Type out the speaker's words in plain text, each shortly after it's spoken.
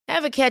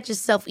Ever catch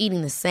yourself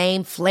eating the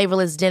same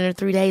flavorless dinner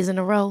 3 days in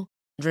a row?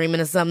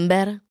 Dreaming of something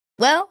better?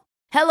 Well,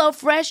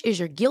 HelloFresh is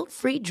your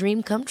guilt-free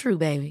dream come true,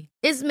 baby.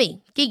 It's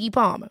me, Keke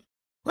Palmer.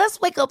 Let's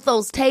wake up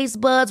those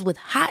taste buds with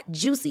hot,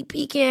 juicy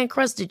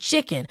pecan-crusted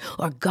chicken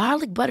or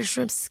garlic butter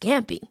shrimp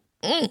scampi.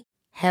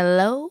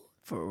 Hello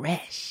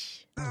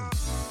Fresh.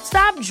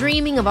 Stop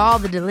dreaming of all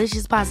the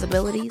delicious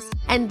possibilities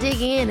and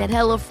dig in at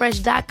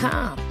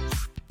HelloFresh.com.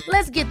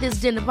 Let's get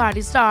this dinner party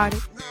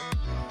started.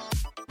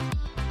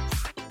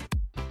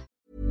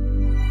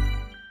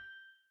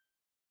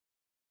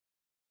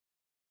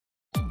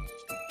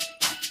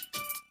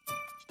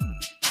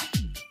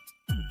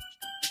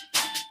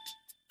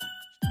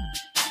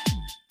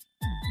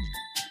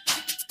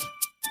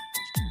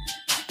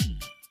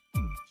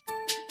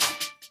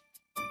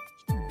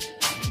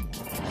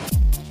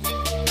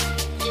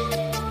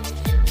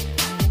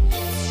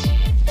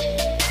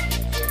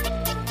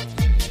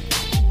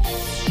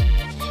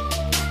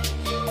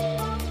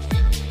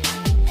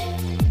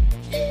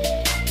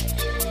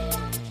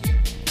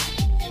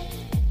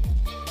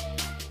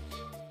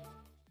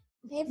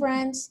 Hey,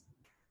 friends.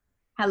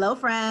 Hello,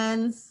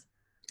 friends.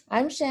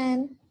 I'm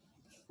Shen.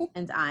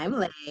 And I'm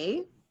Lay.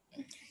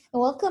 And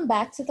welcome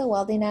back to the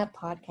Wealthy Nap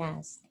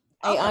podcast.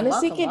 I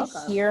honestly can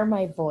hear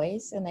my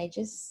voice, and I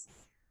just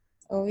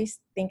always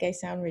think I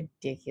sound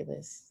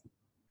ridiculous.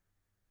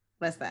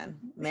 Listen,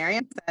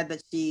 Miriam said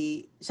that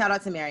shout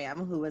out to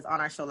Miriam, who was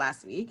on our show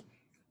last week.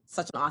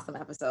 Such an awesome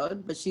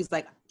episode. But she's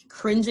like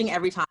cringing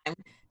every time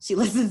she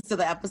listens to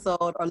the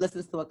episode or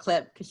listens to a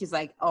clip because she's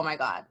like, oh my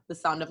God, the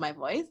sound of my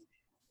voice.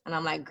 And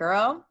I'm like,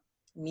 girl,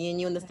 me and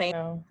you in the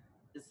same.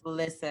 Just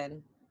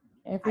listen.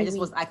 I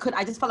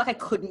just felt like I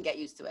couldn't get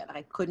used to it. Like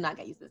I could not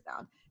get used to the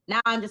sound. Now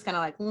I'm just kind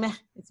of like, meh,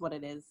 it's what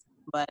it is.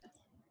 But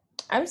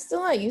I'm still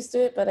not used to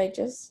it, but I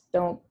just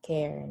don't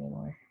care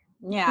anymore.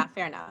 Yeah,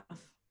 fair enough.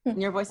 And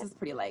your voice is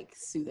pretty like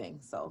soothing,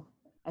 so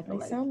I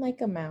feel I sound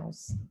like a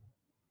mouse.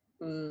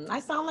 I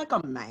sound like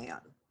a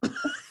man.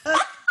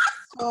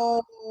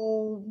 So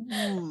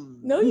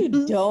No, you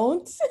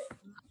don't.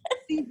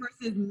 Mousy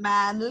versus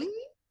manly.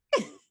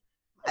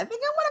 I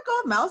think I want to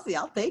go mousy.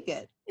 I'll take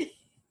it.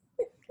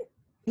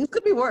 It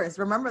could be worse.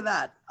 Remember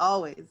that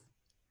always.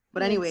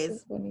 But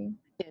anyways, so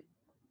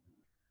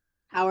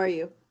how are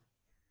you?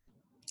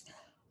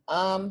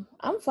 I'm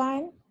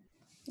fine.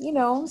 You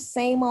know,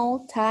 same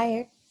old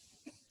tired.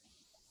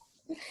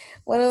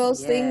 One of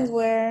those things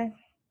where,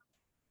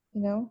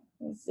 you know,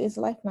 it's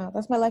life now.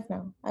 That's my life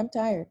now. I'm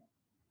tired.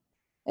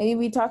 I mean,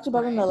 we talked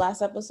about in the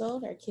last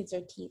episode, our kids are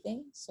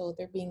teething, so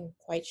they're being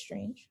quite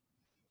strange.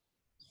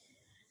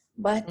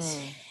 But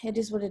it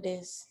is what it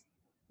is.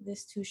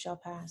 This too shall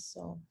pass,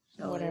 so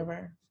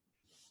whatever.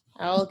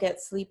 I'll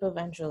get sleep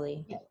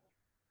eventually.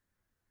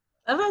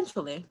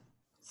 Eventually.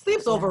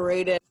 Sleep's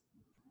overrated.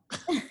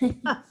 Really?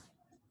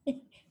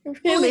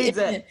 Who needs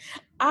it?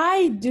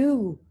 I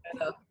do.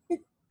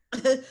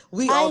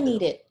 I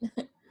need it.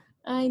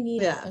 I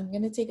need it. I'm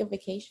going to take a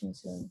vacation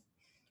soon.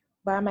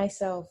 By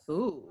myself.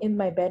 Ooh. In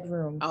my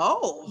bedroom.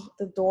 Oh.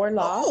 The door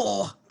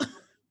locked.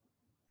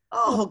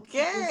 Oh.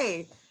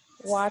 Okay.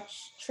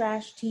 Watch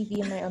trash TV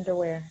in my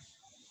underwear.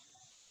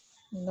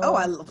 No,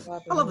 I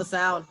love the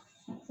sound.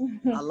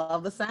 I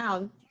love the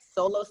sound.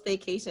 Solo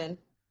staycation.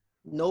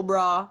 No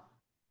bra.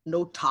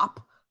 No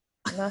top.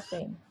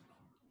 Nothing.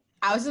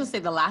 I was going to say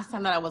the last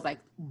time that I was like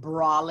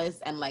braless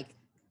and like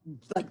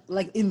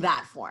in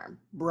that form,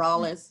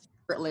 braless,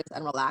 shirtless,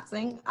 and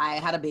relaxing, I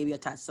had a baby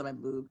attached to my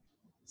boob.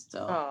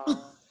 So,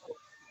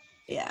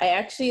 yeah. I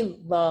actually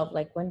love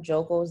like when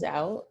Joe goes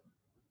out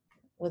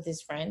with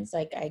his friends.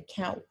 Like I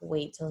can't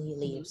wait till he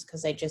leaves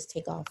because I just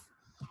take off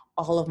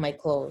all of my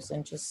clothes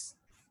and just,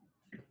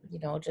 you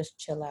know, just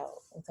chill out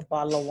with a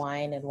bottle of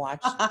wine and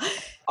watch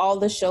all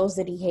the shows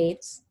that he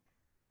hates.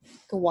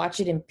 Could watch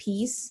it in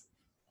peace.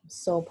 I'm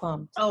so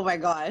pumped. Oh my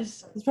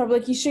gosh. He's probably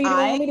like, you sure you don't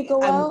want me to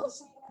go out?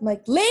 I'm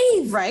like,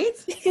 leave! Right?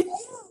 Get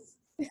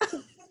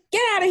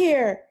out of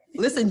here!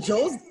 Listen,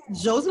 Joe's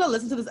gonna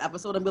listen to this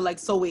episode and be like,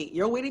 so wait,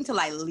 you're waiting till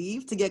I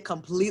leave to get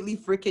completely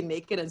freaking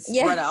naked and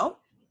spread out?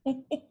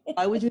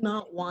 Why would you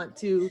not want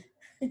to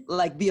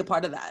like be a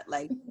part of that?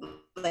 Like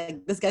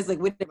this guy's like,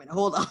 wait a minute,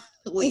 hold on.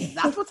 Wait,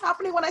 that's what's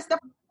happening when I step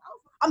out of the house?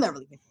 I'm never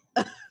leaving.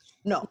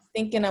 No.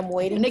 Thinking I'm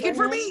waiting naked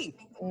for me.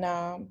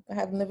 No,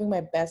 I'm living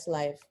my best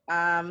life.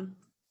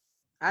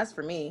 As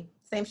for me,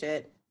 same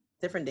shit.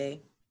 Different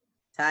day.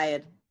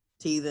 Tired.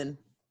 Teething.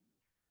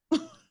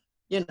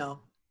 You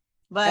know.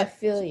 But I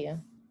feel you.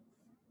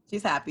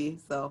 She's happy.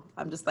 So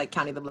I'm just like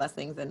counting the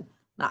blessings and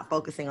not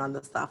focusing on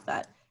the stuff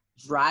that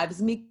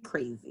drives me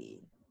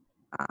crazy.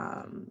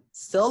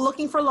 Still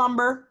looking for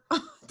lumber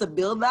to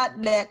build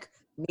that deck.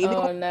 Maybe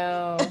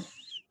no.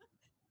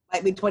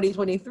 Might be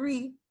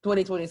 2023,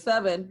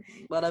 2027,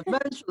 but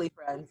eventually,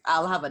 friends,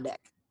 I'll have a deck.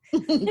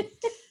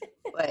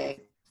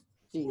 Like,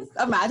 jeez.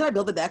 Imagine I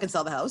build the deck and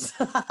sell the house.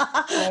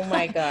 Oh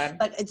my God.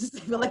 Like, I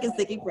just feel like it's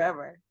taking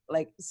forever.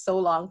 Like, so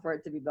long for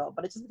it to be built,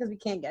 but it's just because we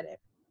can't get it.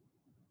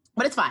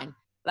 But it's fine.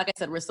 Like I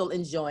said, we're still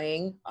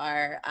enjoying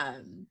our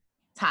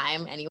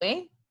time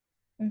anyway.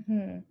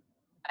 Mm-hmm.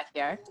 Back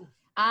here.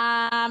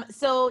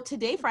 So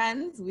today,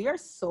 friends, we are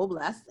so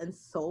blessed and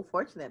so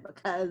fortunate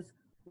because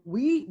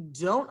we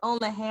don't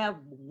only have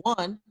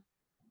one,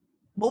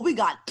 but we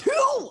got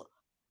two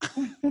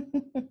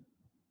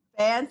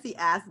fancy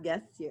ass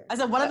guests here. I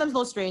said one of them's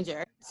no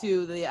stranger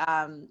to the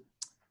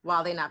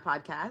While They Nap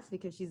podcast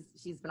because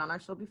she's been on our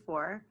show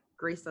before,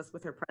 graced us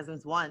with her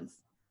presence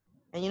once,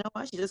 and you know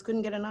what? She just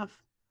couldn't get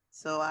enough.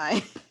 So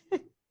I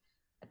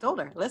told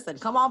her, listen,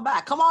 come on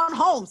back, come on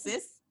home,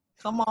 sis,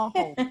 come on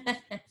home.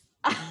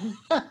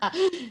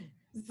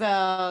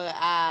 So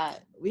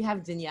we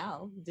have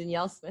Danielle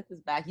Smith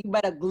is back. You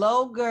better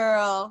glow,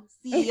 girl.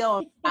 CEO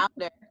and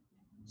founder,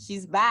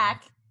 she's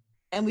back.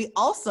 And we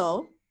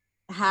also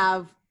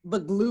have the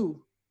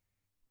glue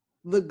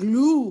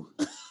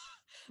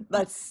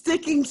that's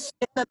sticking shit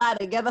and I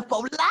together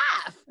for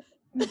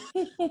laugh.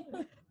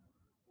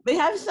 They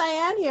have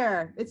Cheyenne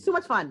here. It's too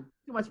much fun.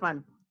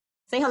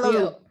 Say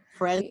hello,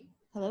 friend.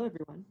 Hello,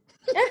 everyone.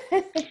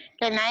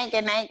 Good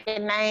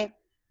night.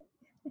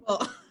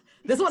 Well,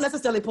 this won't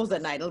necessarily post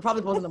at night. It'll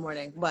probably post in the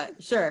morning,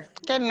 but sure.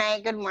 Good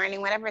night, good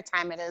morning, whatever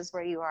time it is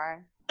where you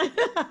are.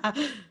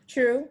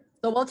 True.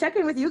 So we'll check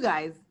in with you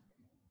guys.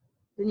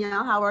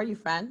 Danielle, how are you,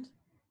 friend?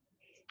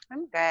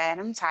 I'm good.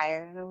 I'm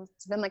tired.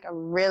 It's been like a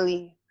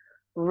really,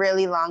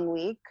 really long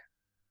week.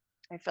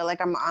 I feel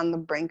like I'm on the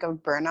brink of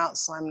burnout,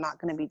 so I'm not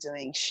going to be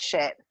doing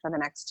shit for the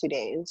next 2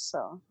 days.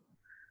 So,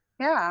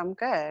 yeah, I'm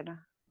good.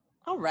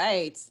 All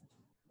right.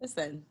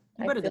 Listen,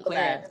 you better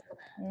declare it.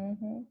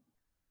 Mm-hmm.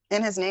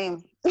 In his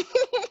name.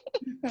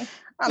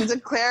 I'm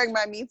declaring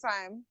my me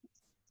time.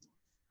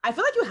 I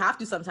feel like you have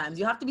to sometimes.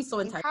 You have to be so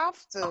You intentional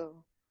have to.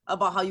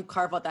 about how you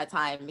carve out that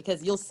time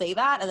because you'll say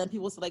that and then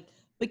people will say like,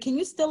 but can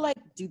you still like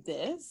do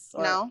this?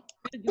 Or No.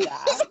 do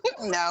that?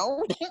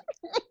 No.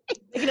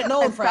 Making it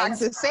known, I friends.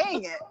 practice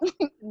saying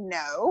it.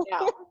 No.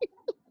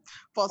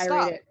 Full I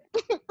stop. read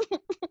it.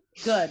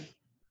 Good.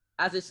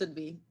 As it should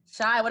be.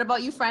 Shy, what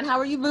about you, friend? How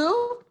are you,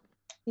 boo?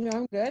 You know,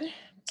 I'm good.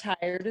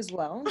 Tired as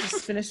well.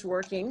 Just finished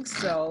working,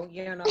 so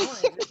I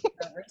just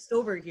raced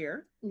over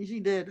here. She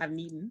did. I haven't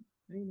eaten.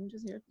 I'm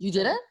just here. You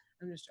did it?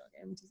 I'm just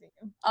joking. I'm teasing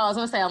you. Oh, I was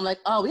gonna say, I'm like,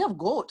 oh, we have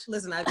goat.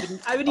 Listen, I've been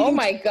Oh eating.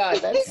 my God,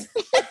 that's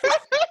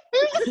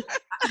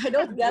I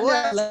know it's down there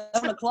at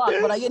 11 o'clock,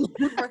 but I get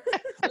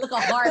look a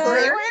hard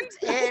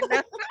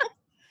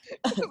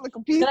Like a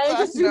pizza. Can I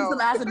introduce No.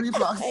 some acid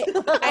reflux?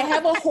 I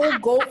have a whole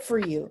goat for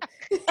you.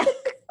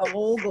 A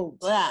whole goat.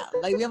 Yeah,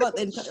 like we have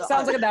a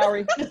Sounds like a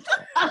dowry.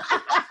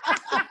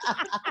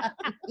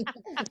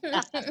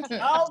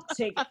 I'll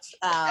take it.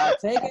 I'll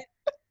take it.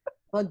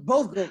 But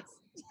both goats.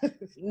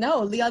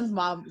 No, Leon's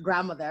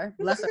grandmother,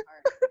 bless her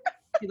heart.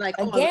 She's like,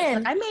 oh,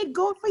 Again. I made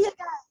goat for you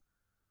guys.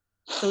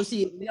 So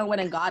Leon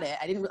went and got it.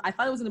 I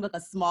thought it was gonna be like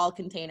a small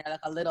container, like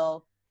a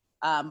little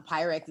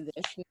Pyrex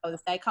dish. You know,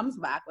 this guy comes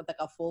back with like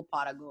a full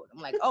pot of goat.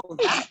 I'm like, oh,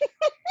 that.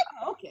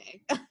 Oh,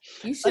 okay.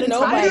 You should But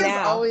know by Tired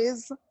now.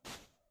 always.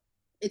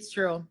 It's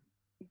true.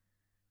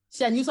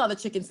 Shen, you saw the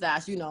chicken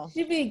stash, you know,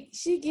 She be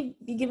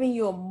giving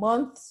you a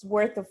month's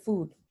worth of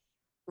food.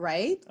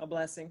 right? A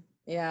blessing.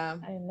 Yeah.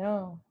 I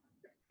know.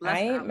 Bless I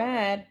ain't her.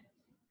 mad.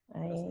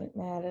 I ain't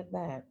mad at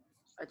that.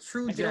 A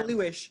true I can gem. only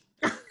wish.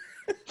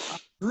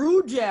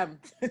 True gem.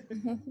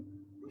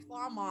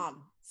 Bomb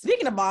mom.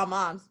 Speaking of bomb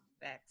moms.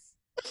 Facts.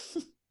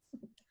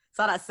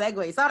 Saw that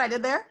segue. You saw what I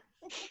did there?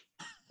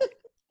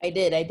 I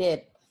did. I'm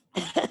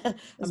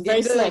It's getting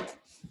very good. slick.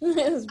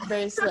 It's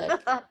very slick.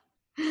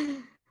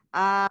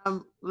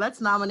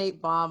 Let's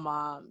nominate bomb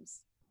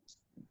moms.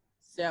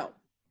 So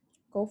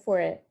Go for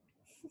it.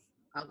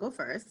 I'll go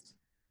first.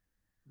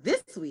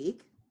 This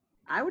week,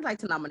 I would like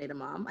to nominate a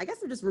mom. I guess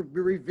we're just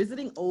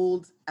revisiting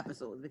old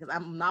episodes because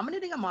I'm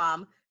nominating a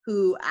mom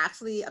who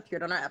actually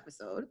appeared on our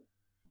episode.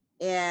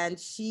 And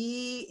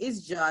she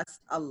is just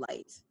a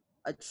light,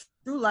 a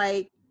true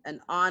light, an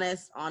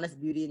honest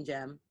beauty and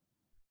gem.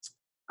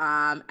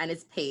 And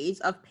it's Paige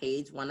of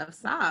Page One of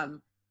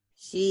Sam.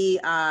 She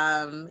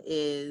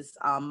is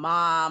a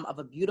mom of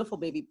a beautiful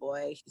baby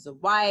boy. She's a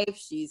wife.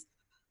 She's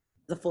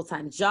a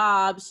full-time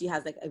job. She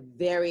has like a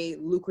very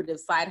lucrative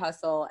side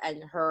hustle,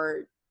 and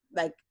her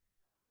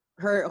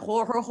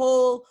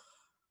whole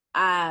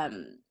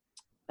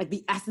like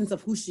the essence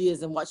of who she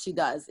is and what she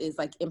does is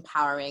like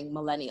empowering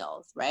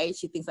millennials, right?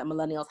 She thinks that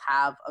millennials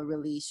have a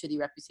really shitty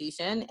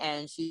reputation,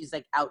 and she's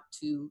like out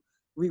to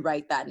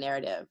rewrite that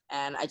narrative.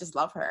 And I just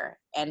love her.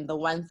 And the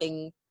one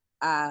thing,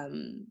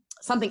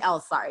 something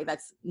else, sorry,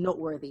 that's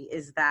noteworthy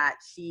is that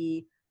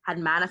she had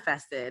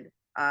manifested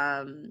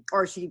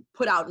or she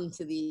put out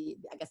into the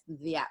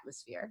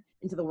atmosphere,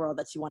 into the world,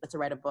 that she wanted to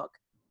write a book.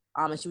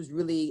 And she was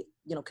really,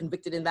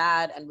 convicted in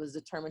that and was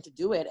determined to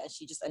do it. And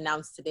she just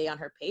announced today on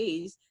her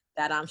page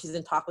that she's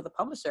in talk with a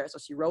publisher. So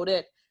she wrote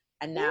it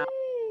and now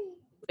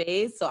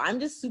phase. So I'm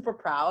just super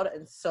proud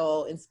and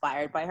so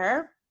inspired by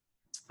her.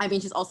 I mean,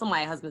 she's also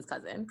my husband's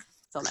cousin.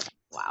 So like,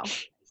 wow.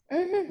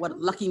 What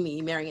lucky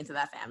me marrying into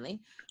that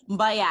family.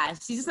 But yeah,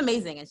 she's just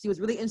amazing. And she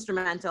was really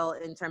instrumental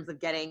in terms of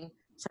getting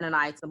Shen and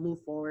I to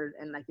move forward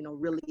and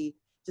really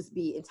just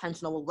be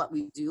intentional with what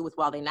we do with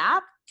While They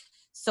Nap.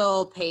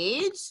 So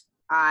Paige,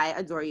 I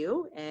adore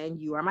you, and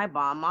you are my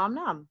bomb mom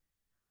nom.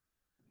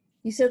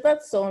 You said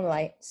that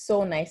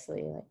so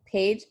nicely. Like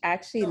Paige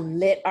actually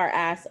lit our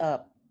ass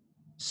up.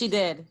 She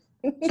did.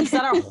 She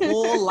set our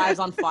whole lives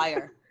on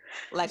fire.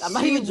 Like, I'm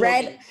not even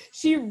joking.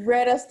 She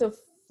read us to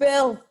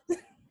filth.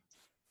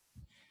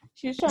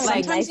 She was trying to be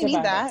Sometimes nice you need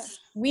about that. us.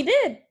 We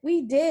did.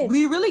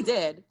 We really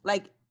did.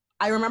 Like,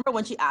 I remember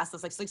when she asked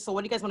us, like, so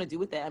what do you guys want to do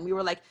with it? And we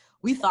were like,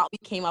 we thought we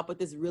came up with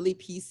this really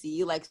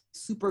PC, like,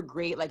 super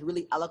great, like,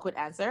 really eloquent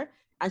answer.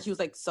 And she was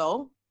like,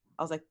 so?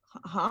 I was like,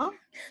 huh?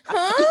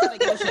 Huh?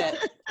 Like, no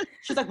shit.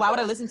 She's like, why would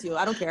I listen to you?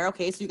 I don't care.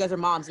 Okay, so you guys are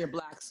moms, you're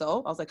black.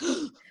 So I was like,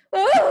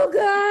 Oh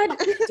God.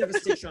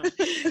 Devastation.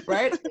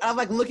 right? And I'm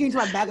like looking into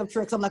my bag of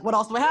tricks. I'm like, what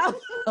else do I have?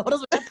 What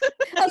else do I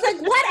I was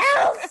like, what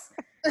else?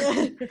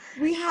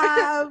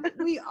 have?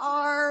 We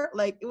are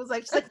like, it was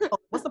like, she's like, oh,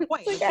 what's the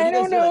point? Like, Like, what do I you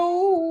guys don't do?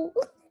 know.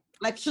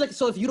 Like, she's like,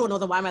 so if you don't know,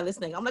 then why am I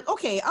listening? I'm like,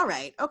 okay, all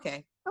right,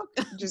 okay.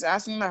 Just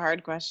asking the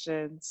hard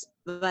questions.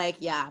 Like,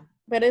 yeah,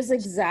 But it's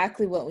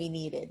exactly what we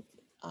needed.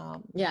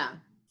 yeah.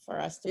 For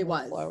us to It move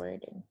was.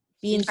 forward and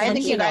be I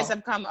think you guys intentional.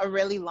 have come a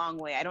really long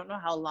way. I don't know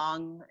how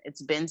long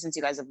it's been since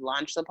you guys have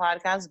launched the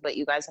podcast, but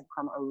you guys have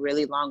come a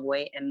really long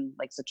way in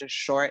like such a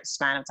short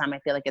span of time. I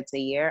feel like it's a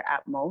year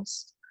at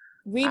most.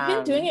 We've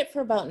been doing it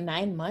for about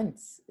 9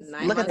 months.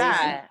 Look at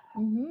that.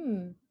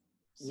 Mm-hmm.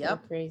 Yep.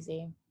 So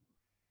crazy.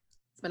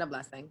 It's been a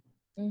blessing.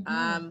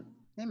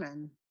 Mm-hmm.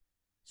 Amen.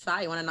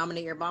 Shai, you want to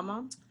nominate your bomb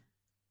mom?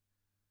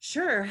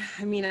 Sure.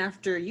 I mean,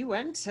 after you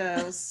went,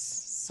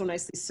 so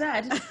nicely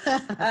said.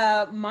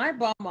 My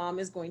bomb mom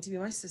is going to be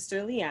my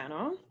sister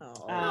Liana,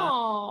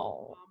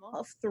 Oh. mama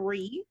of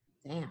 3,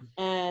 Damn.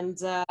 and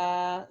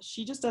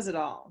she just does it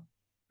all,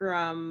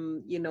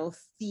 from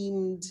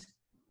themed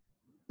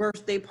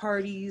birthday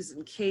parties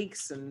and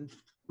cakes and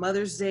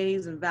Mother's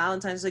Days and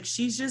Valentine's. Like,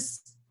 she's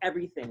just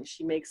everything.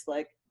 She makes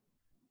like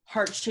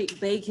heart-shaped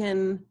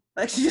bacon.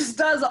 Like, she just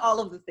does all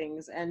of the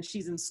things, and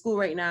she's in school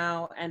right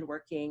now and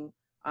working.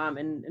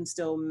 And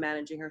still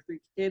managing her 3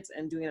 kids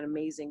and doing an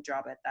amazing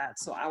job at that.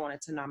 So I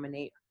wanted to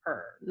nominate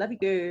her. Love you,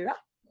 girl.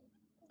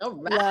 All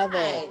right. Love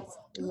it.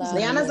 Love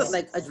Liana's it.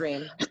 like a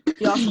dream.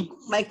 She also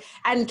like,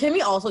 and can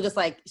we also just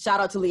like shout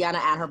out to Liana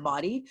and her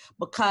body,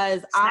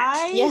 because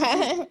I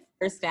Yeah.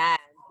 understand.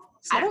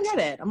 I don't get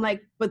it. I'm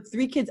like, but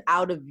 3 kids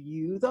out of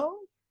you though?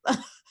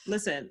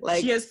 Listen,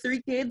 Like- she has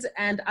 3 kids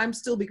and I'm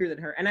still bigger than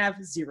her and I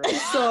have 0.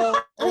 So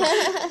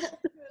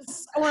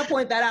I want to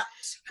point that out.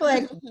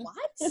 Like,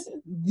 what?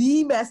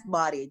 The best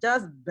body,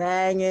 just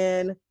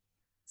banging.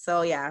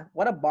 So yeah,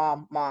 what a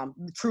bomb mom,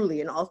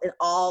 truly, in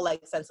all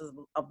like senses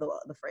of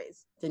the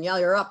phrase. Danielle,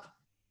 you're up.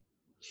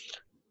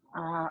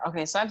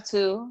 Okay, so I have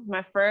 2.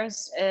 My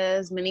first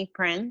is Minnie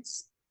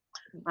Prince.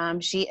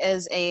 She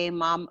is a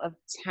mom of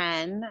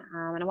 10,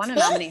 and I want to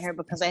nominate her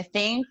because I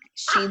think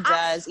she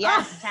does.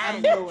 Yes,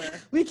 10.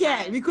 We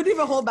can't. We couldn't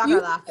even hold back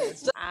our laughter.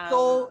 It's just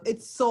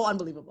it's so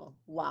unbelievable.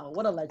 Wow,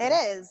 what a legend.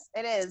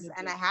 It is,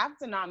 and I have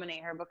to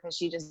nominate her because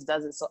she just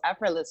does it so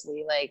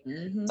effortlessly. Like,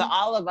 Mhm. to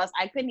all of us,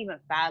 I couldn't even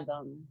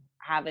fathom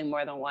having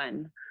more than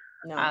one.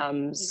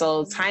 No.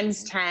 So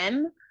times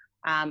 10.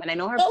 And I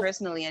know her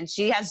personally, and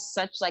she has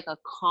such like a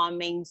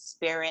calming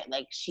spirit.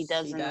 Like, she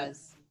doesn't.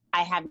 does.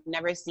 I have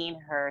never seen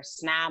her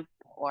snap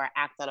or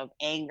act out of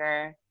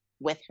anger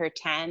with her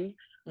 10.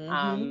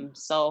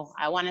 So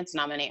I wanted to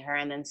nominate her.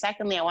 And then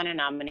secondly, I want to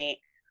nominate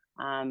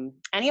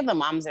any of the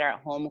moms that are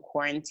at home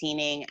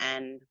quarantining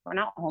and we're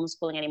not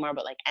homeschooling anymore,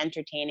 but like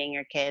entertaining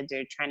your kids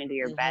or trying to do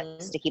your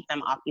best to keep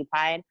them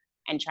occupied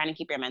and trying to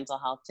keep your mental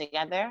health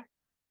together.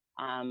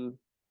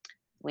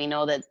 We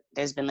know that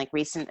there's been like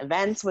recent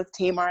events with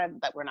Tamar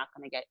that we're not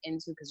going to get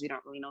into because we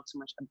don't really know too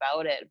much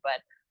about it, but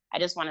I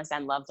just want to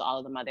send love to all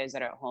of the mothers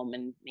that are at home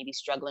and maybe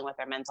struggling with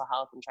their mental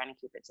health and trying to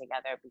keep it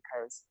together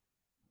because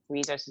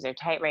resources are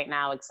tight right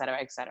now, et cetera,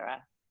 et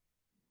cetera.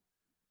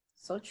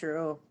 So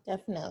true.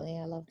 Definitely.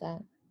 I love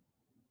that.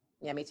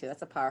 Yeah, me too.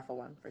 That's a powerful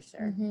one for sure.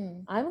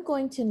 Mm-hmm. I'm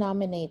going to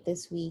nominate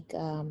this week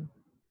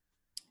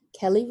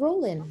Kelly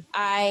Rowland.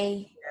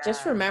 I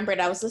just remembered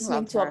I was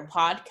listening to a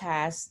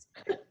podcast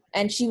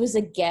and she was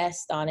a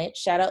guest on it.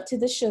 Shout out to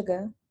The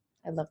Sugar.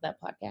 I love that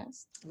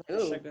podcast.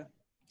 Ooh.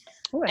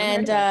 Ooh,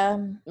 And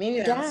Me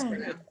neither.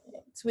 yeah,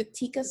 it's with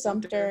Tika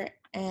Sumpter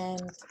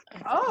and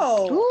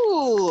Oh.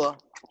 ooh,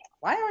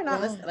 Why are we not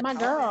Yeah. listening? my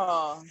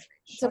girl.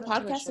 it's a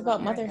podcast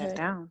about motherhood.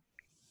 Down.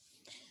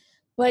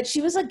 But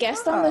she was a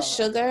guest on The Oh.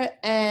 Sugar,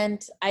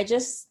 and I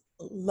just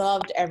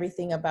loved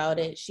everything about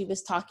it. She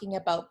was talking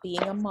about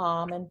being a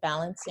mom and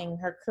balancing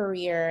her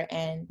career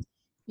and,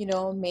 you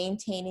know,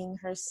 maintaining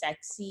her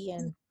sexy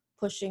and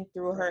pushing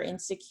through her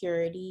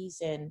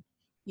insecurities and,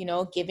 you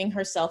know, giving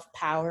herself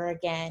power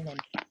again and,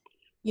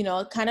 you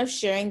know, kind of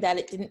sharing that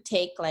it didn't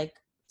take like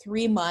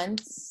 3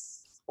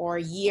 months or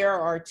a year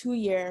or 2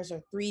 years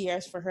or 3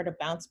 years for her to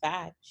bounce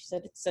back. She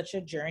said it's such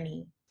a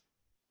journey,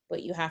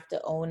 but you have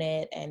to own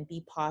it and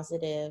be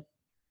positive.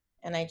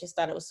 And I just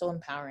thought it was so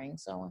empowering.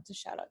 So I want to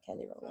shout out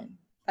Kelly Rowland.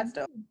 That's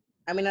dope.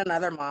 I mean,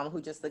 another mom who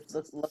just like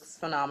looks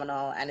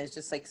phenomenal and is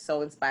just like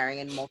so inspiring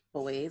in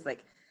multiple ways.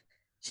 Like,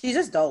 she's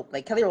just dope.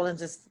 Like Kelly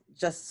Rowland's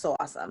just so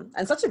awesome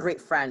and such a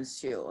great friend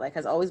too. Like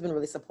has always been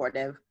really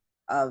supportive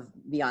of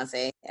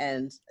Beyonce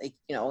and like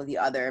the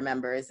other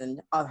members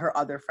and her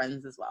other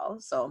friends as well.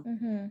 So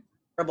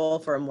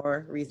for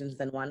more reasons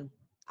than one.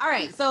 All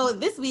right, so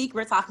this week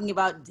we're talking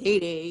about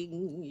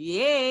dating.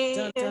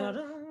 Yay!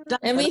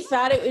 And we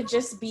thought it would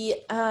just be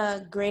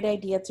a great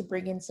idea to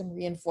bring in some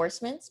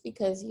reinforcements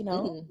because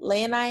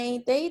Lay and I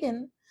ain't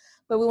dating,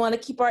 but we want to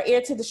keep our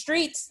ear to the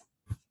streets.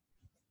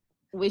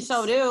 We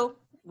sure do.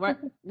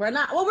 We're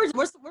not. Well,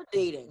 we're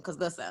dating because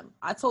listen,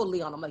 I told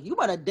Leon, I'm like, you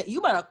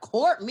better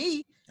court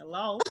me.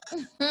 Hello.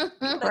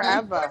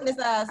 Forever.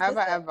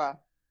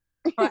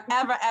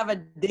 Forever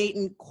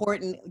dating,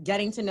 courting,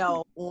 getting to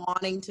know,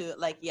 wanting to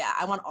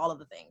I want all of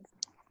the things.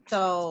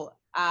 So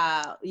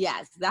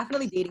yes,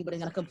 definitely dating, but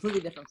in a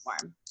completely different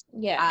form.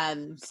 Yeah.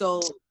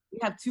 So we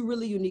have two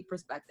really unique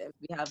perspectives.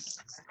 We have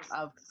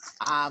of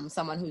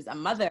someone who's a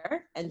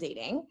mother and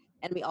dating,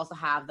 and we also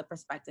have the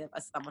perspective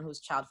of someone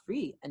who's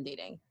child-free and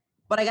dating.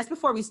 But I guess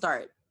before we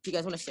start, do you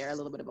guys want to share a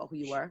little bit about who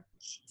you are?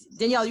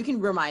 Danielle, you can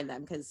remind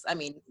them because I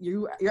mean,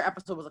 your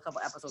episode was a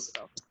couple episodes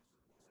ago.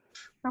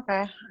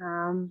 Okay.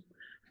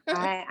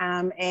 I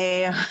am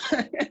a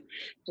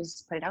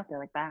just put it out there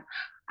like that.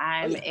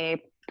 I'm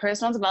a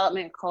personal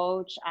development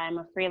coach. I'm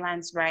a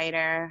freelance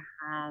writer,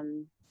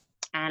 and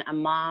a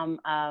mom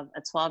of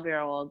a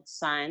 12-year-old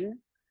son.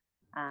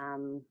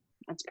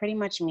 That's pretty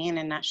much me in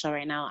a nutshell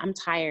right now. I'm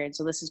tired,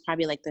 so this is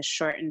probably like the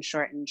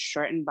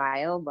shortened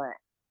bio, but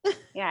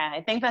yeah,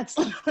 I think that's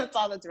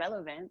all that's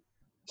relevant.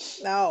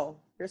 No,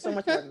 you're so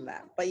much more than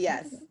that. But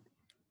yes,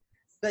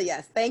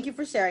 thank you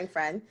for sharing,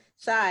 friend.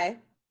 Shy.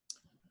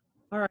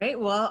 All right.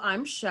 Well,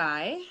 I'm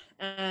Shy,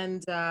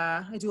 and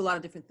I do a lot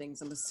of different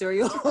things. I'm a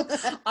serial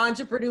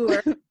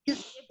entrepreneur.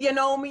 If you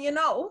know me, you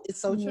know.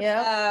 It's so true.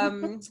 Yeah.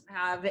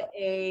 Have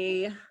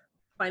a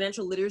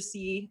financial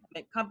literacy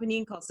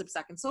company called Sip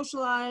Stack and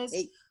Socialize,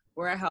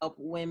 where I help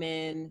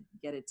women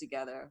get it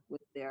together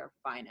with their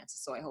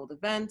finances. So I hold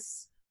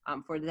events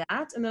for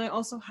that, and then I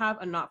also have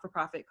a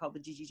not-for-profit called the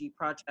GGG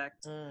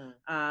Project,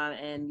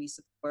 and we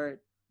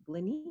support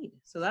Gleneed.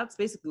 So that's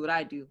basically what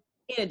I do.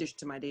 In addition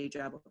to my day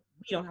job,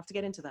 we don't have to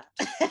get into that.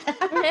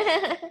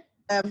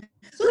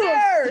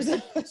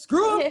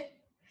 Screw up.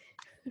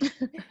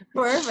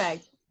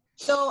 Perfect.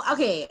 So,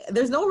 okay,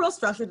 there's no real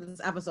structure to this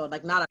episode,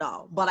 like not at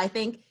all. But I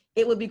think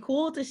it would be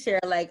cool to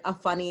share like a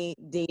funny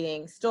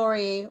dating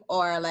story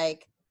or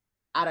like,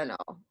 I don't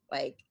know,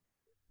 like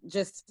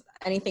just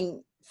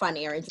anything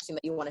funny or interesting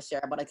that you want to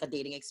share about like a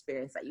dating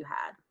experience that you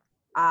had.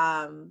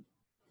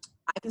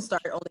 I can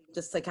start only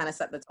just to kind of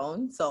set the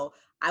tone. So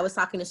I was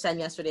talking to Shen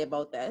yesterday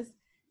about this,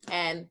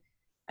 and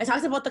I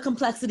talked about the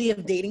complexity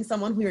of dating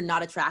someone who you're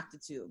not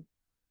attracted to.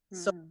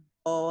 So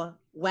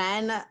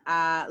when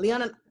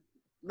Leon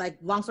and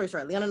long story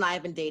short, Leon and I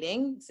have been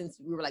dating since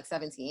we were like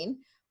 17,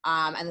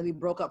 and then we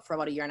broke up for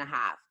about a year and a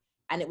half.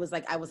 And it was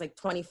like I was like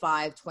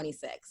 25,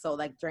 26. So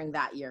like during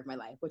that year of my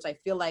life, which I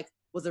feel like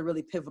was a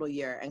really pivotal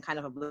year and kind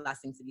of a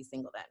blessing to be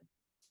single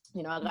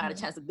then. I got a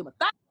chance to do my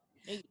thing.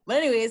 But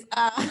anyways,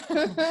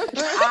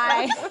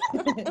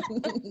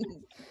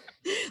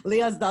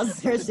 Leon's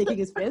downstairs shaking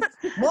his fist.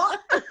 What?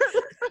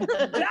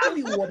 Damn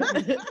you,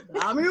 woman.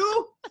 Damn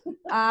you.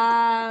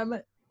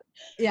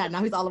 Yeah,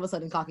 now he's all of a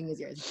sudden cocking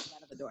his ears. He's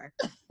out of the door.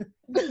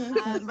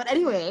 But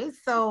anyways,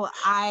 so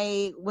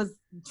I was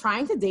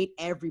trying to date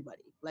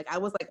everybody. Like I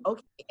was like,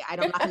 okay, I'm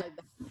not gonna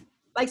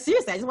like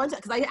seriously, I just wanted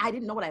to, because I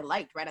didn't know what I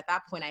liked, right? At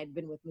that point, I had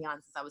been with Leon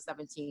since I was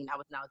 17. I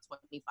was now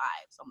 25.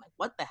 So I'm like,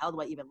 what the hell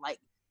do I even like?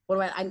 What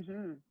do I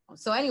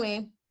So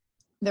anyway,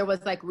 there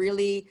was like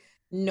really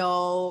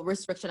no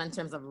restriction in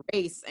terms of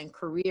race and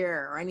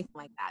career or anything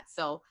like that.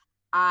 So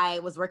I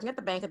was working at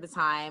the bank at the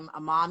time. A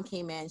mom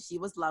came in. She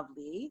was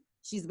lovely.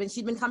 She'd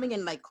been coming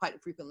in like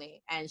quite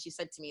frequently. And she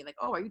said to me like,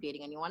 oh, are you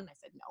dating anyone? And I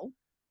said, no.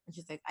 And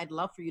she's like, I'd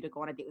love for you to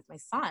go on a date with my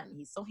son.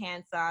 He's so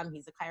handsome.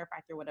 He's a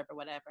chiropractor,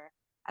 whatever.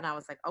 And I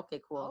was like, okay,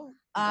 cool.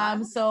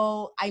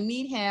 So I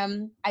meet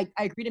him. I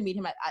agreed to meet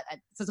him at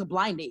so it's a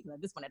blind date.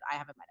 At this point, I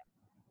haven't met him.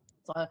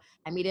 So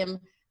I meet him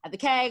at the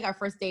keg. Our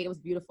first date, it was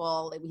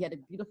beautiful.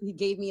 He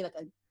gave me like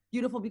a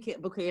beautiful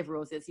bouquet of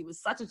roses. He was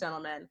such a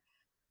gentleman.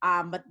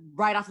 But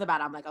right off the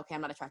bat, I'm like, okay,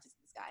 I'm not attracted to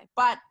this guy,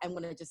 but I'm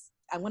going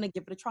to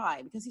give it a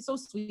try because he's so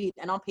sweet.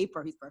 And on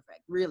paper, he's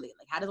perfect. Really,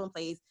 like had his own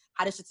place,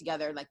 had his shit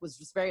together, like was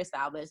just very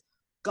established,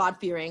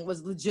 God-fearing,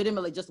 was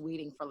legitimately just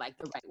waiting for like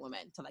the right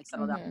woman to like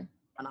settle down and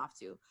run off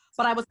to.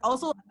 But I was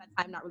also at that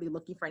time not really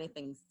looking for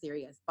anything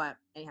serious, but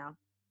anyhow.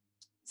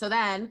 So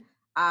then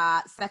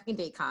second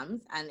date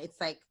comes and it's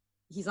like,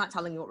 he's not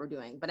telling me what we're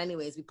doing. But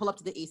anyways, we pull up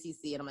to the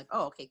ACC and I'm like,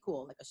 oh, okay,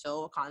 cool. Like a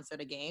show, a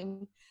concert, a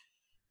game.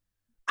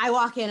 I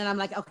walk in and I'm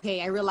like,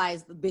 okay, I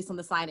realized based on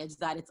the signage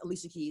that it's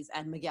Alicia Keys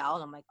and Miguel.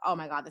 And I'm like, oh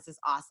my God, this is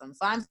awesome.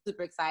 So I'm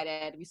super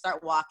excited. We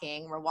start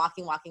walking. We're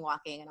walking.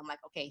 And I'm like,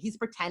 okay, he's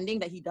pretending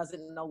that he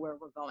doesn't know where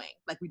we're going.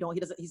 Like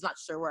he's not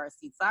sure where our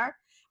seats are.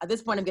 At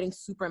this point, I'm getting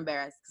super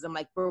embarrassed because I'm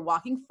like, we're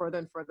walking further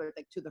and further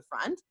like to the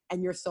front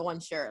and you're so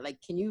unsure. Like,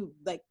 can you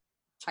like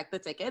check the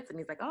tickets? And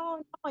he's like, oh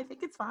no, I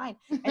think it's fine.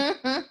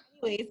 And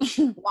anyways,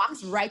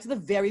 walks right to the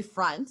very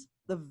front,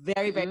 the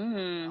very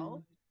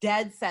row,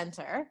 dead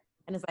center,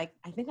 and is like,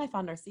 I think I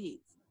found our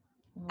seats.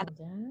 Oh,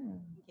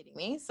 damn. Kidding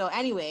me? So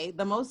anyway,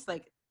 the most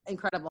like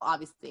incredible,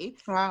 obviously,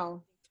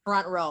 Wow.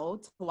 front row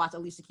to watch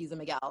Alicia Keys and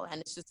Miguel,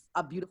 and it's just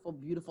a beautiful,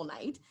 beautiful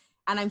night.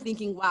 And I'm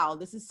thinking, wow,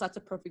 this is such a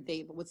perfect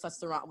date, but with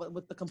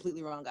the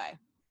completely wrong guy.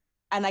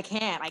 And I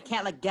can't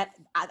like get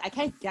that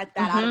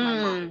out of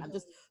my mind. I'm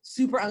just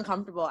super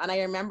uncomfortable. And I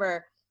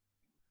remember,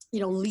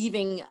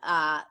 leaving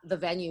the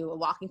venue,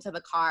 walking to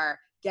the car,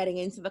 getting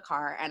into the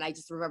car, and I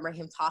just remember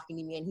him talking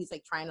to me, and he's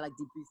like trying to like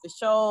debrief the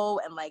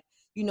show and like,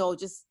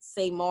 just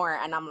say more.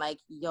 And I'm like,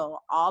 yo,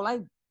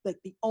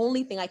 the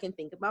only thing I can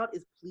think about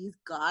is, please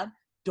God,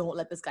 don't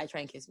let this guy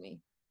try and kiss me.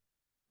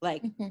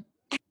 Like,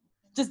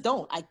 just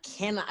don't.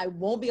 I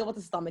won't be able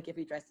to stomach if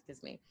he tries to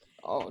kiss me.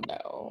 Oh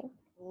no.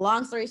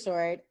 Long story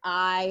short,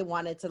 I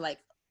wanted to like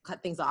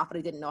cut things off, but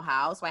I didn't know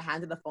how. So I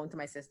handed the phone to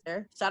my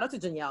sister. Shout out to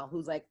Janelle,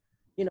 who's like,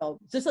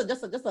 just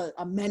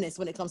a menace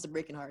when it comes to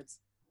breaking hearts.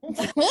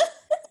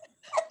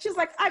 She's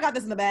like, I got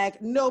this in the bag,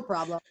 no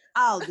problem.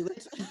 I'll do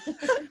it.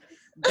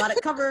 Got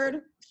it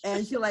covered.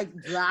 And she like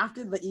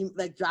drafted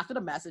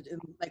a message in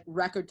like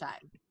record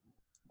time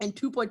in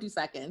 2.2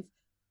 seconds.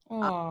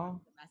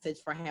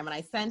 Message for him, and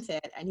I sent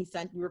it, and he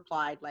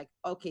replied like,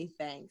 okay,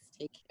 thanks,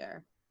 take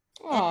care.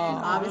 And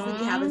obviously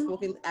we haven't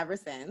spoken ever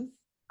since.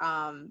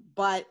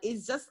 But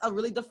it's just a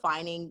really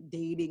defining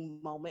dating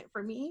moment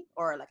for me,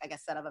 or like, I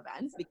guess, set of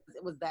events, because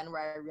it was then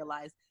where I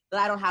realized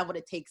that I don't have what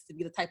it takes to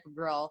be the type of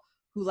girl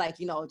who like,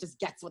 just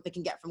gets what they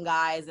can get from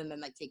guys and then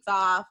like takes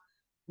off.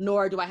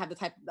 Nor do I have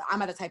I'm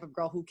not the type of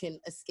girl who can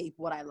escape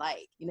what I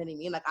like. You know what I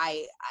mean? Like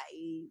I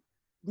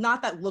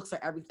not that looks are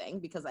everything,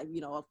 because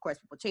of course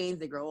people change,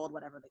 they grow old,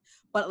 whatever.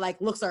 But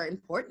like, looks are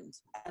important,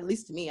 at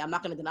least to me. I'm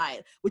not going to deny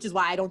it, which is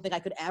why I don't think I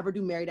could ever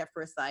do Married at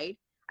First Sight.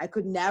 I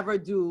could never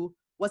do,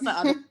 what's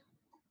the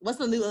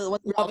new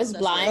Love is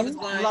Blind.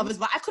 Love is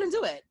Blind. I couldn't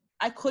do it.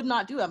 I could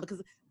not do it,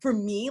 because for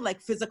me, like,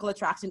 physical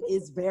attraction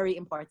is very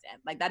important.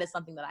 Like, that is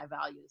something that I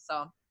value.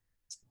 So,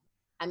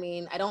 I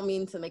mean, I don't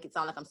mean to make it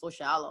sound like I'm so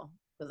shallow,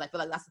 because I feel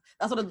like that's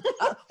what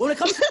when it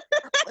comes to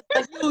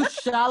like, you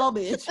shallow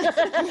bitch.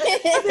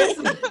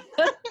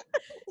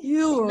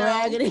 You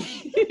raggedy.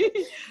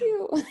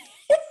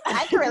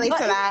 I can relate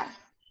to that.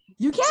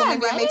 You can, Something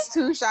that right? makes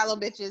two shallow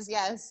bitches.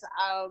 Yes.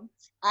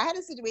 I had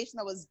a situation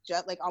that was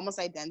just like almost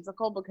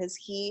identical, because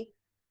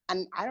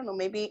and I don't know,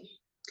 maybe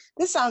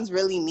this sounds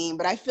really mean,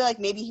 but I feel like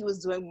maybe he was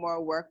doing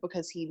more work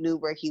because he knew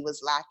where he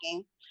was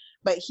lacking.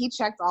 But he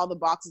checked all the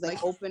boxes,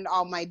 like opened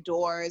all my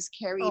doors,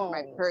 carried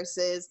my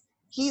purses.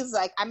 He's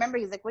like, I remember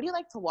he's like, what do you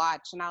like to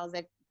watch? And I was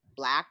like,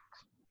 Black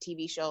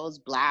TV shows,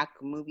 Black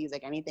movies,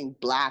 like anything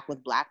Black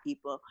with Black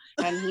people.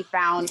 And he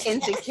found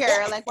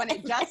Insecure, like when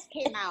it just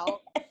came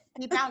out,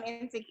 he found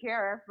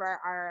Insecure for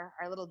our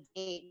little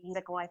date. He's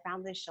like, well, I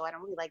found this show. I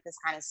don't really like this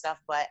kind of stuff,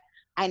 but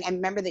I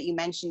remember that you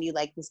mentioned you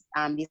like this,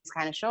 these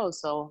kind of shows.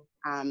 So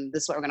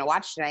this is what we're going to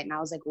watch tonight. And I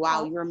was like,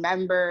 wow, you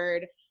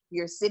remembered.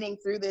 You're sitting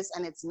through this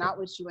and it's not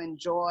what you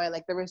enjoy.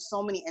 Like, there were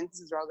so many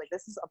instances where I was like,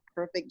 this is a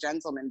perfect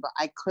gentleman, but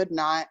I could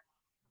not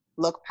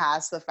look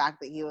past the fact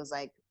that he was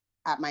like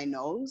at my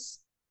nose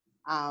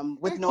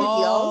with no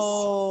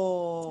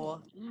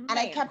heels. And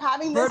I kept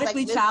having this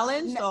vertically like,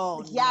 challenged.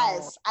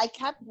 Yes. I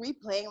kept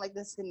replaying like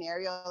this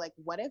scenario. Like,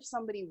 what if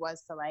somebody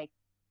was to like,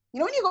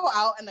 when you go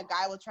out and the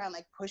guy will try and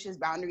like push his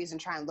boundaries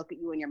and try and look at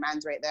you and your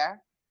man's right there.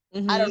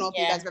 I don't know if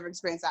you guys have ever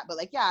experienced that, but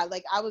like, yeah,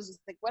 like I was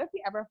just like, what if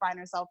we ever find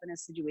ourselves in a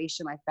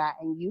situation like that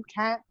and you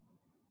can't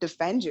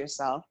defend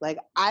yourself? Like,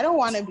 I don't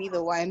want to be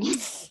the one.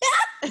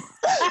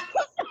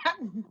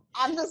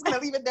 I'm just going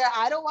to leave it there.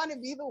 I don't want to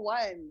be the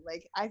one.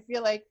 Like, I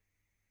feel like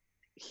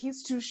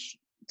he's too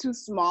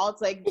small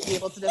to like be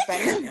able to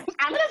defend him.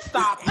 I'm going to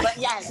stop, but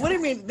yes. What do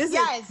you mean? This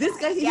guy,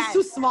 he's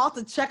too small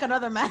to check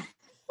another man.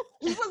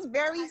 He was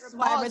very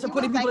small. To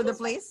putting people in their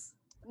place.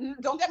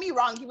 Don't get me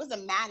wrong, he was a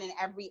man in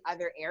every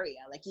other area.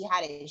 Like, he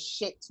had his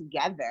shit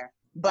together,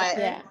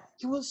 but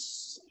he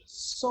was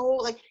so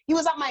like, he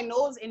was at my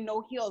nose in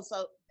no heels.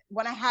 So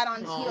when I had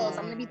on heels,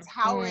 I'm gonna be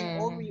towering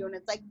over you, and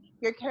it's like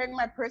you're carrying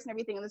my purse and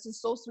everything, and this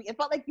is so sweet. It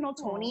felt like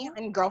Tony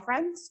and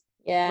Girlfriends.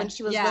 Yeah, when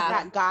she was with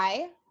that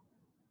guy.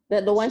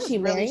 The one she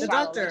married? The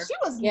doctor. She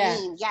was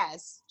mean,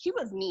 yes. She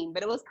was mean,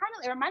 but it was kind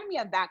of, it reminded me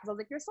of that, because I was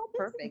like, you're so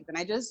perfect, and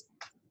I just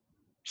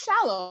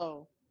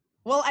shallow.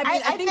 Well, I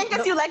mean, I think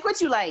if you like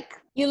what you like.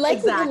 You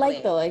like what you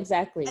like, though.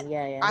 Exactly.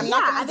 Yeah. I'm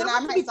not going to deny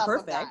myself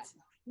perfect. Of that.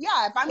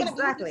 Yeah, if I'm going to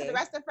be with you for the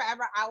rest of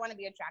forever, I want to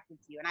be attracted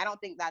to you. And I don't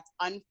think that's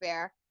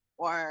unfair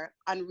or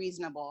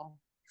unreasonable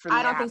for me.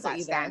 I don't think so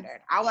either.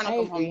 Standard. I want to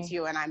come home to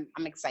you, and I'm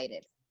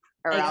excited.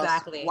 Or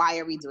else, why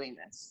are we doing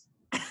this?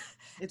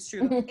 It's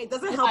true. It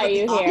doesn't help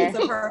with the optics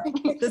of her.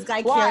 This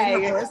guy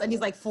carrying her purse, and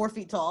he's like 4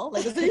 feet tall.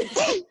 Like, no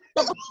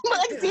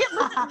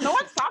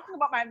one's talking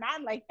about my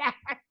man like that.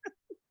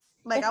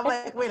 Like, I'm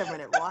like, wait a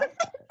minute, what?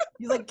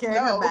 He's like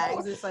carrying her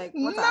bags. It's like,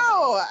 what's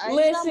happening?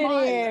 Listen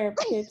here,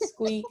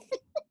 pipsqueak.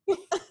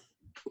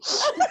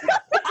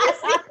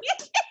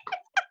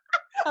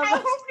 I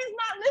hope he's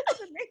not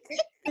listening.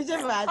 Could you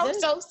imagine? I'm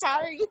so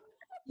sorry.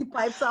 He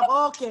pipes up.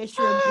 Okay,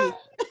 shrimpy.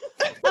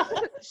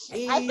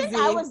 I think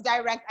I Easy. was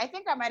direct. I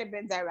think I might have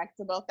been direct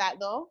about that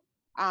though.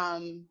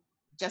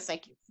 Just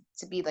like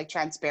to be like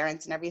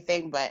transparent and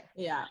everything. But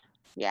Yeah.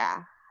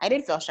 yeah, I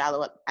didn't feel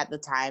shallow at the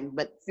time.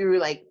 But through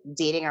like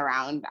dating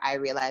around, I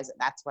realized that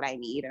that's what I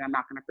need, and I'm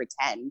not gonna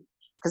pretend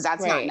because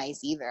that's not Right.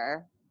 nice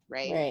either,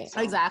 right? Right.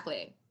 So-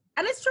 Exactly.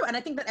 And it's true. And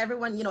I think that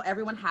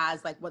everyone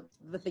has like what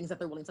the things that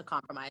they're willing to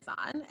compromise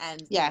on.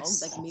 And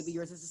Yes. like maybe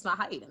yours is just not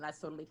height, and that's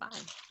totally fine.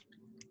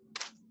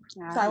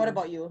 Yeah. Sorry, what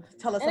about you?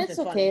 Tell us And something it's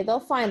okay. funny. They'll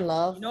find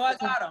love. You know I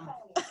got them.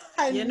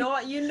 You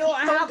know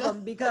I have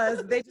them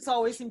because they just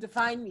always seem to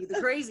find me, the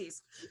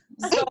crazies.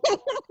 So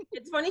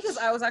it's funny because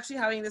I was actually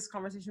having this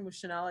conversation with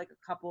Chanel like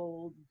a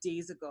couple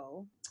days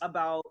ago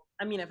about,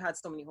 I mean, I've had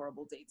so many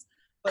horrible dates,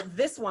 but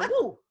this one,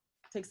 woo,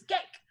 takes the cake.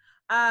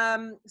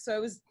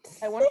 So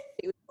I went on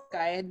a date with this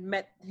guy. I had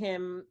met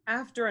him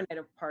after a night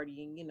of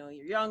partying, you know,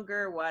 you're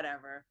younger,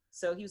 whatever.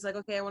 So he was like,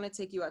 okay, I want to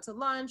take you out to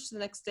lunch. The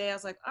next day I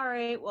was like, all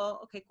right, well,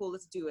 okay, cool,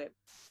 let's do it.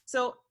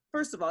 So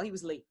first of all, he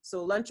was late.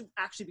 So lunch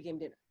actually became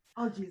dinner.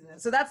 Oh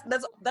Jesus. So that's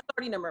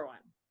already number one.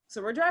 So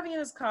we're driving in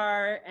his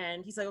car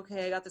and he's like,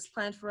 okay, I got this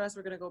plan for us.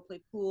 We're going to go play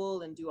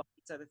pool and do all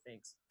these other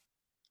things.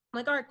 I'm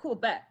like, all right, cool,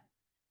 bet.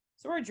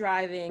 So we're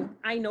driving.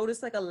 I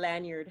noticed like a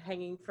lanyard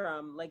hanging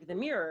from like the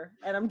mirror.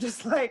 And I'm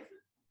just like,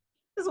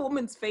 there's a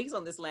woman's face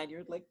on this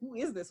lanyard. Like, who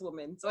is this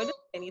woman? So I didn't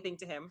say anything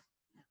to him.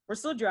 We're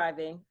still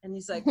driving. And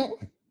he's like,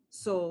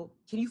 so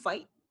can you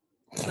fight?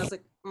 And I was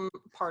like,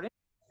 pardon?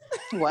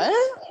 What?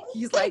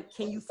 He's like,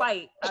 can you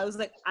fight? I was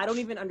like, I don't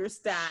even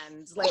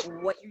understand like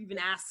what you're even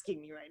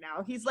asking me right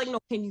now. He's like, no,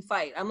 can you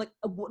fight? I'm like,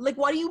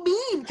 what do you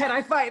mean? Can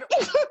I fight?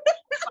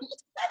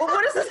 Well,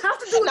 what does this have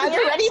to do with Now the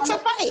you're game? ready to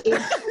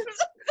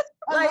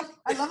fight.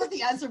 I love that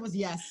the answer was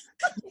yes.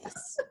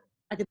 Yes.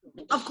 I can,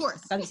 Of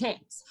course. got his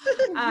hands.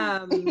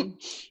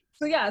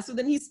 So yeah, so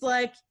then he's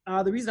like,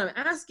 the reason I'm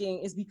asking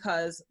is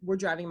because we're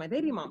driving my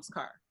baby mom's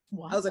car.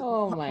 I was like,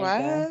 Oh my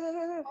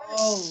god.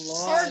 Oh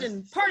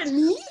Lord. pardon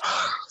me?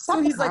 So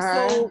Stop he's like,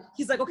 her.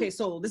 okay,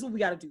 so this is what we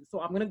gotta do.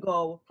 So I'm gonna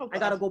go, Oh, I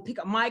gotta God. go pick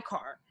up my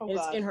car. Oh,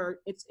 and God.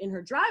 it's in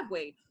her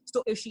driveway.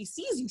 So if she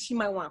sees you, she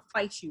might want to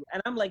fight you.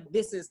 And I'm like,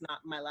 this is not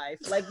my life.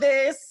 Like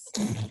this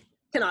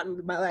cannot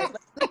be my life.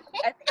 Like,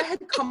 I think I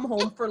had come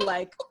home for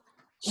like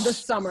the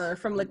summer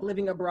from like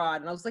living abroad.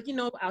 And I was like,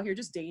 out here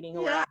just dating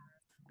or whatever.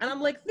 And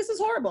I'm like, this is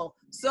horrible.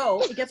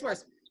 So it gets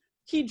worse.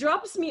 He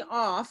drops me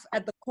off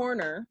at the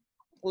corner,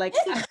 like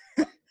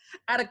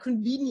at a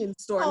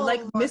convenience store, Oh,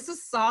 like my-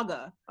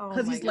 Mississauga. Oh,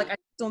 Because my he's like, God. I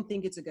don't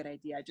think it's a good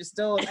idea.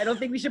 I don't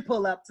think we should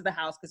pull up to the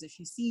house because if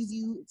she sees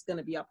you, it's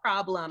gonna be a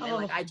problem. And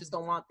like, I just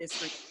don't want this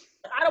for you.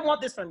 I don't want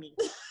this from me.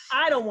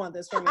 I don't want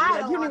this from me. I Like,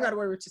 don't you don't want gotta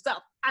worry with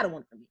yourself. I don't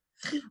want it from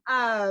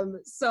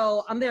you.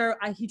 So I'm there.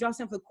 He drops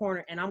down for the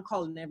corner, and I'm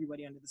calling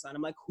everybody under the sun.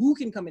 I'm like, who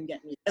can come and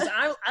get me? 'Cause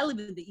I live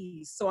in the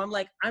east, so I'm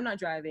like, I'm not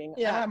driving.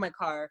 I don't have my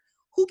car.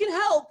 Who can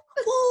help?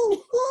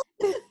 Who?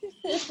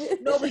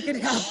 Nobody can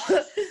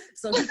help.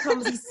 So he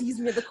comes, he sees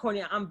me at the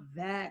corner. I'm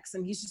vexed,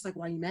 and he's just like,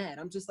 "Why are you mad?"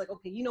 I'm just like,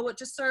 "Okay, you know what?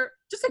 Just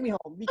take me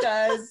home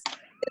because."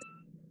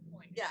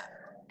 Yeah.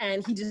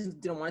 And he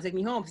just didn't want to take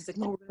me home. He's like,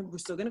 "No, we're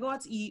still gonna go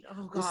out to eat.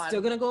 Oh We're God.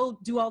 still gonna go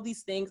do all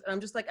these things." And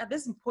I'm just like, at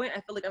this point,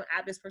 I feel like I'm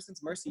at this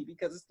person's mercy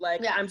because it's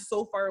like Yeah. I'm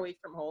so far away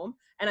from home,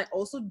 and I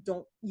also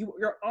don't.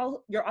 You're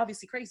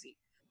obviously crazy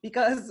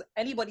because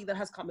anybody that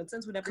has common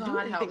sense would never do God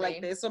anything help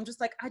like me. this. So I'm just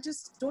like, I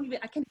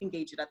can't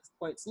engage it at this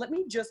point. So let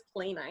me just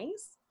play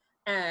nice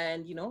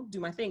and do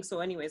my thing. So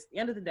anyways, at the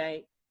end of the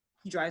day,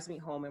 he drives me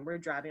home, and we're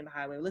driving on the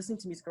highway, listening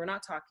to music. We're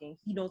not talking.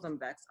 He knows I'm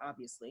vexed,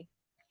 obviously.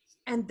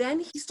 And then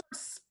he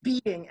starts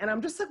speeding, and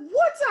I'm just like,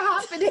 what's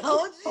happening?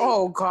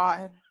 Oh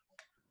God.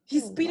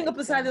 He's speeding up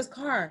beside this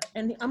car,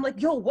 and I'm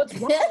like, yo, what's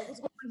wrong? What's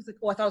going on? He's like,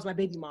 oh, I thought it was my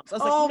baby mom. So I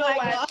was like, Oh you know my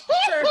what? God.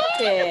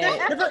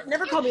 Sure. Shit.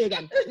 Never call me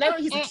again. Never.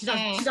 He's like,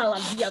 she's not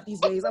allowed to be out these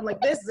days. I'm like,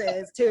 this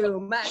is too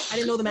much. I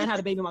didn't know the man had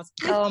a baby mom.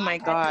 Oh my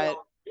God.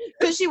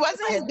 Because she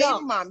wasn't his I baby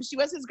know. mom. She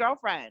was his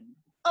girlfriend.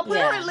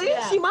 Apparently,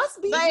 Yeah. she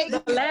must be. Like,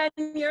 the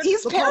lanyard,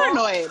 He's the car.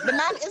 paranoid. The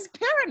man is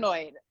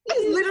paranoid.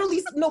 He's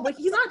literally no, but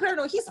he's not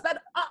paranoid. He sped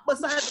up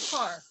beside the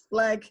car.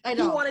 Like I he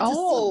know. wanted to see.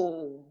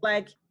 Oh.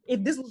 Like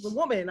if this was a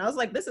woman, I was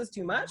like, this is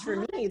too much for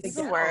me. It's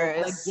the Like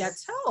worst.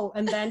 ghetto.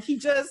 And then he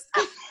just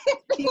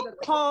he got a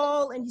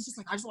call, and he's just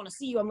like, I just want to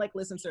see you. I'm like,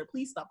 listen, sir,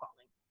 please stop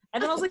calling.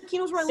 And then I was like, he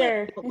knows where I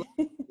Sir. live.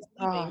 He's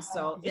leaving,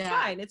 so it's Yeah.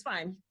 fine. It's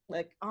fine.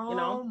 Like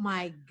Oh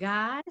my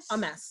gosh. a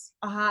mess,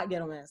 a hot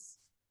ghetto mess.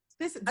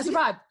 This, I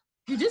survived.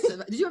 did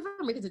you ever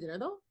make it to dinner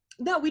though?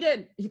 No, we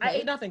did. You I paid?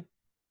 ate nothing.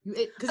 You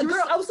ate because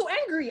Girl, I was so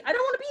angry. I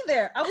didn't want to be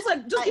there. I was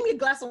like, just give me a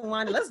glass of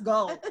wine and let's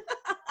go.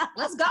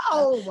 Let's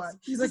go.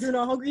 He's like, you're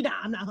not hungry? Nah,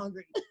 I'm not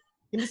hungry.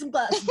 Give me some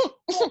glass.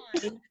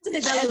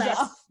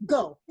 Let's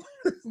go.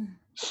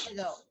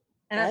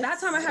 And at that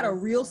time, I had a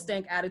real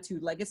stank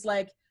attitude. Like, it's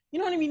like, you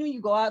know what I mean? When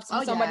you go out,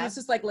 Oh, somebody yeah. is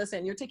just like,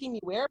 listen, you're taking me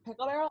where?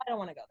 Pickle Barrel? I don't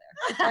want to go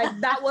there. Like,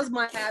 that was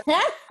my attitude.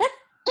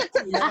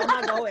 Like, I'm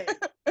not going.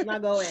 I'm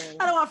not going.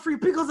 I don't want free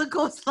pickles and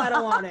coleslaw. I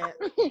don't want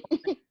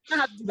it. I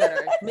have to do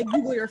better. Make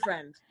Google your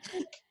friend.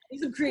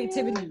 need some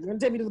creativity. You're gonna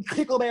take me to the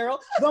pickle barrel,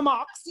 the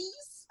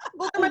Moxies.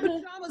 Go to my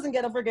pajamas and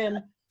get a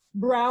freaking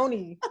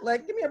brownie.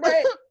 Like, give me a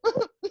break.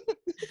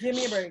 Give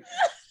me a break.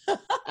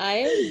 I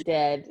am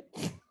dead.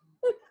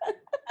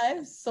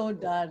 I'm so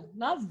done.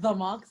 Not the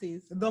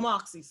Moxies. The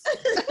Moxies.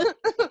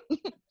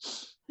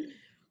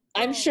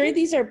 I'm sure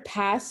these are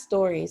past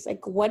stories.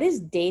 Like, what is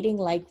dating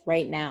like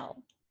right now?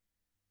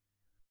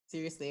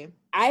 Seriously.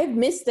 I've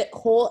missed the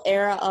whole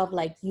era of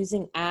like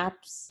using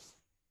apps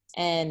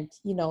and,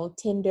 you know,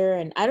 Tinder.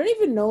 And I don't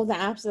even know the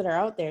apps that are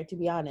out there, to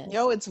be honest.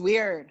 Yo, it's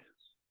weird.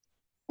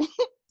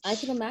 I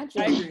can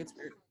imagine. I agree. It's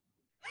weird.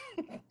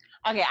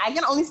 Okay, I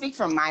can only speak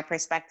from my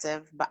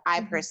perspective, but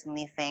I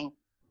personally think,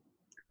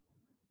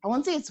 I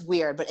won't say it's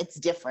weird, but it's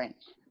different,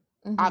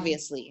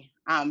 obviously,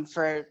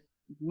 for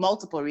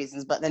multiple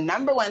reasons. But the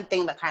number one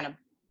thing that kind of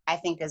I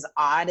think is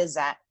odd is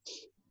that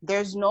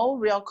there's no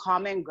real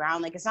common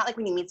ground. Like, it's not like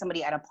when you meet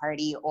somebody at a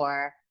party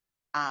or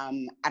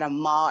at a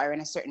mall or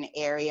in a certain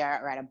area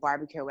or at a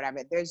barbecue or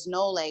whatever. There's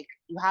no, like,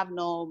 you have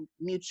no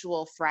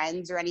mutual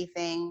friends or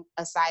anything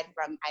aside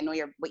from, I know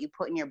what you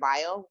put in your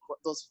bio,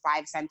 those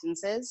 5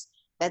 sentences.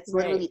 That's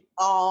literally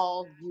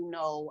all you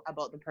know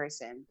about the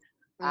person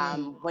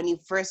when you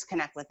first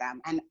connect with them.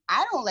 And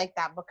I don't like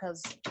that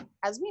because,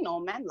 as we know,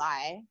 men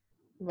lie.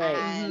 Right.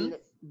 And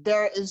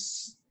that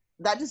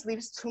just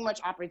leaves too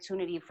much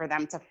opportunity for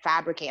them to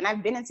fabricate. And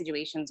I've been in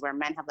situations where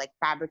men have like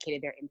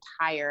fabricated their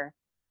entire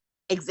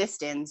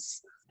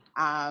existence.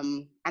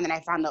 And then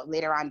I found out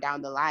later on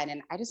down the line,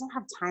 and I just don't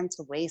have time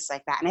to waste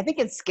like that. And I think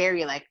it's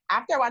scary. Like,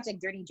 after I watch like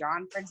Dirty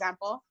John, for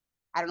example,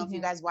 I don't know if you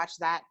guys watch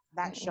that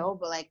show,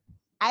 but like,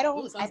 I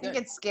think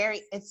it's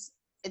scary. It's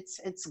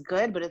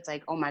good, but it's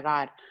like, oh my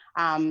God.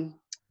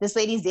 This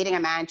lady's dating a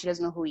man. She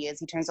doesn't know who he is.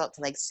 He turns out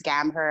to like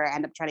scam her,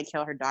 end up trying to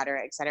kill her daughter,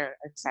 et cetera,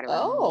 et cetera.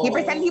 Oh. He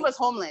pretended he was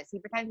homeless.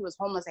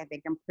 I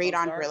think, and preyed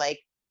on her, like,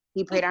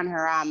 he preyed on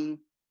her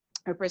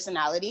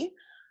personality.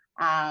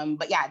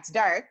 But yeah, it's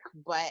dark,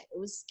 but it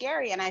was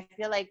scary. And I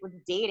feel like with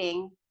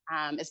dating,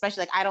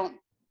 especially, like, I don't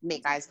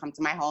make guys come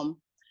to my home.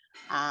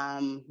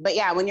 But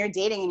yeah, when you're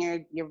dating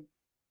and you're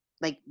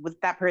like with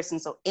that person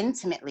so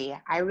intimately,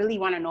 I really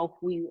want to know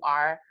who you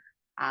are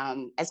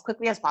as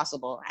quickly as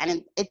possible.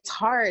 And it's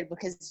hard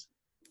because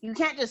you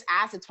can't just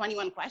ask the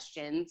 21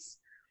 questions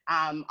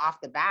off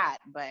the bat,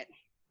 but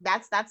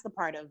that's the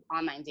part of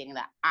online dating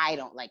that I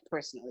don't like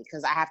personally,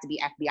 because I have to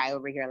be FBI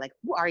over here. Like,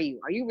 who are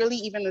you? Are you really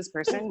even this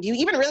person? Do you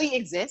even really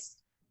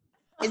exist?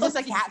 Is this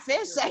a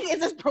catfish? Like, is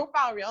this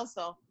profile real?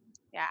 So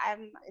yeah,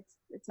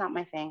 it's not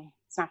my thing.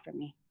 It's not for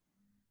me.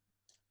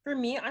 For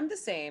me, I'm the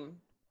same.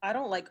 I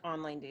don't like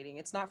online dating.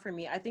 It's not for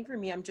me. I think for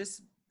me, I'm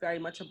just very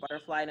much a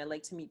butterfly, and I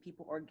like to meet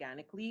people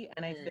organically.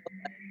 And I feel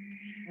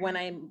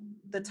like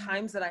the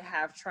times that I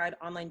have tried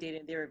online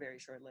dating, they were very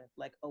short-lived,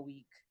 like a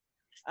week.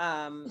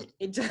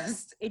 It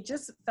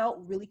just felt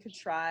really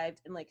contrived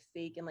and like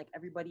fake, and like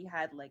everybody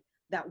had like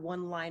that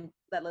one line,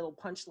 that little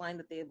punch line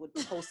that they would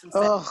post and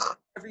send to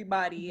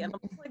everybody. And I'm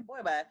just like, boy,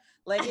 but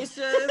like, it's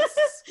just,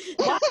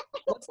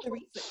 what's the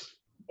reason?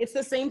 It's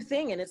the same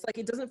thing. And it's like,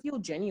 it doesn't feel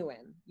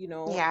genuine, you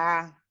know?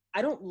 Yeah.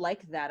 I don't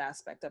like that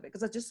aspect of it,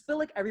 because I just feel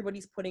like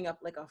everybody's putting up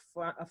like a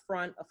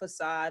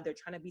facade. They're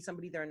trying to be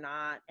somebody they're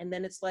not. And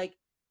then it's like,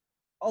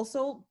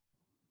 also,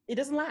 it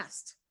doesn't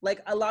last. Like,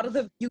 a lot of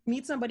you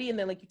meet somebody and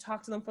then like you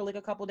talk to them for like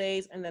a couple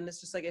days and then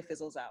it's just like it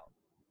fizzles out.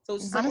 So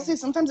it's just honestly, like,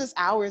 sometimes it's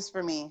hours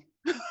for me.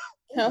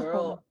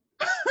 girl.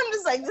 I'm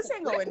just like, this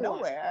ain't going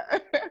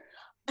nowhere.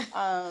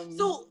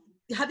 So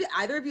have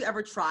either of you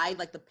ever tried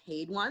like the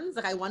paid ones?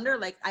 Like, I wonder,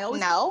 like, I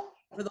always no.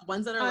 for the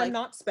ones that are I'm like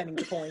not spending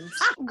the coins.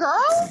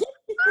 Girl?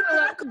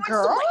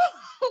 Girl?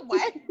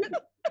 What?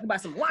 Buy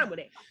some wine with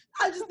it.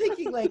 I'm just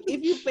thinking, like,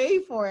 if you pay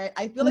for it,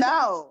 I feel like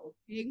No.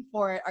 paying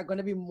for it are going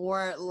to be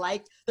more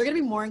like, they're going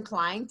to be more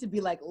inclined to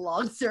be like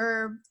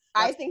long-term.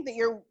 I think that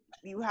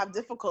you have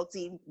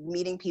difficulty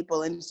meeting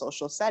people in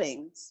social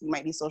settings. You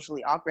might be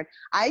socially awkward.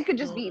 I could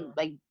just be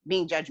like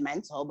being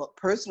judgmental, but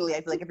personally,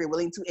 I feel like if you're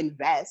willing to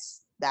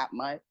invest that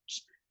much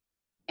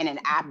in an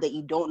app that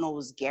you don't know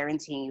is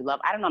guaranteeing you love,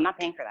 I don't know. I'm not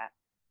paying for that.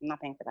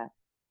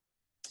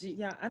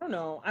 Yeah, I don't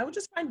know. I would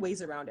just find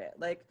ways around it.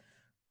 Like,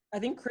 I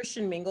think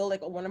Christian Mingle,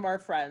 like one of our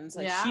friends,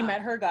 like she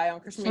met her guy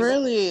on Christian Mingle.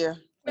 Really?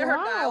 Met her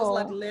guy. I was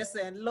like,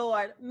 listen,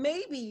 Lord,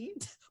 maybe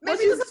this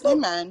is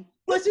man.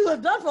 What you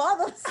have done for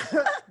others.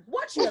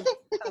 What you have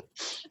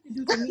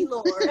do to me,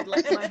 Lord.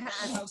 Like, my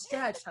hands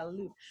outstretched.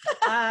 Hallelujah.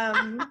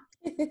 I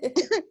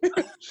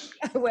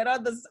went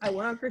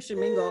on Christian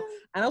Mingle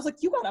and I was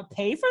like, you gotta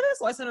pay for this?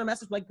 So I sent her a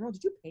message like, girl,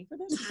 did you pay for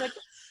this? She's like,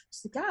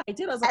 yeah, I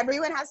did. I was like,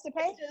 everyone has to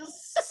pay?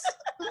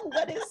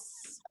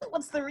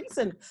 What's the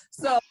reason?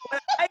 So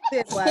what I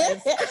did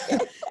was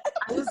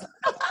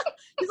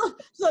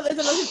so there's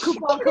another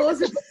coupon code.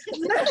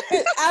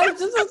 I was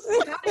just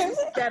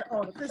that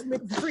on the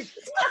Christmas free.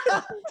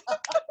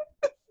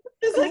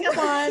 There's like a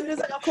fun, there's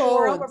like a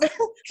forum where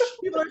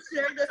people are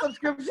sharing their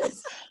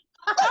subscriptions.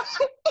 I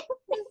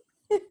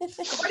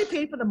already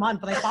paid for a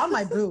month, but I found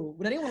my boo.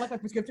 Would anyone like my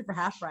prescription for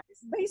half price?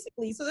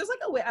 Basically, so there's like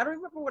a way. I don't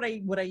remember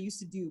what I used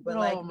to do, but Oh,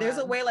 like there's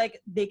a man. way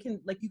like they can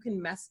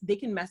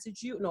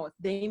message you. No, if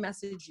they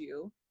message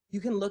you, you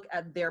can look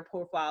at their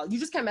profile. You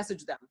just can't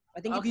message them.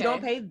 I think if you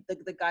don't pay,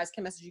 the guys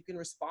can message. You can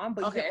respond,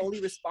 but you can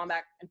only respond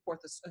back and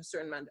forth a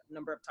certain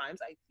number of times.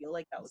 I feel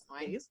like that was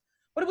the case,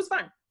 but it was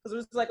fine because it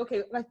was like,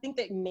 okay, I think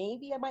that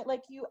maybe I might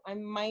like you. I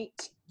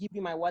might give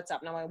you my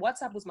WhatsApp. Now my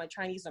WhatsApp was my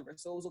Chinese number,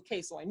 so it was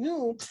okay. So I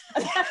knew,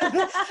 like,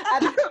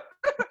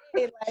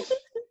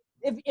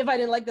 if I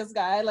didn't like this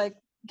guy, like,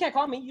 you can't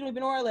call me. You don't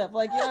even know where I live.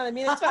 Like, you know what I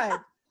mean? It's fine.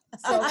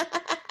 So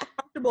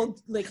comfortable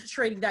like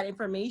trading that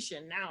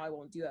information. Now I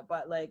won't do it,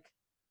 but like,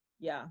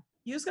 yeah,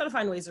 you just gotta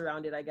find ways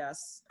around it, I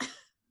guess.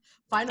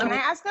 Can I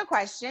ask a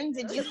question?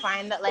 Did you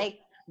find that like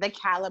the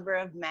caliber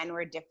of men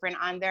were different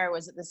on there, or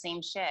was it the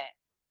same shit?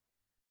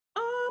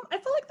 I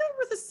feel like they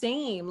were the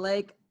same.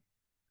 Like,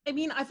 I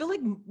mean, I feel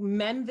like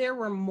men there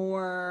were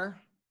more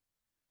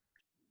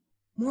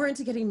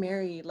into getting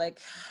married. Like,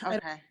 I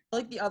feel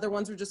like the other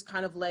ones were just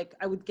kind of like,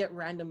 I would get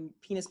random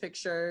penis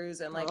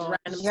pictures and like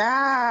random.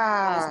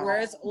 Yeah.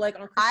 Whereas like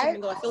on Christian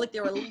Mingle, I feel like they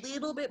were a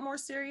little bit more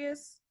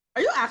serious.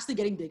 Are you actually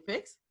getting dick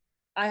pics?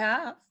 I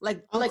have.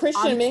 Like on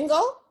Christian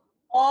Mingle?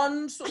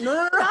 No.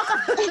 The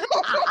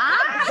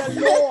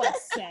Lord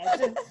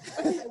said.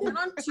 I went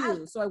on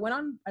 2. So I went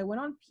on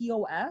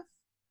POF.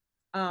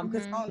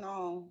 Because found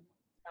a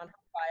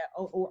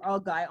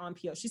guy on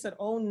PO. She said,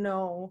 "Oh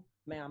no,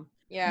 ma'am."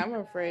 Yeah, I'm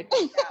afraid.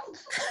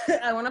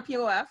 I went on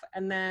POF,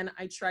 and then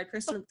I tried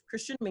Christian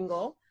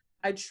Mingle.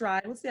 I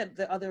tried what's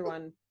the other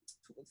one?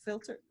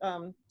 Filter.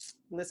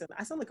 Listen,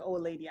 I sound like an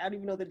old lady. I don't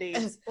even know the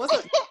names. What's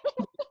it?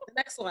 The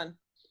next one.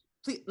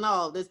 Please,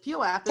 no, there's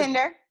POF.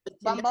 Tinder,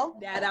 Bumble.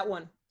 Yeah, that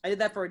one. I did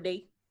that for a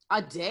day.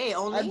 A day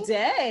only? A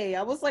day.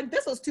 I was like,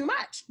 this was too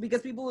much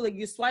because people were like,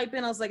 you swipe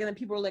in. I was like, and then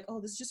people were like,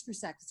 oh, this is just for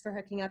sex. It's for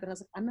hooking up. And I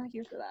was like, I'm not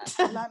here for that.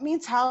 Let me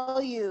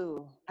tell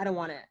you. I don't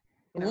want it.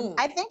 You know?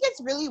 I think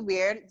it's really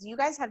weird. You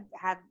guys have,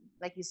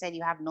 like you said,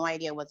 you have no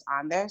idea what's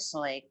on there.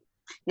 So like,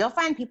 you'll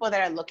find people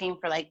that are looking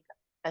for like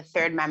a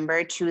third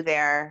member to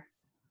their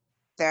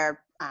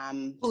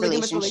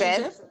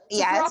relationship.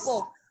 Yes.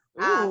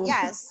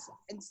 Yes.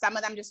 And some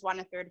of them just want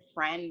a third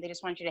friend. They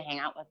just want you to hang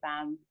out with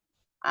them.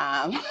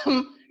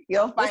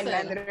 You'll find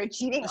men that are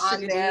cheating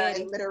on there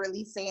and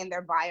literally say in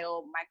their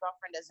bio, my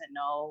girlfriend doesn't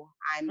know,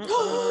 I'm cheating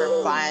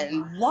for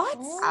fun. What?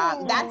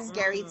 That's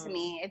scary to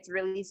me. It's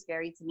really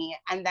scary to me.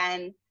 And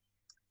then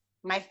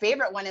my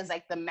favorite one is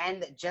like the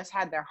men that just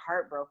had their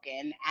heart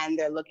broken and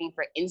they're looking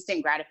for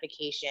instant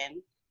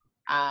gratification.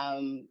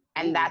 And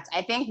that's,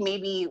 I think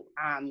maybe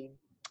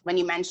when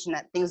you mention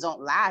that things don't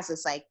last,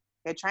 it's like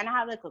they're trying to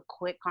have like a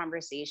quick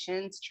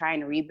conversation to try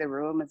and read the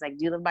room. It's like,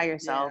 do you live by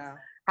yourself? Yeah.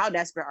 How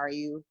desperate are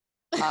you?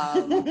 How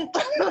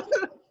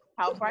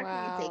far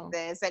can you take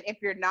this? And if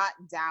you're not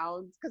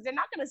down, because they're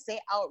not going to say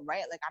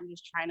outright, like, I'm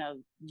just trying to,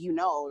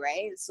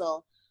 right?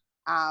 So,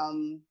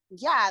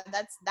 yeah,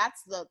 that's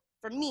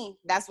for me,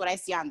 that's what I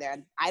see on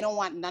there. I don't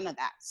want none of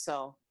that.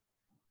 So,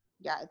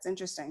 yeah, it's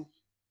interesting.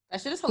 That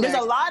shit is hilarious.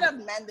 There's a lot of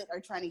men that are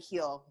trying to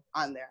heal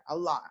on there. A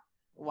lot.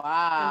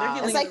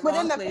 Wow. It's like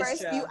within the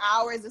first few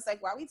hours, it's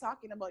like, why are we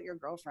talking about your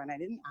girlfriend? I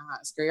didn't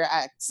ask. Or your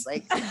ex.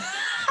 Like, I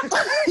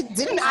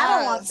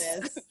don't want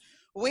this.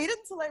 Wait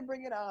until I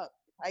bring it up.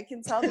 I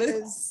can tell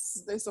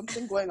there's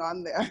something going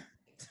on there.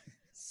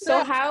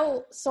 So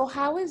how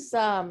is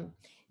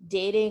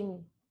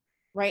dating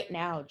right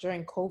now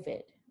during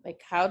COVID?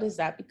 Like, how does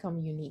that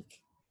become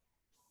unique?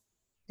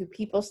 Do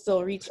people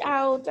still reach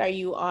out? Are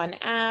you on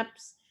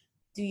apps?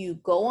 Do you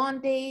go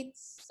on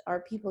dates? Are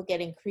people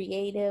getting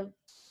creative?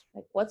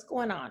 Like, what's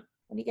going on?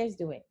 What are you guys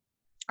doing?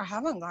 I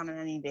haven't gone on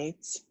any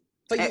dates.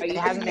 But it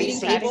hasn't been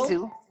safe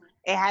to.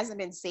 It hasn't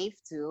been safe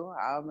to.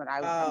 And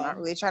I'm not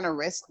really trying to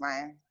risk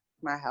my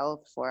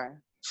health for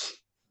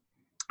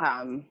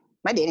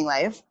my dating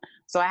life.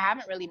 So I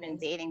haven't really been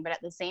dating. But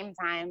at the same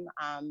time,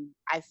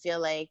 I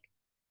feel like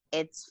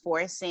it's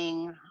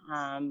forcing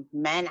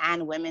men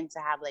and women to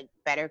have like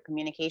better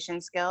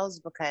communication skills,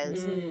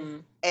 because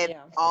if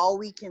all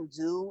we can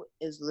do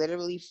is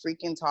literally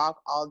freaking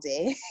talk all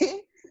day,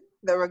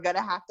 then we're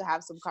gonna have to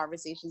have some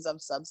conversations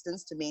of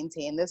substance to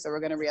maintain this. So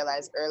we're gonna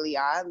realize early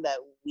on that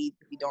we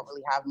don't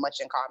really have much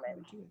in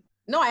common.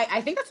 No,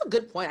 I think that's a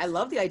good point. I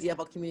love the idea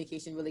about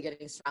communication really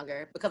getting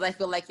stronger, because I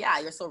feel like, yeah,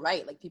 you're so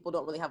right. Like, people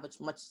don't really have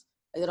much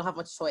they don't have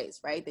much choice,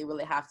 right? They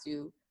really have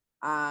to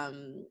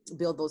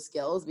build those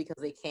skills because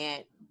they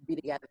can't be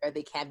together.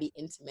 They can't be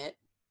intimate.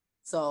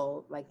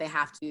 So like, they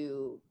have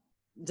to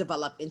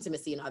develop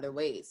intimacy in other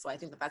ways. So I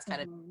think that's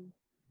kind of,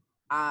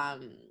 I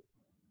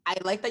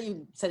like that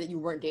you said that you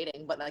weren't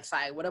dating, but like,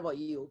 Shai, what about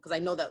you? Because I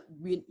know that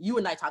you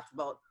and I talked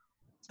about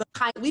the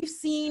kind we've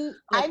seen.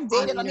 Like, I've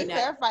dated, let me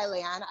clarify,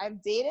 Leanne.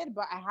 I've dated,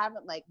 but I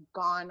haven't like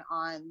gone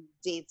on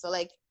dates. So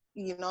like,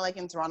 like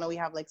in Toronto, we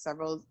have like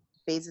several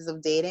phases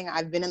of dating.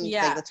 I've been in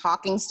like the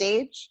talking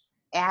stage.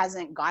 It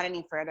hasn't gone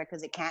any further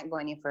because it can't go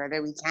any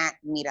further. We can't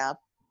meet up.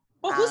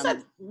 Well, who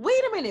said,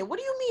 wait a minute, what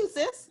do you mean,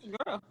 sis?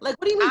 Girl. Like,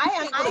 what do you mean?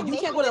 You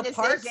can't go to the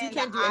parks? You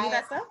can't do any of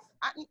that stuff?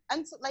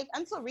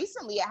 until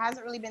recently, it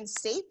hasn't really been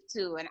safe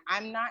to, and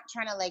I'm not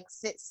trying to like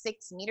sit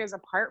 6 meters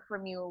apart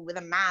from you with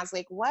a mask.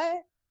 Like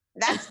what?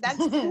 That's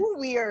too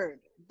weird.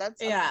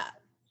 That's Yeah.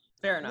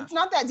 Fair enough. It's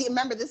not that deep.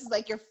 Remember, this is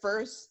like your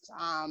first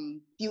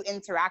few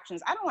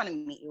interactions. I don't want to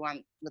meet you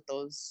with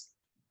those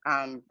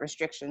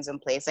restrictions in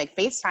place, like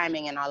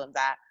FaceTiming and all of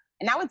that.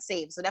 And now it's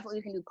safe, so definitely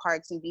you can do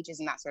parks and beaches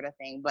and that sort of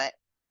thing. But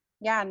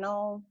yeah,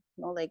 no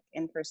like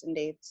in-person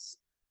dates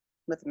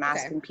with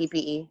mask and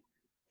PPE.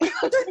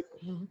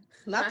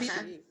 Not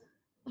PPE.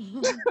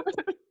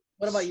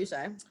 What about you,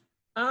 Shay?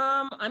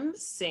 I'm the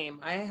same.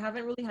 I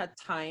haven't really had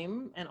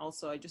time, and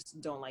also I just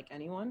don't like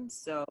anyone.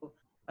 So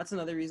that's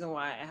another reason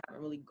why I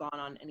haven't really gone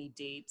on any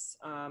dates.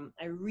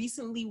 I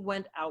recently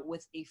went out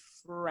with a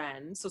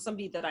friend, so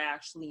somebody that I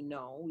actually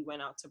know. We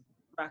went out to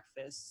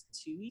breakfast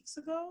 2 weeks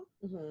ago,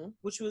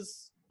 which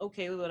was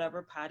okay,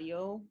 whatever,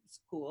 patio. It's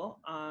cool.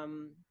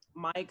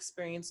 My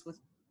experience with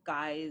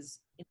guys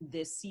in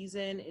this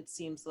season, it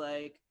seems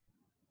like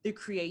the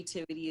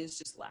creativity is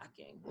just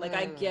lacking. Like,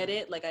 I get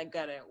it.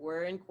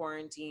 We're in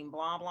quarantine,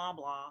 blah, blah,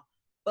 blah.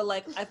 But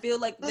like, I feel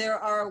like there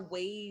are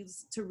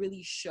ways to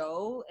really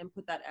show and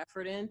put that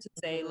effort in to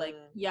say like,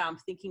 yeah, I'm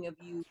thinking of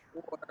you,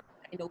 or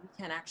I know we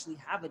can't actually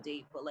have a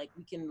date, but like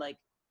we can like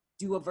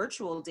do a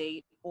virtual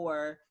date,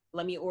 or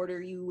let me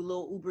order you a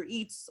little Uber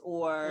Eats,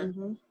 or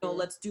you know,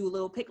 let's do a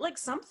little pick, like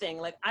something.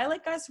 Like, I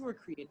like guys who are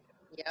creative.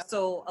 Yeah.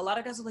 So a lot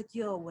of guys are like,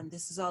 yo, when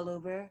this is all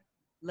over,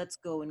 let's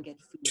go and get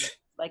food.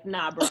 Like,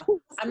 nah, bro,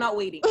 I'm not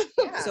waiting.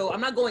 So I'm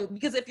not going,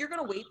 because if you're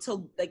gonna wait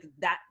till like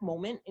that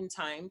moment in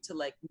time to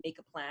like make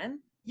a plan,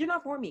 you're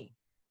not for me,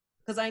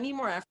 because I need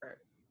more effort,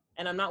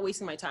 and I'm not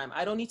wasting my time.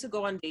 I don't need to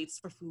go on dates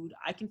for food.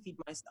 I can feed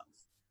myself.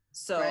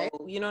 So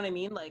you know what I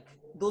mean? Like,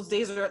 those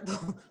days are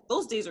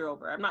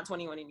over. I'm not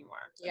 21 anymore.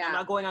 Yeah. I'm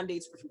not going on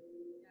dates for food.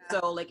 Yeah.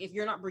 So like, if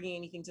you're not bringing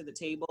anything to the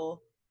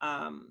table,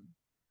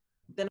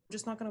 then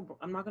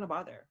I'm not gonna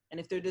bother. And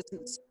if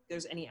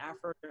there's any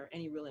effort or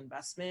any real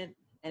investment,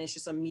 and it's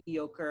just a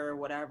mediocre,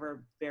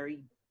 whatever,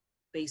 very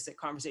basic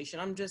conversation,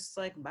 I'm just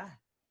like, bye.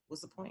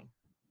 What's the point?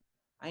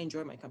 I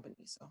enjoy my company,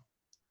 so.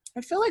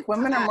 I feel like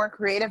women are more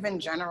creative in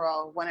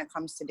general when it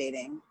comes to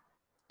dating.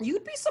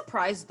 You'd be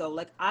surprised though.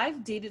 Like,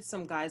 I've dated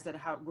some guys that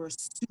were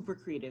super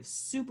creative,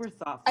 super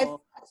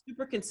thoughtful,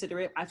 super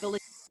considerate. I feel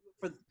like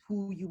for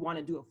who you want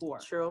to do it for.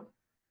 True.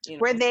 You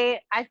know?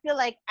 I feel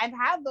like I've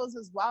had those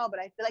as well, but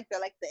I feel like they're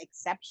like the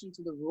exception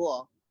to the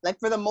rule. Like,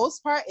 for the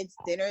most part, it's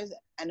dinners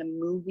and a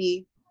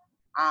movie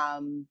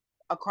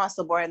across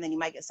the board, and then you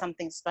might get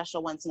something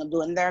special once in a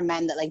blue. And there are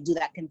men that like do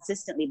that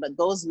consistently, but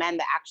those men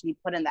that actually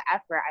put in the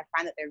effort, I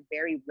find that they're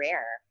very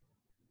rare.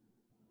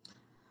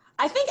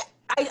 I think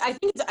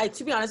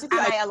to be honest with you,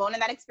 am I alone in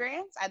that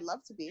experience? I'd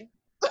love to be.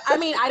 I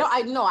mean,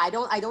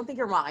 I don't think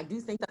you're wrong. I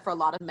do think that for a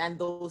lot of men,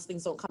 those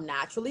things don't come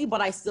naturally,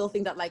 but I still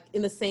think that like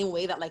in the same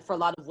way that like for a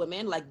lot of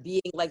women, like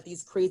being like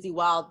these crazy,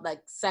 wild,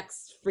 like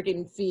sex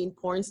freaking fiend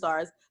porn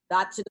stars,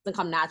 that shit doesn't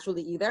come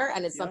naturally either.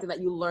 And it's something that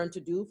you learn to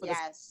do for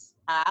this.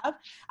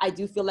 I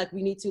do feel like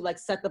we need to like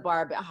set the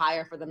bar a bit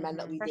higher for the men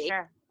that we date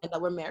and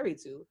that we're married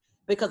to,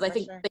 because I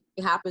think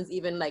it happens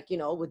even like, you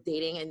know, with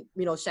dating, and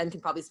you know, Shen can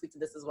probably speak to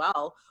this as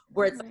well,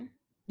 where it's like,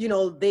 you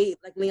know, they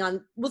like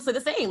Leon will say the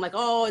same, like,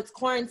 oh, it's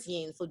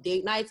quarantine, so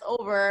date night's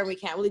over, we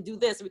can't really do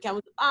this, we can't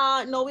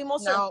no, we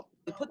most certainly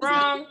put this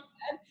in,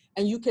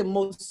 and you can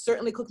most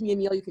certainly cook me a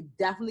meal, you could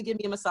definitely give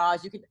me a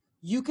massage,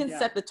 you can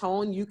set the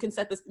tone, you can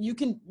set this, you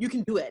can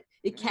do it.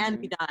 It can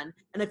be done.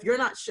 And if you're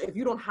not sure, if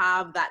you don't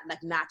have that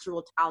like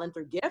natural talent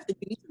or gift, then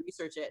you need to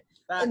research it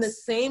in the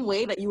same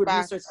way that you would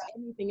research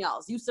anything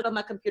else. You sit on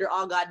that computer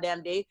all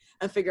goddamn day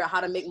and figure out how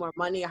to make more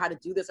money, or how to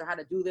do this, or how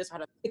to do this, or how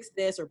to fix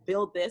this, or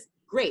build this.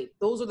 Great.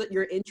 Those are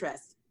your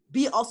interests.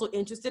 Be also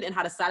interested in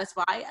how to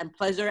satisfy and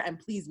pleasure and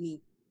please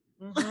me.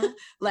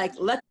 Like,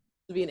 let's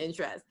be an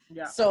interest.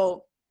 Yeah.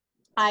 So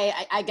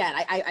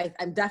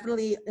I'm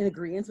definitely in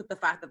agreement with the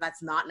fact that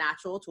that's not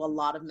natural to a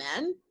lot of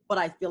men, but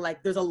I feel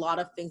like there's a lot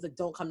of things that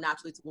don't come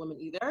naturally to women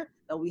either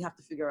that we have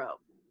to figure out.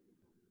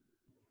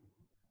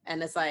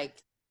 And it's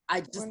like,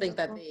 I just think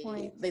that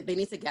they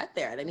need to get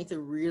there. They need to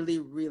really,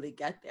 really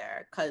get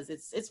there, because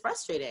it's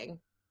frustrating.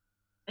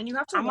 And you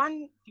have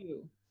to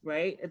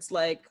right? It's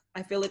like,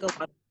 I feel like a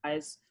lot of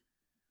guys,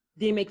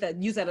 they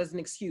use that as an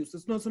excuse.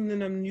 It's not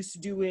something I'm used to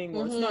doing,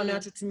 or it's not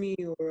natural to me,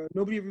 or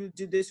nobody ever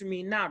did this for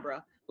me. Nah,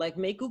 bruh. Like,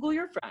 make Google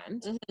your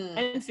friend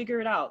and figure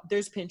it out.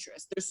 There's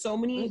Pinterest. There's so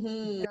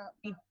many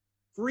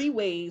free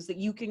ways that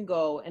you can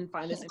go and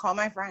find this. Call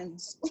my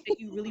friends. That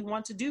you really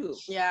want to do.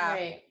 Yeah.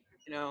 Right.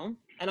 You know?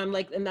 And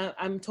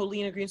I'm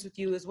totally in agreement with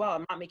you as well.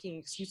 I'm not making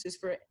excuses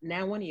for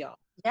now one of y'all.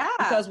 Yeah.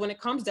 Because when it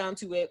comes down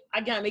to it,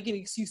 I can't make any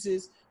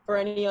excuses for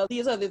any of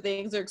these other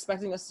things they're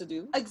expecting us to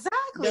do.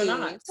 Exactly. They're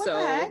not. So,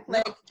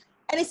 like,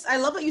 and I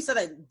love that you said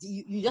that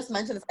you just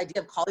mentioned this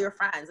idea of call your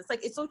friends. It's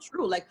like, it's so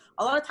true. Like,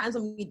 a lot of times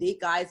when we date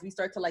guys, we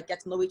start to like get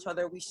to know each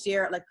other. We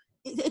share, like,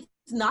 it's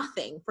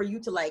nothing for you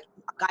to like,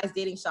 a guy's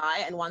dating Shy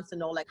and wants to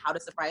know like how to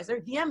surprise her.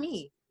 DM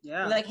me.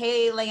 Yeah. Like,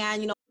 hey,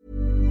 Leanne, you know.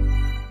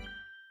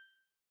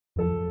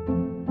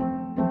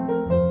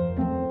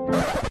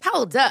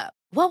 Hold up.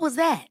 What was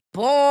that?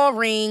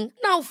 Boring.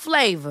 No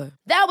flavor.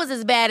 That was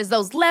as bad as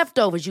those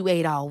leftovers you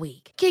ate all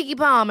week. Keke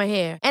Palmer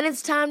here, and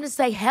it's time to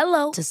say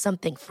hello to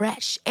something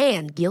fresh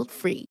and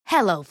guilt-free.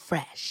 Hello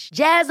Fresh.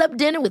 Jazz up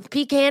dinner with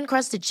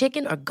pecan-crusted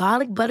chicken or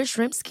garlic butter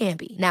shrimp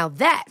scampi. Now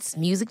that's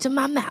music to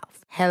my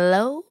mouth.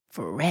 Hello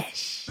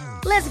Fresh.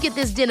 Let's get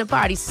this dinner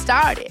party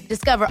started.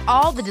 Discover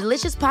all the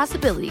delicious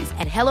possibilities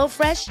at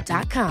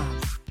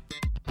hellofresh.com.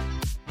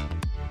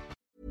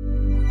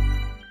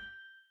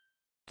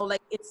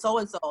 Like it's so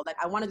and so. Like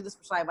I want to do this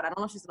for Shai, but I don't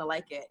know if she's gonna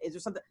like it. Is there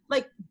something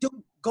like do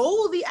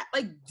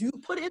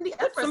put in the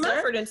effort? Some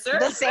effort in, sir.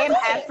 The same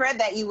effort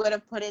that you would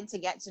have put in to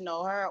get to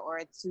know her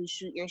or to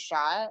shoot your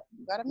shot.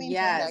 You gotta maintain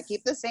that.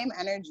 Keep the same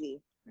energy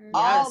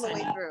all the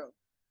way through.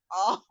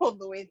 All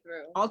the way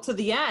through. All to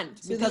the end.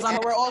 Because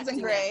we're old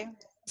and gray.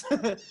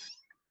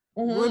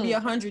 We'll be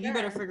 100. You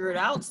better figure it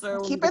out,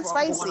 sir. Keep it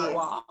spicy.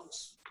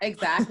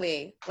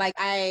 Exactly. Like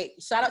I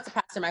shout out to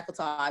Pastor Michael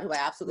Todd, who I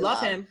absolutely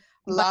love him.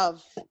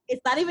 Love.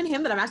 It's not even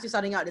him that I'm actually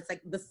shouting out. It's like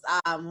this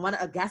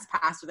a guest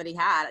pastor that he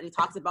had, and he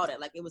talks about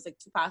it. Like it was like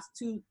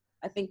two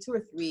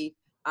or three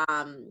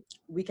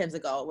weekends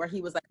ago, where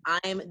he was like,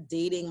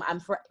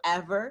 I'm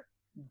forever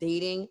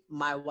dating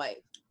my wife.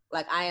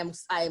 Like I am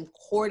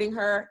courting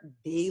her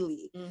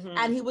daily. Mm-hmm.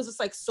 And he was just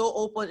like so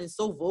open and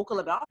so vocal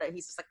about it.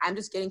 He's just like, I'm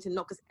just getting to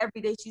know, because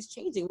every day she's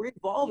changing. We're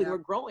evolving, we're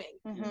growing.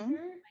 Mm-hmm.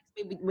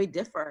 Maybe we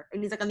differ.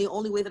 And he's like, and the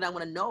only way that I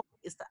want to know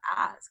is to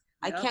ask.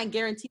 Yep. I can't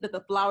guarantee that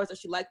the flowers that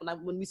she liked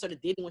when we started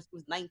dating when she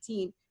was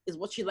 19 is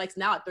what she likes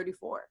now at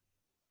 34.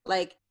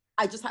 Like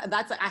I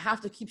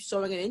have to keep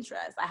showing an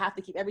interest. I have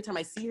to keep, every time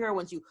I see her,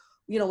 when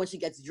she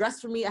gets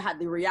dressed for me,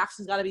 the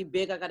reaction's got to be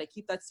big. I got to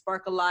keep that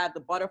spark alive, the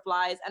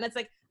butterflies. And it's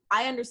like,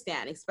 I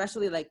understand,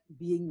 especially like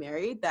being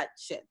married, that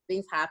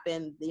things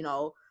happen,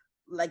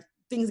 like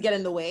things get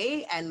in the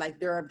way, and like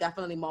there are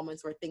definitely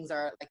moments where things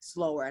are like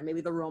slower and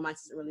maybe the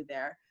romance isn't really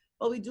there.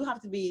 But we do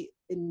have to we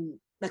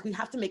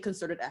have to make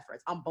concerted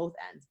efforts on both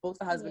ends, both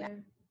the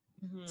husband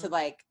and to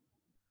like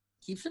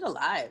keep shit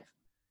alive.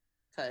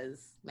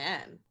 Cause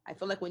man, I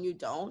feel like when you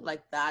don't,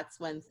 like that's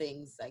when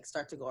things like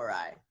start to go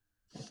awry.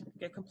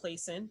 Get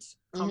complacent,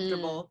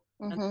 comfortable,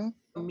 and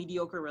a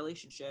mediocre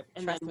relationship,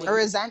 and then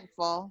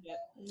resentful.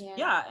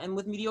 Yeah, and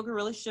with mediocre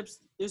relationships,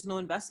 there's no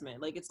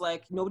investment. Like it's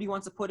like nobody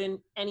wants to put in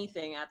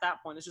anything at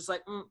that point. It's just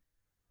like.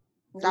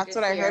 That's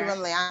what I heard when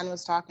Leanne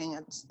was talking.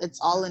 It's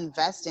all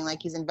investing.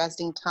 Like he's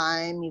investing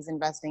time, he's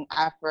investing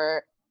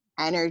effort,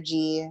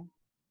 energy,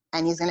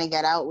 and he's gonna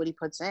get out what he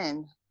puts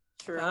in.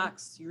 True.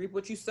 Facts. You reap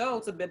what you sow.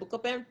 It's a biblical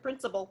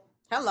principle.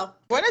 Hello.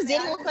 What does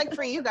dating look like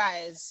for you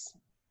guys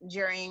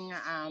during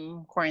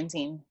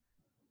quarantine?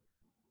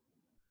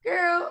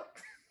 Girl.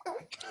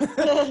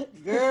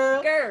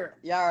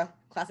 Yara,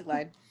 classic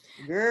line.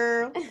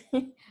 Girl.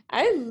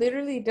 I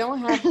literally don't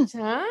have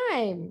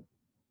time.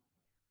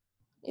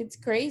 It's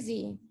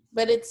crazy,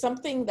 but it's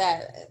something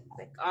that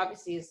like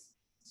obviously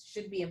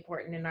should be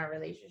important in our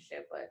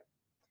relationship. But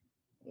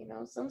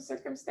some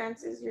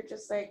circumstances you're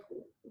just like,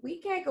 we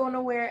can't go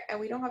nowhere and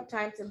we don't have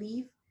time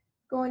to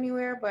go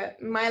anywhere. But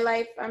in my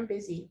life, I'm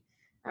busy.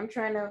 I'm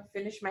trying to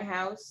finish my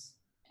house,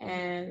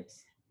 and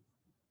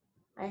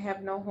I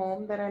have no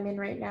home that I'm in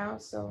right now.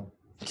 So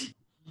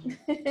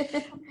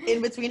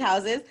in between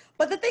houses.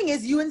 But the thing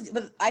is,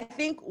 but I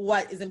think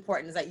what is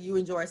important is that you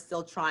and Joy are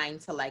still trying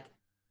to like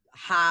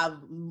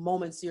have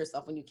moments to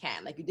yourself when you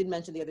can. Like you did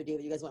mention the other day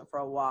that you guys went for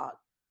a walk,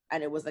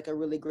 and it was like a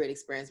really great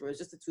experience where it was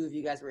just the two of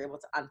you guys were able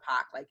to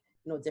unpack like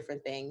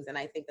different things. And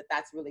I think that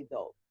that's really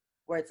dope,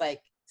 where it's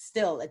like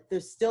still like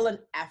there's still an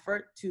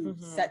effort to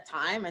set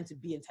time and to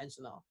be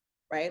intentional,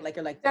 right? Like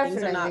you're like,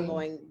 things are not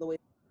going the way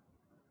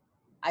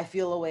I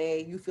feel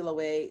away, you feel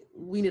away,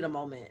 we need a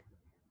moment.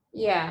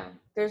 Yeah,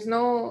 it's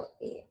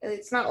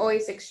not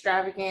always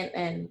extravagant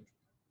and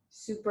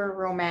super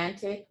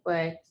romantic,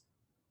 but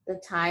the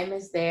time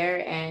is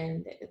there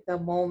and the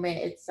moment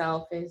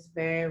itself is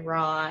very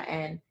raw,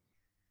 and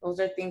those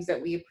are things that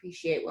we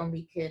appreciate when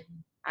we could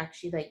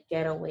actually like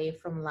get away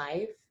from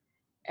life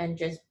and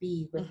just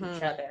be with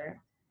each other.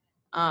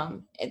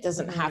 It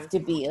doesn't have to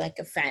be like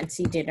a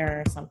fancy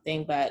dinner or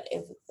something, but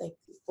if like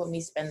when we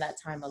spend that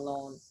time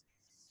alone,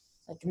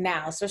 like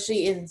now,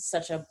 especially in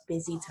such a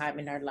busy time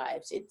in our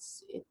lives,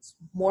 it's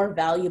more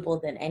valuable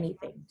than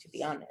anything, to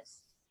be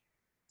honest.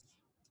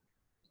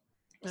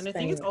 And I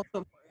think it's also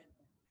important.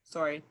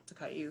 Sorry to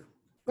cut you.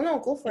 No,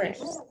 go for it.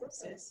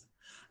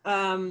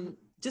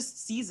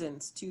 Just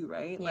seasons too,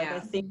 right? Yeah. Like I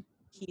think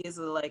he is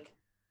like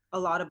a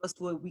lot of us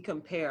we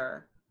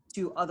compare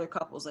to other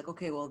couples. Like,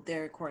 okay, well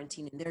they're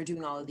quarantining, they're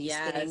doing all of these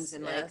things,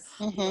 and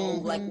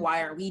like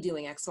why aren't we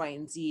doing X, Y,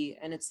 and Z?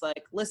 And it's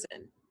like,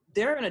 listen,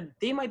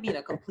 they might be in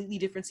a completely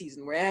different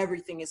season where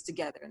everything is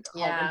together in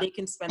their home, and they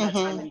can spend that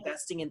time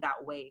investing in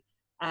that way.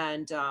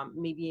 And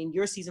maybe in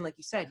your season, like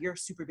you said, you're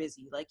super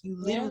busy. Like you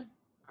literally.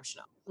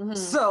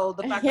 So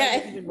the fact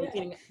that you're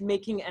even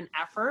making an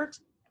effort,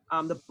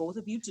 the both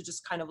of you, to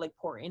just kind of like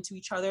pour into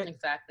each other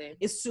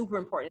is super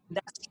important.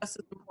 That's just as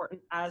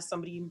important as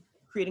somebody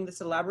creating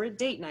this elaborate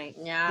date night.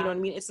 You know what I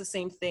mean? It's the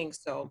same thing.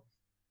 So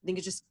I think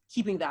it's just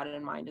keeping that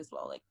in mind as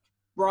well. Like,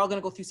 we're all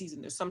gonna go through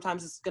seasons. There's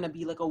sometimes it's gonna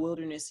be like a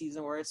wilderness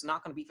season where it's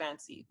not gonna be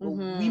fancy. But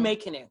we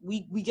making it.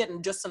 We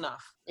getting just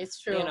enough. It's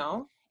true. You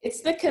know?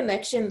 It's the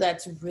connection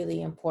that's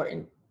really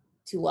important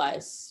to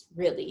us,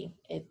 really.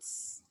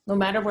 It's no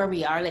matter where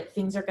we are, like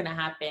things are gonna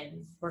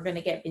happen. We're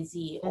gonna get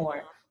busy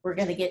or we're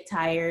gonna get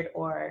tired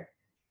or,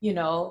 you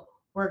know,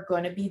 we're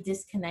gonna be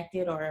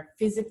disconnected or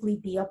physically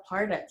be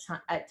apart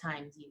at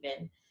times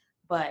even.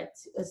 But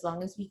as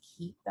long as we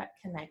keep that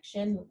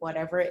connection,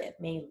 whatever it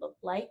may look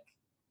like,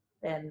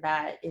 then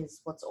that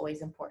is what's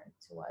always important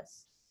to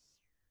us.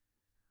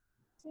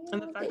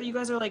 And the fact that you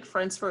guys are like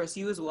friends first,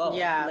 you as well,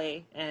 Yeah.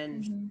 Lay,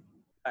 and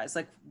guys,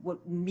 like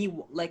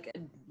like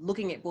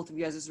looking at both of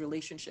you guys'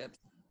 relationships,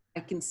 I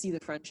can see the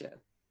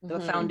friendship. The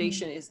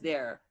foundation is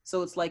there.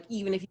 So it's like,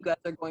 even if you guys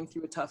are going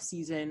through a tough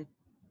season,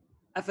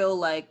 I feel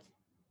like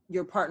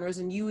your partners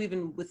and you,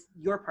 even with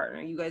your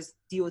partner, you guys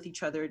deal with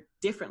each other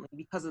differently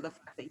because of the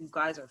fact that you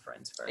guys are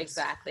friends first.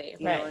 Exactly.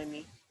 You know what I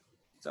mean?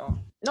 So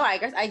no, I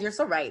guess you're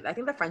so right. I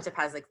think the friendship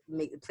has like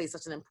plays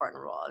such an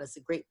important role, and it's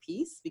a great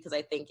piece because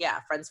I think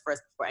friends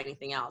first before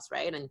anything else,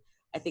 right? And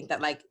I think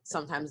that like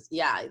sometimes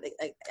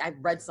I've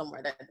read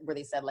somewhere where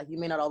they said like you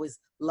may not always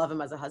love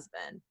him as a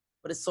husband,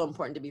 but it's so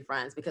important to be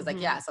friends because like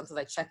sometimes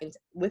I check in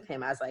with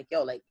him as like,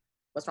 yo, like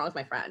what's wrong with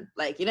my friend?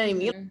 Like, you know what I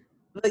mean?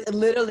 Like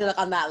literally like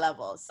on that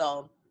level.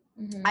 So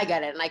I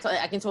get it, and I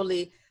can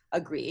totally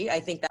agree. I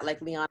think that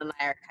like Leon and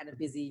I are kind of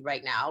busy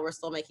right now. We're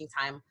still making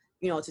time,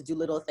 you know, to do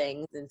little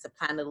things and to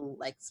plan little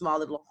like small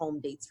little home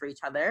dates for each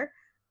other.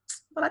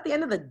 But at the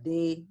end of the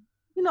day,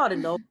 you know how to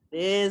know it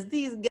is.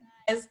 These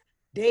guys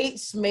date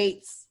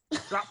mates.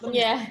 Drop them.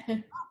 Yeah.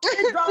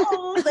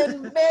 Drones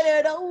and bend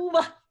it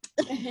over.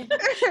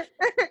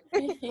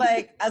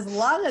 Like as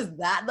long as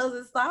that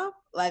doesn't stop,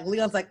 like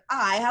Leon's like,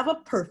 I have a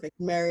perfect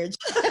marriage.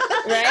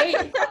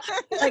 Right?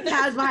 Like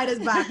hands behind his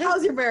back.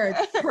 How's your marriage?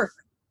 Perfect.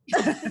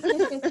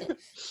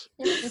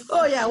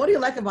 Oh yeah, what do you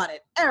like about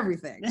it?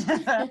 Everything.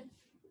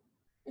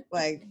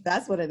 Like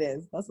that's what it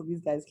is. That's what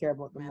these guys care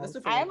about the most.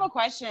 I have a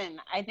question.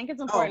 I think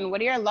it's important.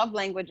 What are your love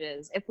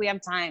languages if we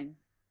have time?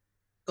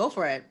 Go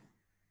for it.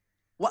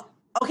 What?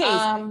 Okay.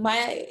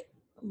 My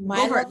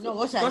go for it. No,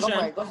 go Shan.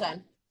 Go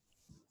Shan.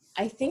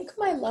 I think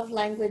my love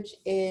language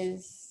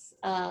is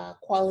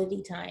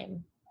quality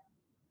time.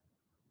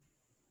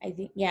 I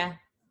think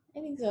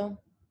so.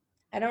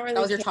 I don't really.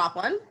 That was your top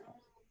one?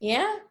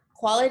 Yeah,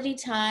 quality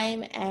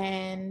time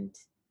and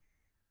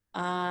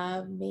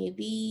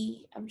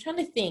maybe I'm trying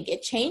to think.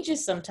 It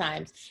changes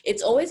sometimes.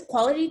 It's always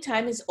quality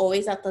time is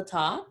always at the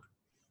top,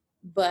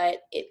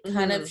 but it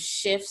kind of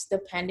shifts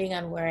depending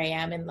on where I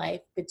am in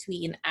life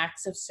between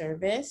acts of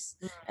service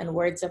and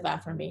words of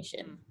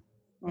affirmation.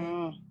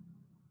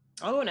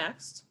 I'll go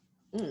next.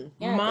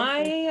 Yeah,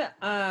 my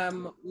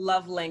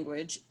love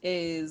language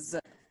is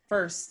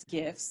first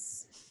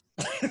gifts.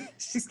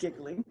 She's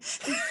giggling.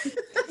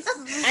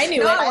 I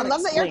knew it. I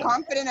love that you're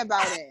confident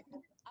about it.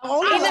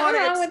 Ain't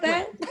nothing wrong with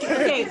that.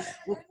 Okay,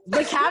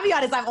 the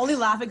caveat is I'm only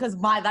laughing because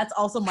that's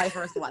also my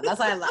first one. That's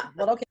why I laugh.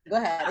 But okay, go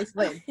ahead,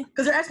 explain.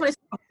 Because your explanation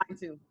is fine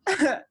too.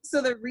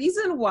 So the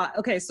reason why,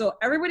 so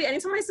everybody,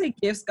 anytime I say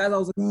gifts, guys, I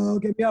was like, oh,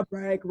 give me a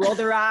break, roll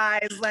their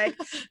eyes. Like,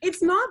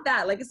 it's not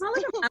that. Like, it's not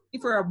like I'm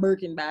asking for a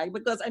Birkin bag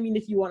because, I mean,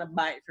 if you want to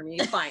buy it for me,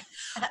 fine.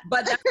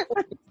 But that's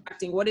what I'm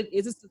expecting. What it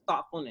is the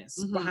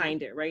thoughtfulness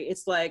behind it, right?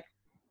 It's like,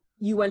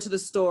 you went to the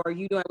store,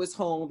 you knew I was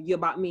home, you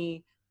bought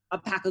me a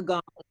pack of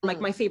gum,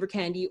 like my favorite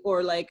candy,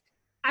 or like,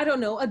 I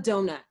don't know, a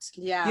donut.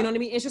 Yeah. You know what I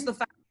mean? It's just the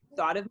fact that you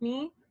thought of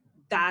me.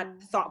 That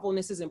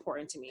thoughtfulness is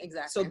important to me.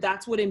 Exactly. So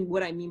that's what I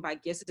mean by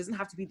gifts. It doesn't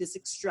have to be this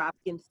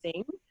extravagant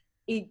thing.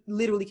 It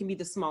literally can be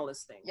the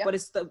smallest thing. Yep. But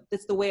it's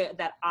the way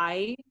that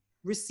I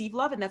receive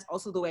love, and that's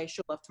also the way I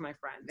show love to my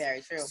friends.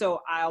 Very true.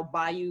 So I'll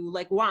buy you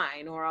like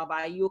wine, or I'll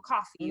buy you a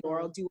coffee, or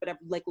I'll do whatever,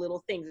 like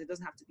little things. It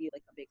doesn't have to be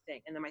like a big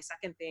thing. And then my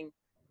second thing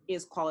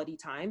is quality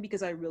time,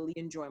 because I really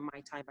enjoy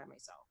my time by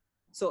myself.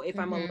 So if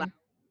I'm allowed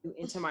you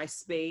into my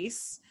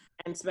space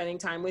and spending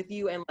time with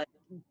you, and like,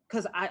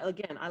 because I like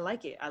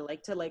it. I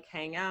like to like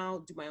hang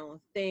out, do my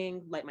own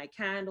thing, light my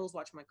candles,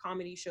 watch my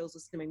comedy shows,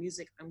 listen to my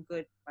music. I'm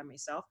good by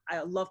myself.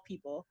 I love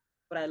people,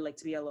 but I like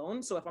to be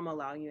alone. So if I'm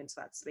allowing you into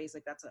that space,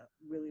 like that's a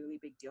really, really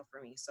big deal for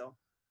me. So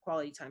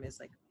quality time is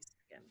like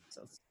second.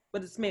 So,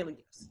 but it's mainly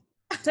gifts.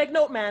 Take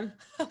note, man.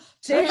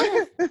 Take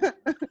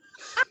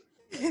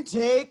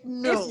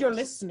note. If you're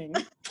listening.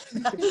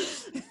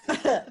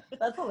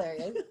 That's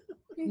hilarious.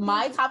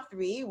 My top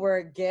three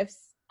were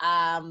gifts,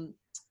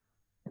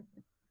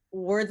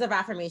 words of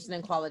affirmation,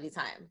 and quality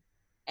time.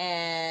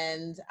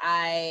 And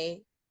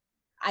I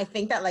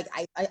think that like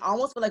I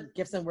almost feel like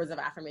gifts and words of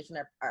affirmation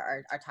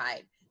are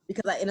tied,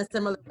 because in a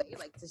similar way,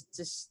 like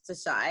to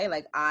Shy,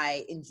 like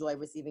I enjoy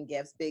receiving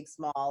gifts, big,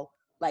 small,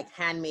 like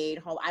handmade,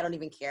 home. I don't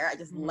even care. I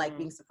just like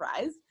being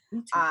surprised.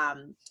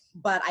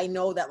 But I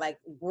know that like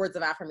words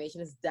of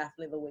affirmation is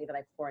definitely the way that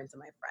I pour into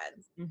my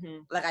friends.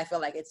 Like I feel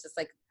like it's just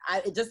like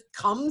it just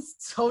comes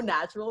so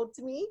natural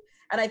to me,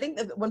 and I think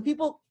that when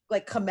people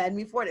like commend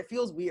me for it, it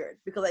feels weird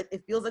because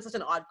it feels like such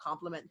an odd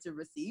compliment to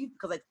receive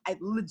because I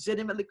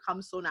legitimately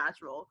come so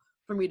natural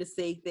for me to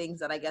say things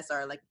that I guess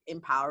are like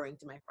empowering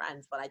to my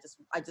friends. But I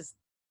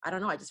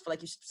don't know. I just feel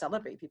like you should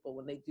celebrate people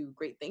when they do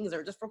great things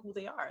or just for who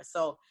they are.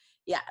 So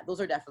yeah,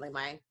 those are definitely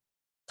my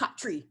top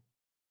 3.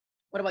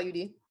 What about you,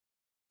 Dee?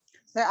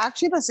 They're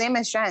actually the same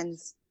as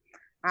trends.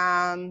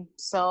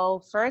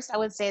 So first I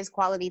would say is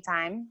quality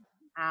time.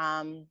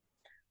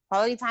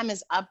 Quality time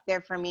is up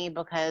there for me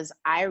because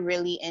I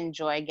really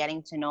enjoy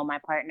getting to know my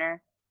partner,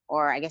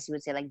 or I guess you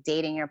would say like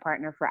dating your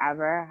partner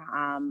forever.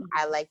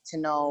 I like to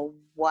know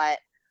what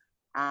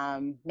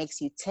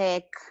makes you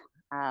tick.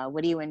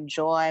 What do you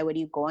enjoy? What are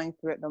you going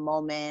through at the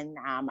moment?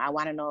 I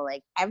want to know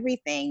like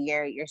everything,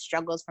 your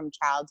struggles from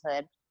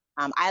childhood.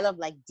 I love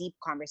like deep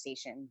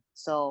conversation.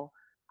 So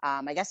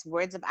I guess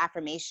words of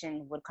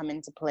affirmation would come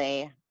into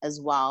play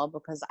as well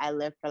because I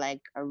live for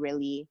like a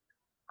really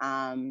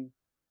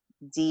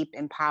deep,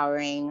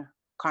 empowering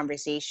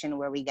conversation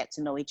where we get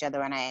to know each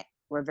other and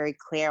we're very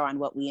clear on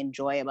what we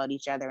enjoy about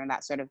each other and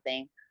that sort of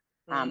thing.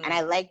 And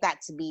I like that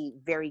to be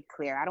very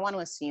clear. I don't want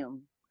to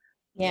assume.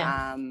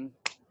 Yeah.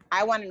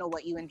 I want to know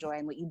what you enjoy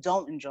and what you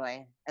don't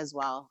enjoy as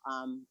well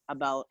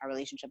about our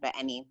relationship at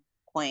any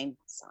point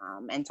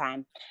in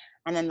time.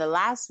 And then the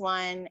last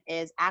one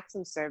is acts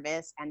of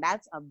service. And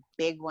that's a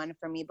big one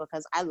for me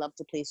because I love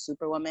to play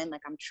Superwoman.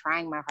 Like I'm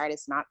trying my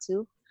hardest not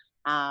to.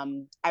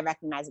 I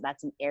recognize that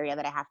that's an area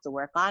that I have to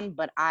work on,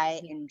 but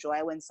I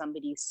enjoy when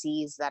somebody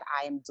sees that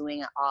I am doing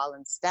it all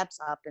and steps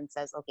up and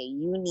says, okay,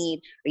 you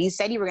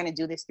said you were going to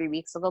do this 3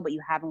 weeks ago, but you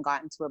haven't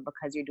gotten to it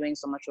because you're doing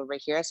so much over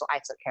here. So I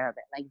took care of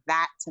it. Like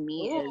that to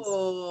me is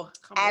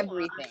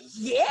everything.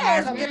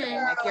 Yes. Like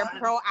you're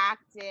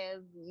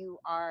proactive. You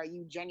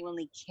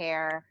genuinely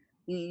care.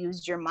 You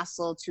used your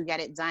muscle to get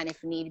it done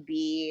if need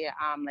be.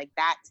 Like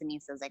that to me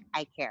says like,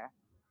 I care.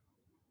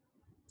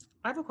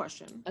 I have a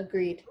question.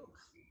 Agreed.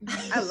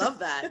 I love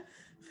that.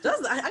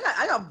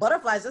 I got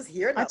butterflies just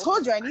here. I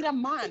told you I need a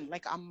man,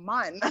 like a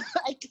man.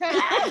 I can't.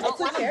 I don't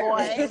want a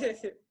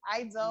boy.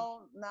 I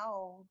don't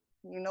know.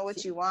 You know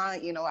what you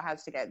want. You know what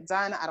has to get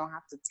done. I don't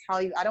have to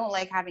tell you. I don't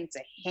like having to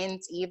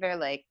hint either.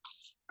 Like,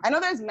 I know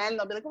there's men.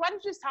 They'll be like, "Why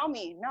didn't you just tell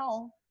me?"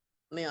 No,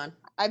 Leon.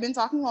 I've been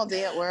talking all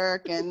day at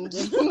work, and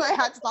I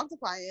had to talk to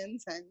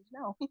clients, and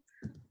no.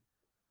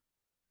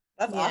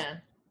 That's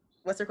awesome.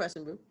 What's your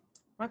question, Boo?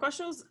 My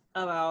question was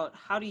about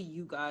how do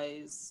you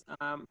guys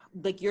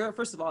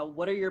first of all,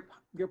 what are your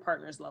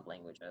partner's love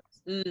languages,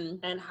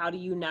 and how do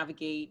you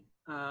navigate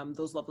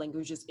those love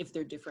languages if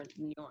they're different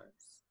than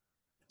yours?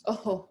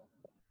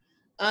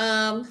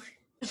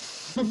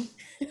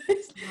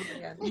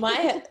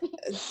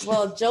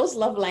 Joe's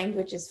love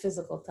language is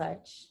physical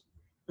touch.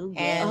 Ooh,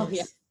 and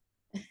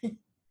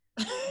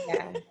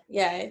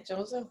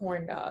Joe's a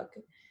horn dog.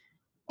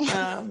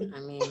 I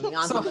mean,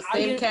 so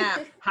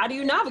how do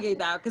you navigate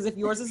that? Because if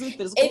yours isn't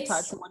physical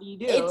touch, what do you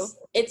do?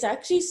 It's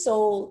actually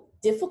so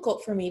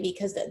difficult for me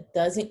because that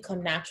doesn't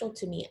come natural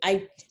to me.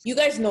 You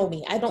guys know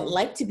me. I don't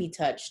like to be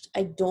touched.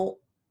 I don't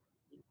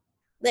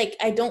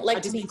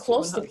like to be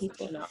close to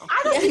people.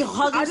 I just be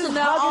hugging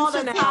Chanel all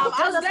the time.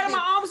 I just get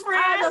my arms free.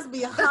 I just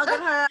be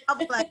hugging her. I'm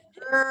like,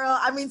 girl.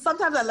 I mean,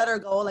 sometimes I let her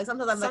go. Like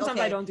sometimes I'm like,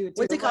 okay. I don't do it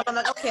too. When she comes, I'm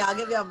like, okay, I'll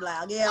give you a blind.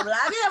 I'll give you a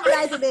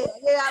blind today. I'll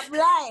give you a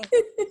blind.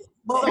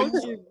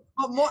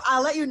 But more,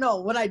 I'll let you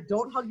know when I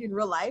don't hug you in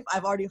real life.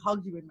 I've already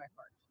hugged you in my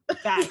heart.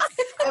 Facts.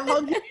 I've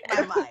hugged you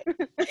in my mind.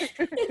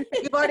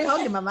 You've already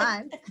hugged in my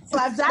mind. So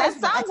that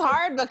sounds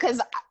hard because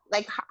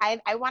like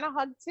I want to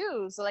hug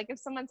too. So like if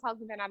someone tells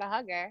me they're not a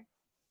hugger,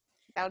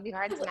 that would be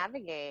hard to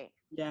navigate.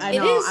 Yeah, I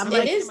know.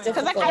 It is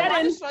difficult. Like, I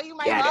want to show you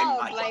my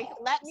love. Like,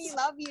 let me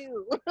love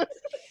you.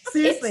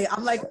 Seriously,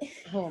 I'm like,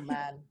 oh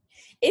man.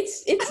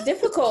 It's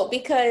difficult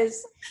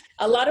because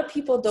a lot of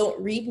people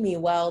don't read me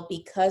well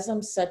because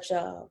I'm such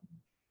a,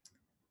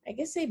 I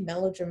guess say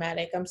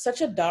melodramatic. I'm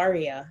such a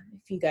Daria.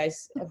 If you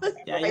guys,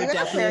 yeah, you're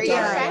definitely a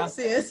Daria.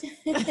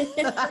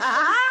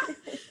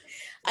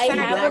 I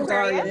have a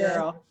Daria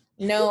girl.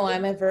 No,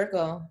 I'm a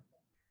Virgo.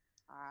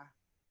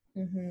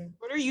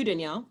 What are you,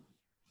 Danielle?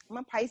 I'm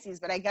a Pisces,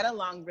 but I get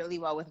along really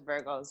well with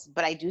Virgos,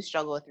 but I do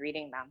struggle with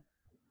reading them.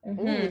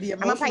 Ooh,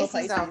 I'm a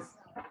Pisces. So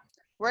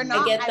we're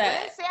not. I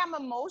wouldn't say I'm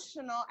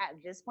emotional at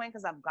this point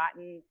because I've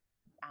gotten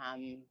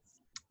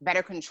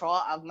better control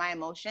of my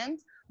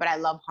emotions, but I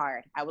love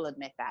hard. I will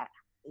admit that.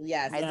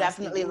 Yes. I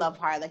definitely love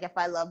hard. Like if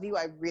I love you,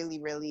 I really,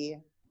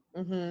 really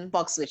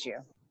fucks with you.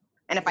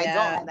 And if I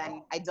don't,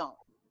 then I don't.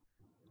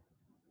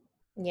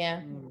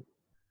 Yeah.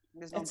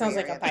 That sounds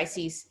like a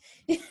Pisces.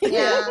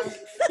 Yeah.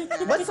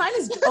 What sign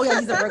is? Oh yeah,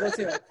 he's a Virgo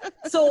too.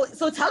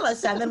 So tell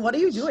us, Shannon, what are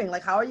you doing?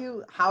 Like, how are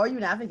you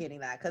navigating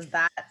that? Because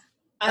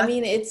I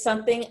mean, it's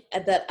something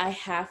that I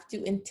have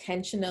to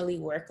intentionally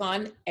work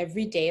on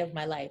every day of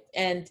my life,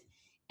 and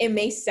it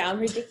may sound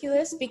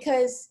ridiculous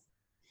because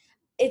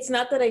it's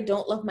not that I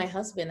don't love my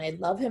husband. I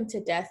love him to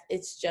death.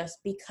 It's just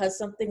because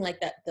something like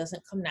that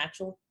doesn't come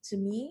natural to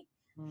me.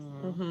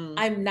 Mhm.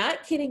 I'm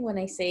not kidding when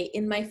I say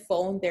in my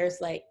phone, there's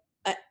like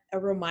a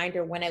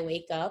reminder when I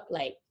wake up,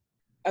 like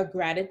a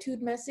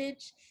gratitude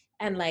message,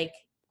 and like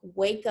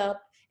wake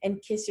up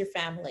and kiss your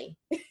family.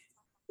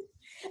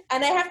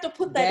 And I have to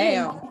put that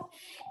Damn. in.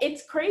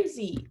 It's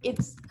crazy.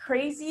 It's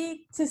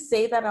crazy to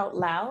say that out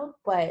loud,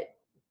 but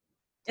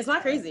It's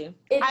not crazy.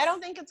 I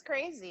don't think it's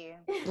crazy.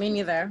 Me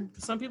neither.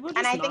 Some people just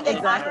And I not think it's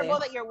like that. Exactly. honorable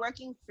that you're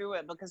working through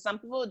it, because some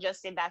people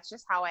just say that's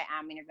just how I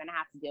am, and you're gonna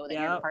have to deal with it.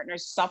 Your Yep. partner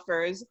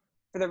suffers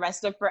for the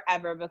rest of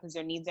forever because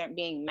their needs aren't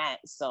being met.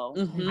 So I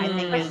Mhm.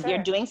 think For you're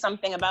sure. doing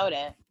something about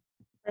it.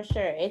 For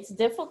sure. It's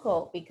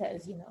difficult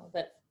because, you know,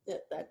 that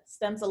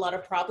stems a lot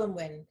of problem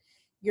when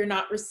you're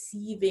not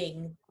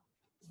receiving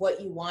what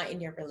you want in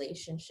your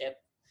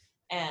relationship.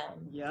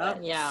 Yep.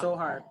 Yeah. So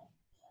hard.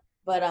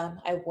 But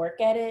I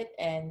work at it,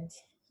 and,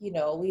 you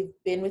know, we've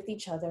been with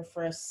each other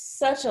for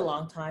such a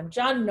long time.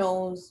 John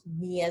knows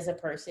me as a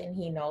person.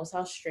 He knows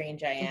how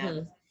strange I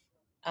am.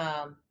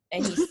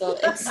 And he still,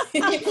 I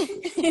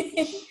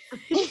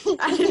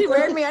should be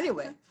marrying me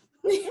anyway.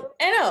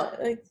 I know,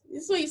 like,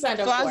 this is what you signed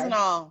up Flaws for. and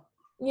all.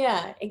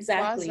 Yeah,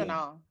 exactly. Flaws and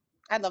all.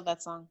 I love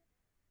that song.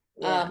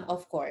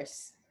 Of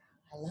course.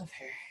 I love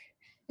her.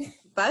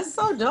 That's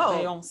so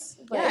dope.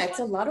 Beyonce. Yeah, it's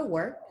a lot of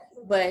work,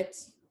 but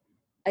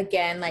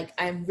again, like,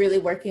 I'm really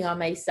working on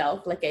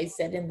myself, like I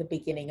said in the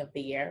beginning of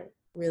the year,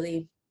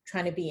 really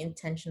trying to be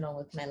intentional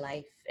with my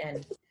life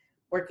and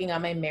working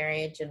on my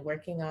marriage and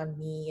working on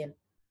me. And,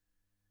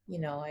 you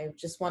know, I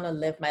just want to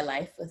live my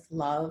life with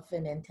love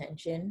and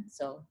intention.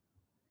 So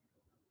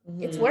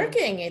it's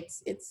working.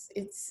 It's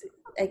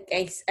like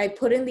I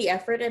put in the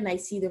effort and I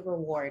see the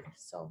reward.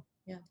 So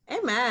yeah.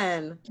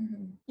 Amen.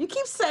 You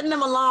keep setting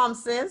them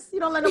alarms, sis. You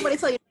don't let nobody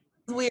tell you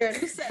it's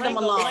weird. You set them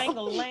alarms.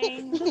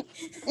 Ring-a-ling-a-ling.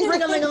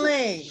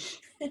 Ring-a-ling-a-ling.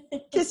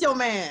 Kiss your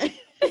man.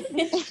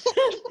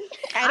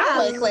 I don't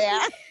like Claire.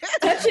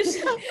 Touch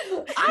his,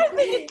 I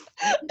think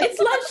it's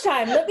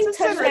lunchtime. Let me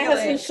touch my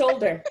husband's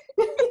shoulder.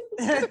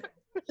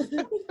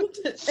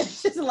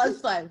 It's just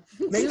lunchtime.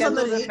 Maybe Schedule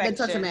something to eat, then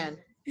touch a affection.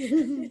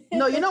 man.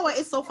 No, you know what?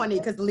 It's so funny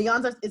because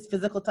Leon's is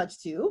physical touch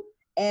too.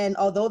 And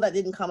although that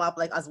didn't come up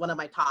like as one of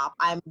my top,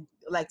 I'm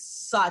like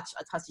such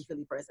a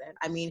touchy-feely person.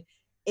 I mean,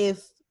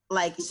 if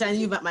like Shannon,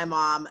 you've met my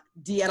mom.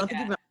 Dee, I don't think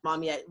you've met my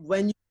mom yet.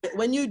 When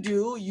you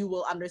do, you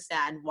will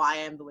understand why I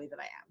am the way that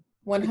I am.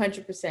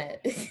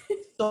 100%.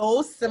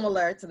 So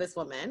similar to this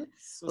woman.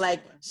 So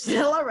Like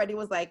similar. Jill already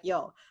was like,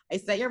 yo, I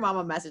sent your mom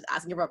a message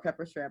asking about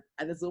pepper shrimp.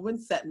 And this woman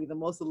sent me the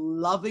most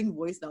loving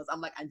voice notes. I'm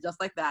like, and just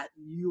like that,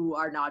 you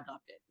are now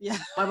adopted. Yeah.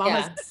 My mom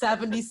Yeah. is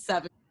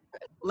 77.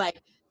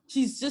 Like,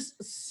 she's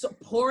just so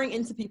pouring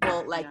into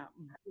people, like, Yeah.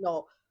 you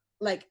know,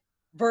 like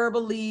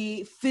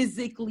verbally,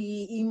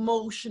 physically,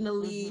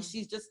 emotionally. Mhm.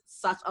 She's just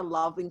such a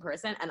loving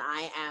person. And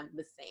I am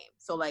the same.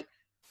 So like,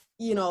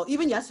 you know,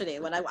 even yesterday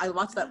when I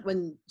watched that,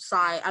 when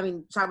Shai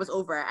was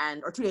over,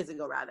 or 2 days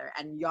ago rather,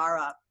 and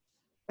Yara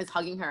is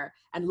hugging her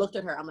and looked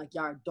at her, I'm like,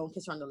 Yara, don't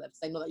kiss her on the lips.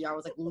 I know that Yara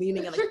was like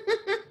leaning and like,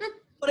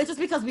 but it's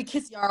just because we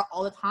kiss Yara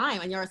all the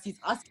time and Yara sees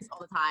us kiss all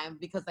the time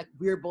because like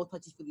we're both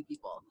touchy-feely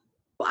people.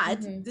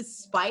 But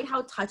despite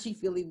how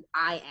touchy-feely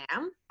I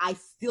am, I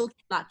still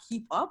cannot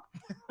keep up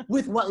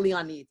with what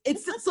Leon needs.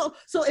 It's so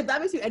if that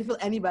makes you feel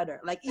any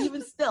better, like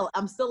even still,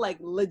 I'm still like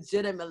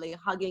legitimately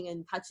hugging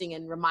and touching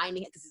and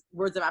reminding, because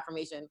words of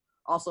affirmation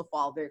also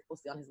fall very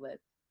closely on his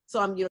lips. So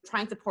I'm, you know,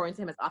 trying to pour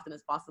into him as often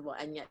as possible,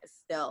 and yet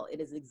still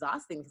it is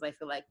exhausting because I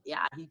feel like,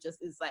 yeah, he just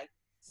is like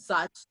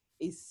such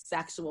a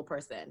sexual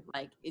person.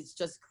 Like it's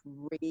just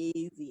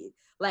crazy.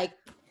 Like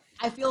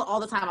I feel all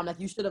the time, I'm like,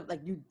 you should have,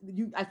 like, you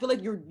I feel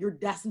like you're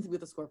destined to be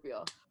with a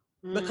Scorpio,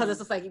 because it's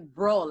just like,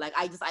 bro, like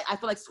I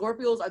feel like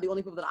Scorpios are the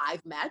only people that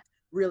I've met,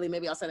 really,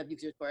 maybe outside of you,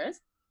 Taurus,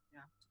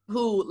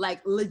 who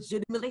like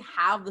legitimately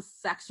have the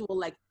sexual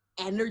like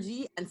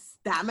energy and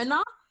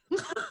stamina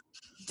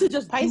to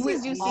just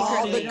Pisces do it do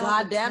all the secretly.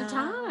 goddamn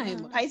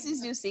time. Pisces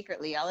do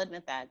secretly. I'll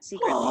admit that.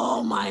 Secretly.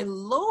 Oh my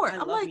Lord. I I'm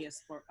love like, me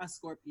a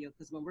Scorpio,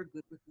 because when we're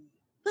good with me,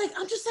 like,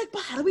 I'm just like,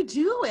 but how do we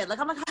do it? Like,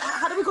 I'm like,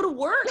 how do we go to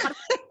work? How do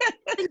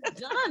we get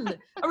things done?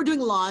 Are we doing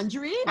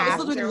laundry? Are we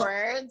still doing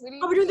Afterwards, what do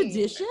you Are we doing the mean?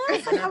 dishes? we're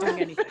Like, not doing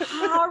anything.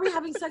 how are we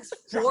having sex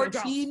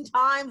 14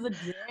 times a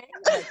day?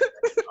 Like,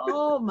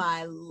 oh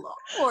my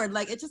Lord.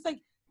 Like, it's just like,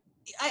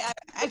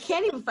 I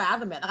can't even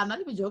fathom it. Like, I'm not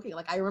even joking.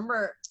 Like, I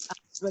remember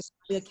like,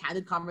 having a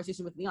candid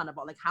conversation with Leon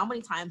about like how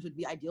many times would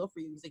be ideal for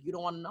you. He's like, you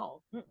don't want to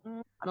know.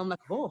 And I'm like,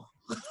 oh.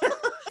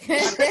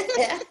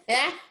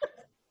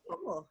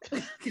 Oh.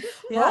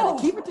 Yeah,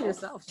 like, keep it to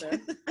yourself, sir.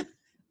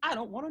 I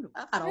don't want to know.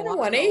 I I don't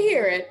want to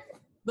hear it.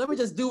 Let me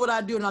just do what I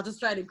do, and I'll just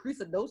try to increase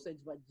the dosage.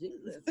 But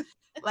Jesus,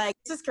 like,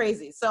 it's just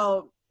crazy.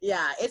 So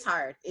yeah, it's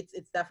hard.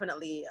 It's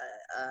definitely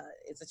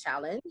it's a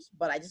challenge.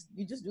 But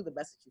you just do the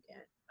best that you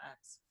can.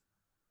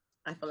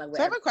 I feel like. So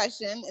I have a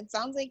question. It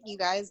sounds like you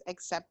guys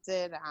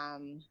accepted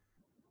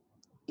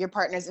your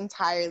partners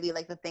entirely,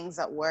 like the things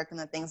that work and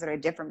the things that are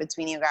different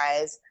between you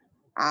guys.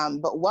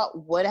 But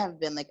what would have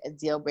been like a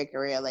deal breaker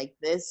area like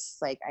this?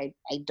 Like, I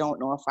don't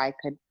know if I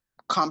could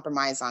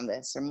compromise on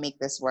this or make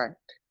this work.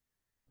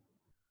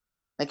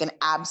 Like an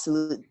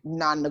absolute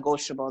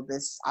non-negotiable.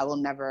 This, I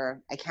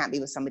can't be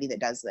with somebody that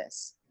does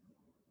this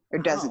or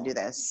doesn't do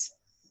this.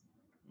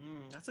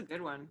 That's a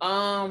good one.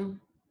 I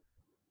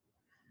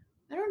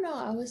don't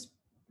know.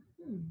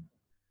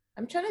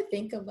 I'm trying to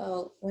think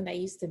about when I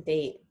used to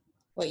date,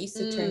 what used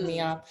to turn me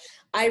off.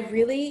 I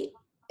really,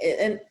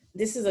 and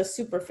this is a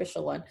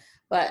superficial one,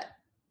 but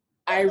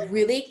I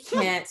really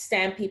can't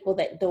stand people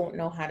that don't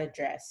know how to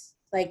dress.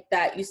 Like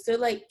that used to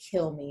like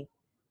kill me.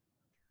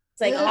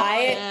 It's like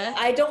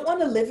I don't want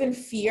to live in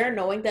fear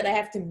knowing that I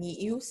have to meet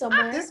you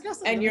somewhere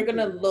and you're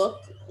gonna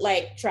look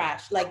like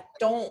trash. Like,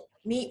 don't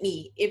meet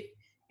me if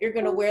you're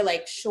gonna wear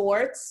like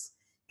shorts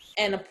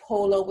and a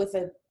polo with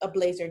a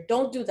blazer.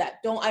 Don't do that.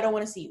 I don't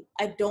want to see you.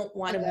 I don't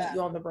want to meet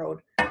you on the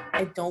road.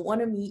 I don't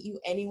want to meet you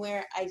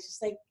anywhere. I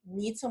just like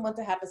need someone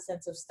to have a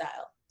sense of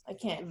style. I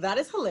can't. That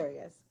is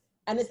hilarious.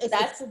 And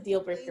that's a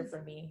deal breaker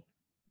for me.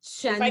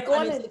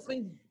 It's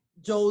been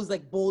Joe's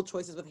like bold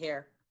choices with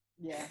hair.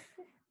 Yeah.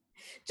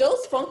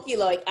 Joe's funky.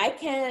 Like I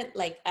can't,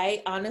 like,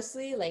 I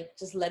honestly like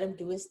just let him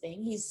do his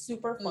thing. He's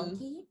super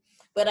funky,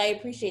 but I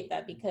appreciate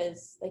that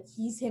because like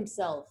he's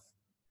himself.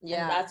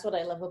 Yeah. And that's what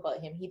I love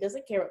about him. He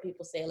doesn't care what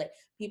people say. Like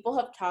people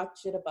have talked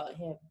shit about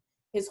him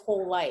his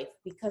whole life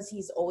because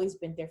he's always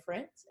been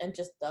different and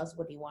just does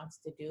what he wants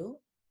to do.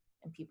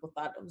 And people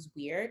thought it was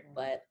weird,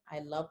 but I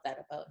love that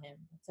about him.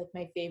 It's like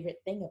my favorite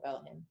thing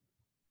about him.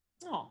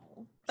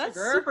 Oh, that's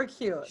super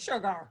cute.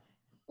 Sugar.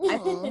 I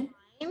think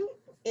mine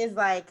is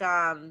like,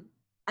 and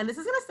this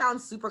is gonna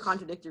sound super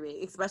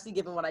contradictory, especially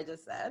given what I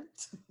just said.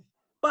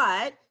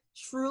 But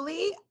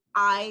truly,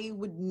 I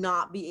would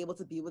not be able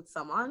to be with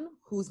someone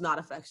who's not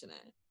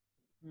affectionate.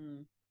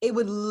 It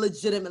would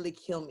legitimately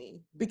kill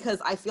me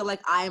because I feel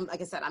like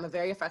like I said, I'm a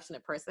very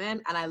affectionate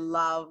person and I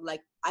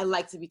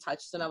like to be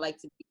touched and I like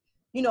to be,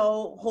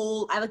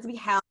 I like to be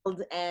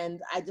held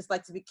and I just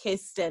like to be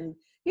kissed and,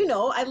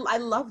 I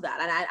love that.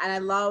 And I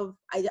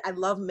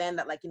love men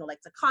that like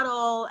to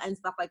cuddle and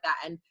stuff like that.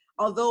 And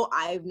although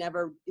I've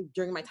never,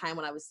 during my time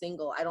when I was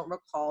single, I don't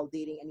recall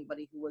dating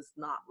anybody who was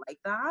not like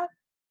that.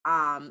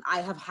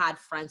 I have had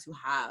friends who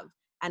have,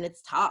 and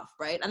it's tough,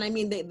 right? And I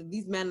mean,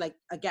 these men, like,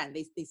 again,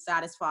 they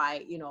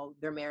satisfy,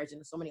 their marriage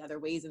in so many other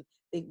ways, and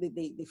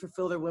they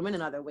fulfill their women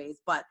in other ways.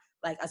 But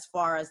like, as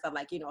far as that,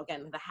 like,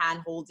 again, the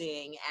hand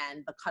holding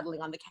and the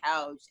cuddling on the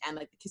couch and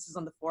like the kisses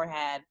on the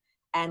forehead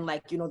and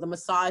like, the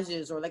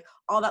massages or like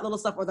all that little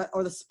stuff or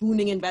the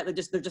spooning in bed,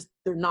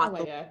 they're not. Oh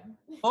my God.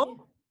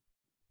 Oh,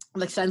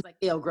 like Shen's like,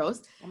 ew,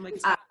 gross. I'm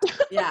like,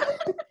 yeah,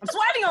 I'm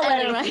sweating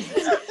already.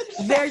 Right?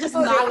 They're just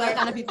not that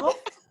kind of people.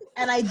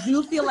 And I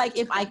do feel like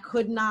if I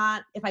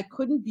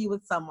couldn't be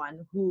with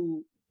someone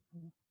who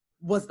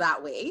was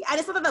that way, and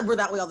it's not that we're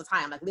that way all the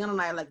time. Like Leon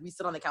and I, like we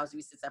sit on the couch,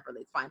 we sit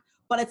separately, it's fine.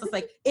 But it's just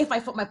like if I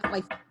put my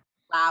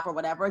lap or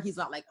whatever, he's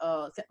not like,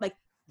 oh, like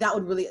that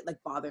would really like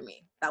bother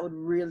me. That would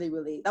really,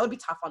 really, that would be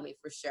tough on me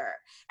for sure.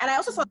 And I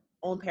also saw my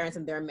own parents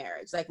in their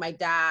marriage. Like my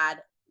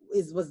dad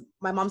was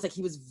my mom's like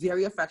he was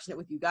very affectionate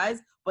with you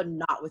guys, but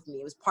not with me.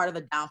 It was part of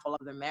the downfall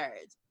of their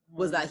marriage.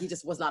 Was that he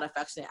just was not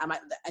affectionate. And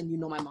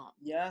my mom.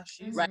 Yeah,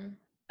 she's right.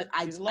 Like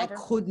I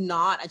could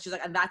not. And she's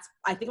like, and that's,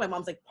 I think my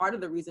mom's like part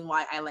of the reason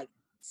why I like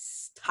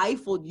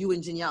stifled you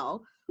and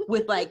Janelle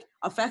with like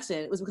affection.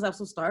 It was because I was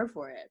so starved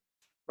for it.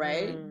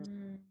 Right.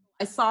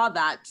 I saw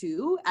that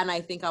too. And I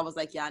think I was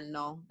like, yeah,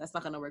 no, that's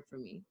not going to work for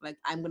me. Like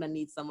I'm going to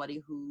need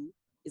somebody who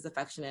is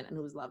affectionate and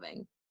who's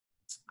loving.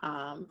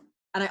 And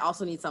I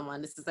also need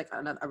someone, this is like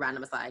a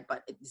random aside,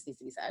 but it just needs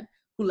to be said,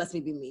 who lets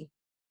me be me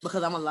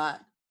because I'm a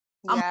lot.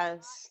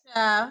 Yes.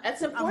 Yeah.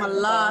 That's important. I'm a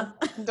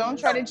lot. Don't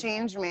try to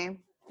change me.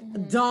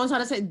 Don't try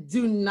to say,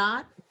 do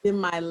not dim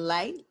my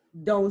light.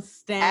 Don't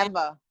stand.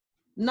 Ever.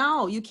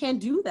 No, you can't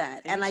do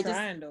that. And I just,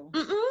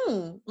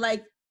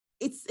 like,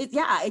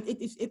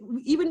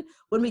 even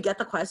when we get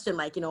the question,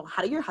 like,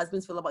 how do your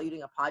husbands feel about you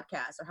doing a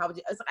podcast? Or how would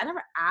you, it's like, I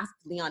never asked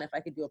Leon if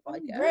I could do a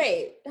podcast.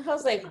 Great. I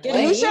was like,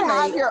 you should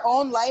have your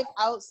own life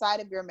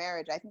outside of your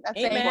marriage. I think that's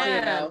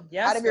important.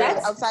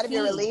 Yes, outside of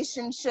your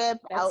relationship,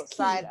 that's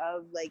outside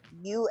of like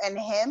you and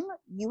him,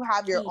 you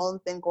have your own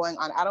thing going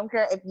on. I don't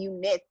care if you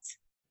knit,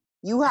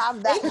 you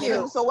have that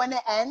too. So when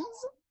it ends,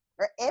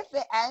 or if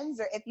it ends,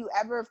 or if you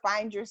ever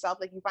find yourself,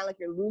 like you find like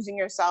you're losing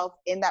yourself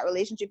in that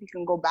relationship, you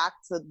can go back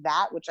to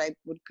that, which I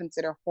would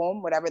consider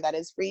home, whatever that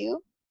is for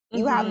you.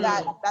 You have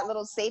that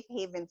little safe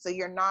haven, so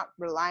you're not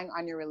relying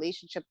on your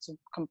relationship to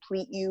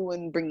complete you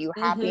and bring you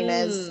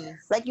happiness.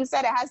 Like you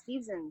said, it has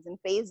seasons and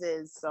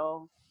phases,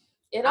 so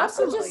it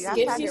also just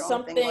gives you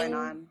something going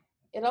on.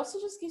 It also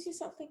just gives you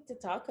something to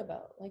talk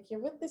about. Like you're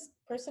with this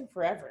person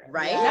forever,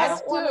 right?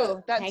 That's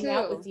true. Hang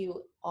out with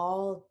you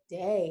all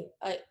day,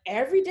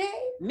 every day.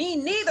 Me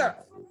neither.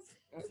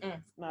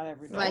 Not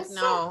every day. Like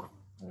no,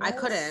 I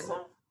couldn't.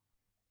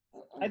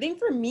 I think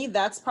for me,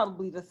 that's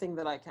probably the thing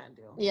that I can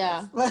do.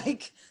 Yeah,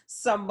 like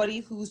somebody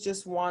who's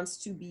just wants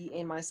to be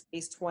in my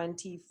space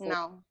 24.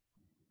 No,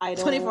 I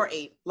don't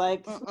 24/8.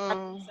 Like 7,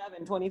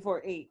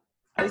 24/8.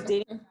 I was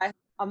dating a guy,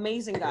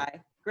 amazing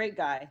guy, great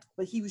guy,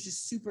 but he was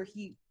just he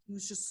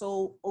was just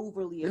so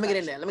overly. Let me get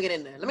in there. Let me get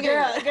in there. Let me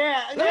Girl, get in there.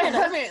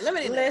 Let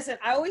me in there. Listen,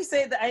 I always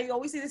say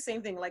the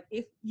same thing. Like,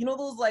 if you know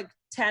those like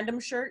tandem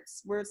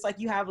shirts where it's like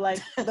you have like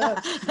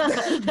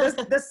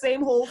the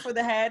same hole for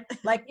the head.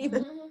 Like, if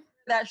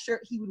that shirt,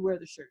 he would wear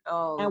the shirt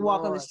and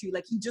walk on the street.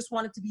 Like, he just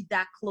wanted to be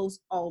that close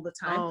all the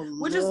time,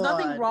 which is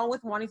nothing wrong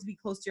with wanting to be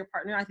close to your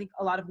partner. I think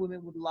a lot of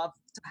women would love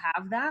to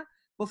have that.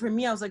 But for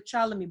me, I was like,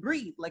 child, let me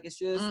breathe. Like, it's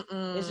just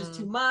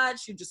too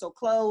much. You're just so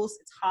close.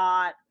 It's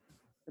hot.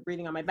 You're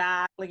breathing on my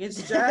back. Like,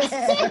 it's just,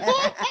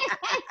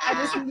 I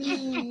just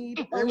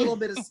need a little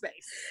bit of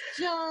space.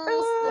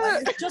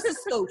 Just a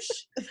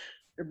skosh.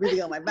 You're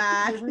breathing on my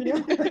back.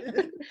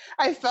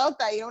 I felt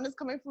that. You know, when it's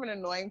coming from an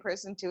annoying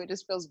person too, it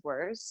just feels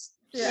worse.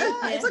 Yeah.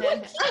 It's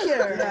like,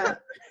 here. Yeah.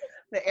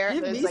 The air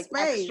Give is me like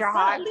space. extra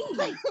hot.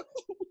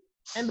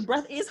 And the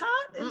breath is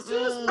hot. It's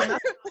just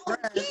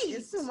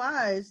it's too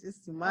much. It's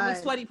too much. I'm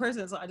a sweaty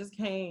person, so I just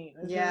can't.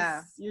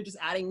 You're just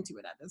adding to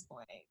it at this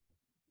point.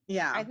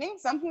 Yeah. I think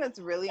something that's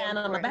really And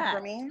on the important back.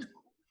 for me,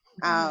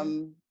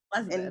 and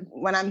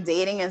when I'm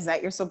dating, is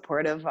that you're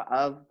supportive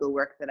of the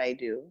work that I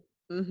do.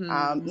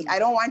 I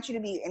don't want you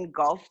to be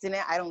engulfed in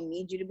it. I don't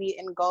need you to be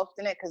engulfed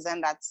in it, because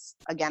then that's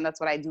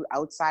what I do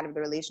outside of the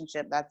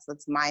relationship. That's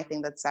my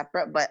thing that's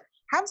separate. But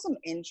have some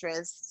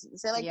interests.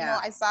 Say like, you know,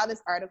 I saw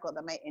this article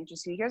that might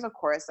interest you. Here's a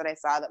course that I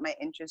saw that might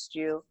interest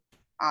you.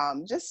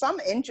 Just some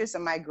interest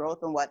in my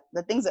growth and what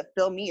the things that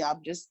fill me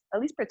up. Just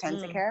at least pretend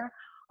to care.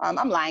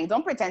 I'm lying.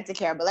 Don't pretend to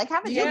care, but like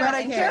have a genuine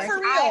interest. Care for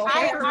real.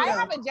 I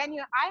have a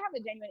genuine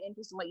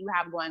interest in what you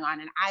have going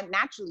on, and I'm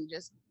naturally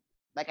just,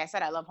 like I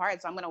said, I love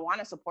hard, so I'm gonna want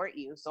to support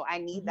you. So I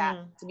need that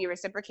to be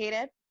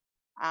reciprocated.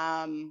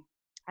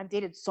 I've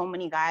dated so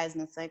many guys,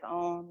 and it's like,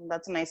 oh,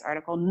 that's a nice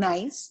article.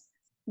 Nice.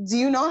 Do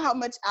you know how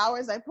much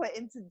hours I put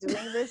into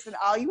doing this? And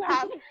all you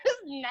have is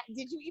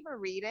did you even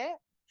read it?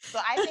 So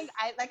I think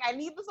I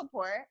need the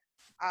support,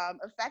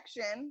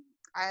 affection.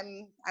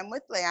 I'm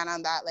with Leanna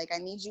on that. Like, I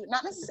need you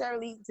not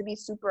necessarily to be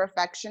super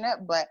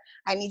affectionate, but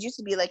I need you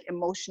to be like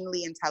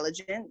emotionally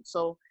intelligent.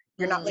 So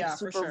you're not like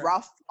super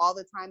rough all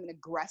the time and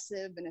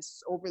aggressive and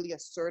overly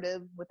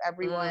assertive with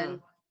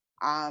everyone.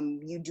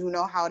 You do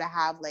know how to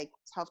have like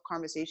tough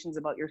conversations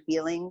about your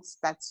feelings.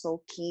 That's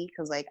so key,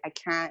 because like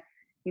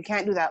you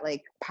can't do that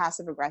like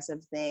passive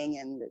aggressive thing.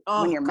 And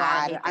when you're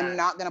mad, I'm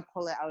not gonna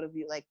pull it out of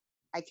you. Like,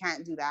 I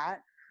can't do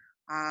that.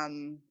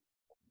 And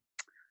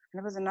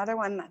there was another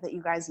one that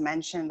you guys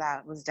mentioned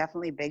that was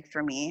definitely big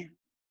for me.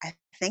 I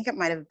think it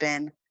might have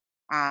been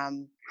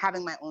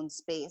having my own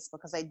space,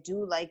 because I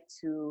do like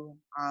to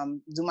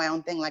do my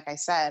own thing, like I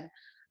said.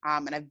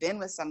 And I've been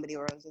with somebody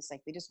where it was just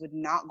like, they just would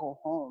not go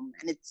home.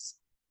 And it's,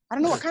 I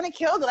don't know what kind of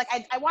killed it. Like,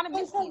 I want to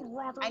miss you.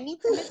 I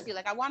need to miss you.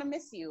 Like, I want to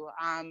miss you.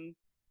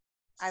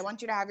 I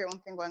want you to have your own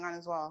thing going on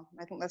as well.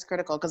 I think that's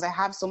critical, because I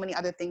have so many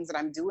other things that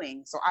I'm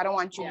doing. So I don't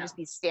want you to just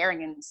be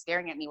staring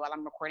at me while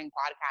I'm recording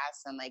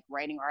podcasts and like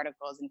writing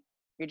articles, and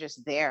you're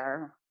just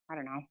there. I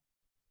don't know.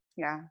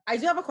 Yeah. I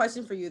do have a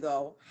question for you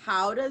though.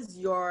 How does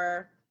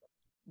your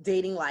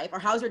dating life, or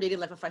how's your dating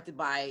life affected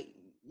by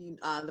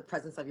the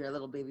presence of your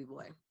little baby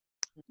boy?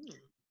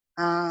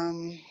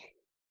 I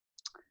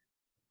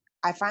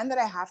find that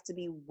I have to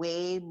be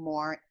way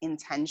more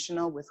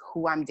intentional with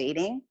who I'm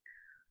dating.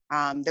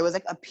 There was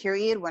like a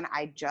period when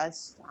I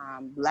just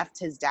left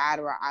his dad,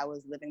 where I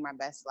was living my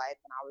best life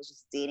and I was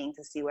just dating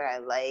to see what I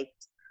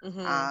liked.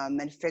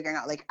 And figuring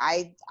out, like,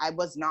 I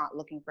was not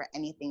looking for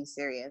anything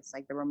serious.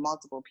 Like, there were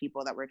multiple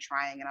people that were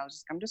trying, and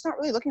I'm just not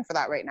really looking for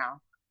that right now.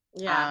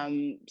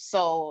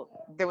 So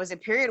there was a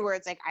period where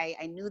it's like,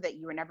 I knew that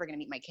you were never going to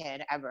meet my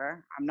kid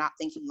ever. I'm not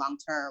thinking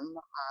long-term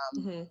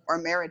or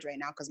marriage right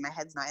now, because my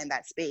head's not in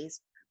that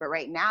space. But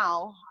right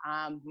now,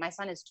 my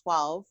son is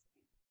 12,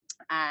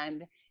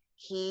 and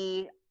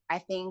he, I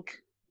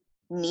think,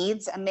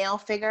 needs a male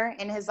figure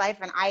in his life.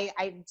 And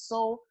I'm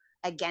so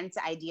against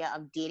the idea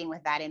of dating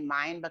with that in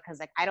mind, because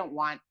like, I don't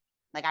want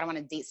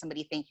to date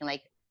somebody thinking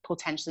like,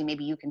 potentially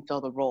maybe you can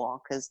fill the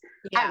role, because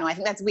I don't know, I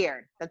think that's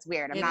weird.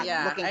 I'm not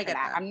looking for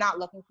that. I'm not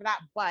looking for that.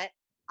 But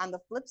on the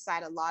flip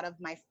side, a lot of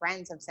my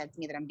friends have said to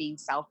me that I'm being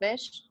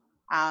selfish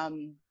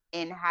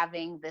in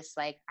having this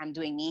like, I'm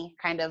doing me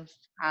kind of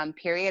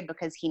period,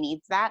 because he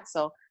needs that.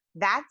 So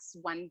that's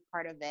one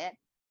part of it.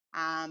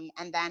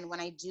 And then when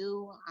I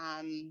do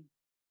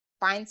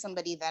find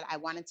somebody that I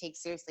want to take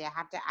seriously, I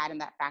have to add in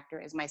that factor: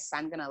 is my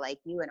son gonna like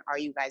you, and are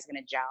you guys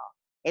gonna gel?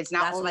 It's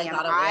not only am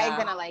I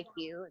gonna like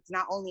you, it's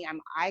not only am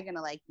I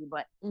gonna like you,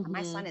 but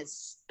my son is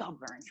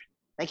stubborn.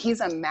 Like,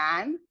 he's a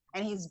man,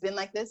 and he's been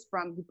like this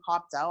from he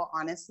popped out,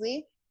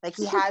 honestly. Like,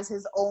 he has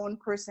his own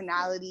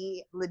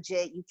personality,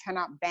 legit. You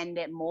cannot bend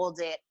it,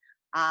 mold it.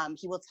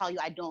 He will tell you,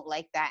 I don't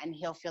like that, and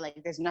he'll feel like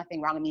there's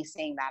nothing wrong with me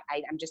saying that.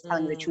 I'm just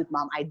telling you the truth,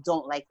 Mom. I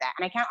don't like that,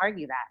 and I can't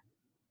argue that.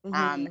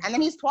 And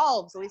then he's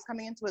 12, so he's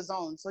coming into his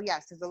own. So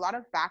yes, there's a lot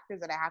of factors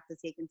that I have to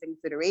take into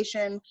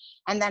consideration.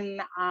 And then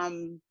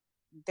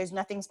there's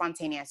nothing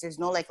spontaneous. There's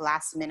no like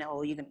last minute,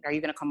 are you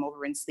gonna come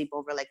over and sleep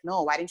over? Like,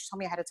 no, why didn't you tell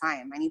me ahead of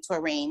time? I need to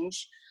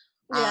arrange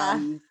Yeah.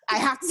 I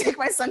have to take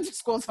my son to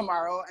school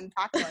tomorrow and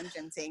pack lunch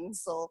and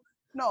things. So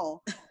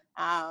no.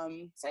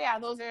 So yeah,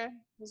 those are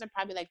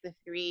probably like the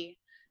three.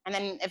 And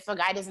then if a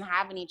guy doesn't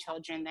have any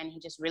children, then he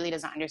just really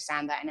doesn't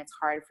understand that, and it's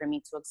hard for me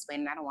to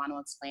explain it. I don't want to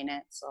explain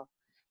it, so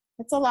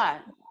it's a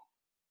lot.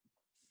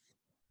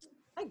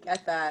 I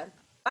get that.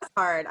 That's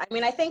hard. I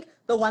mean, I think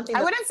the one thing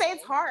I wouldn't say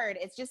it's hard.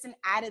 It's just an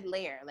added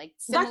layer, like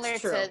similar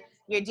to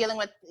you're dealing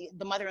with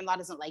the mother-in-law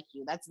doesn't like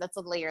you. That's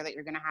a layer that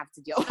you're gonna have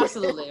to deal with.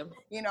 Absolutely.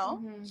 You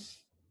know. Mhm.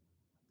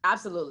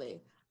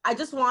 Absolutely. I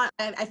just want,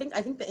 and I think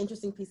the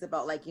interesting piece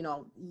about, like, you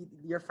know,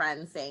 your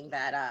friend saying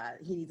that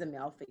he needs a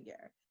male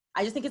figure.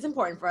 I just think it's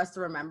important for us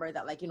to remember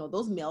that, like, you know,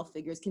 those male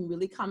figures can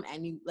really come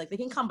they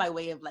can come by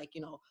way of, like,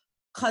 you know,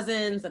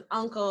 cousins and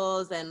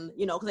uncles, and,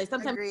 you know, because I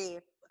sometimes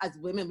Agreed. as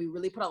women, we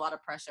really put a lot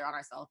of pressure on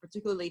ourselves,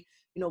 particularly,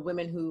 you know,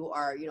 women who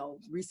are, you know,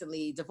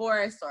 recently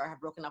divorced or have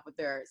broken up with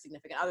their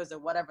significant others or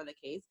whatever the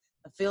case,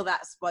 to fill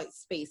that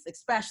space,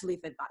 especially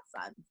if they've got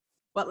sons.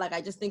 But, like,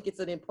 I just think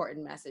it's an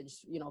important message,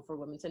 you know, for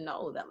women to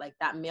know that, like,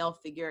 that male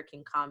figure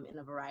can come in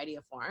a variety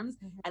of forms,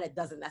 and it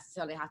doesn't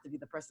necessarily have to be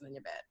the person in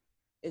your bed.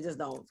 It just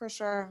don't. For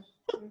sure.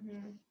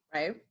 Mhm.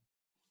 Right?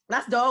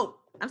 That's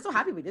dope. I'm so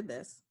happy we did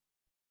this.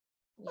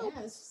 Yeah,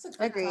 this was a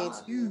good Agreed.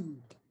 talk.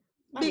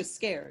 I was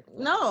scared.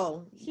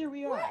 No, Here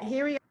we are.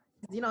 here we are,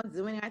 you know,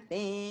 doing our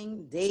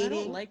thing, I dating.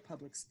 don't like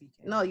public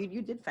speaking. No,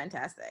 you did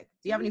fantastic.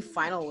 Do you have any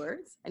final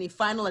words? Any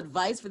final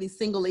advice for these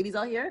single ladies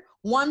out here?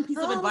 One piece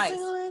of advice.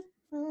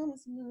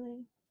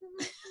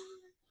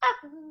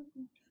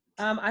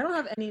 I don't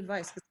have any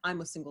advice because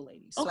I'm a single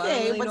lady. So I Okay,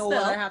 don't really but know what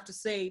I still. have to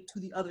say to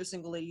the other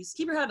single ladies.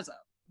 Keep your heads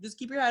up. Just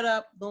keep your head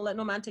up. Don't let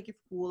no man take you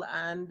for fool.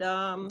 And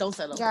Don't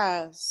settle.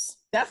 Yes.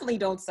 definitely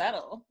don't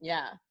settle.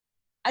 Yeah.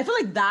 I feel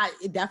like that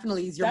it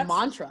definitely is your That's-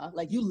 mantra.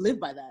 Like, you live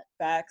by that.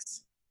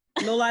 Facts.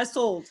 No lies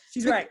told.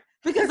 She's right.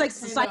 Because, like, I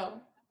society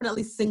know.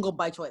 definitely single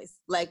by choice.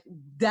 Like,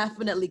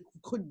 definitely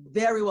could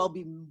very well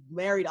be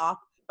married off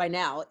by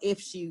now if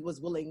she was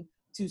willing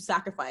to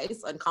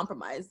sacrifice and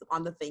compromise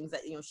on the things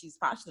that, you know, she's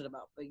passionate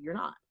about. But you're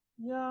not.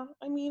 Yeah,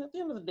 I mean, at the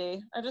end of the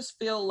day, I just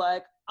feel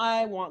like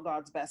I want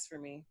God's best for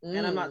me,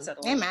 and I'm not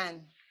settling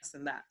Amen. less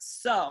than that.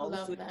 So,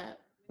 Love that.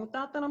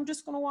 without that, I'm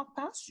just gonna walk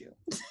past you.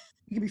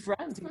 You can be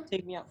friends. You can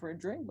take me out for a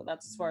drink, but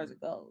that's as far as it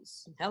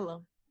goes.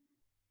 Hello.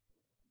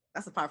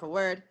 That's a powerful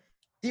word.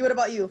 Dee, what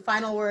about you?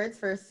 Final words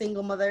for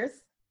single mothers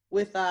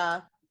with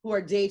who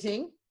are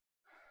dating?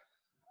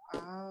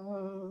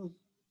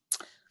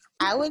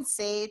 I would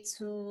say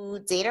to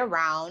date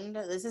around.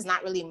 This is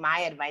not really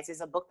my advice.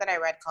 It's a book that I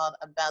read called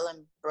A Belle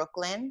in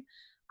Brooklyn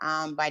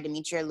by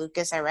Demetria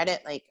Lucas. I read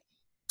it like,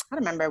 I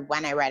don't remember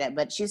when I read it,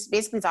 but she's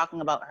basically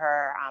talking about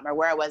her or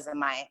where I was in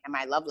my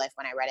love life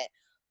when I read it.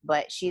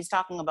 But she's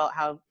talking about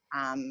how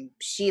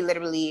she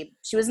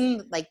was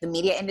in like the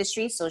media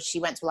industry. So she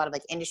went to a lot of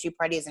like industry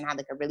parties and had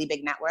like a really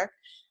big network.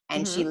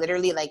 And she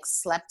literally like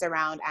slept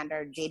around and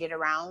or dated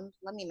around.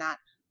 Let me not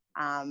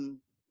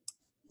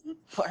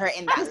put her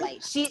in that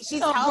light. She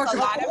tells a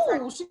lot of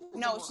her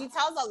she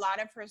tells a lot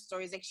of her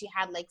stories. Like she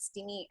had like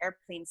steamy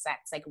airplane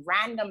sex, like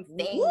random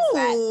things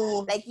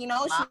that, like, you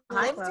know, she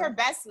lived her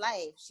best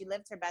life.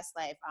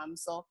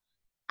 So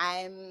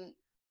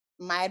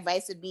my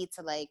advice would be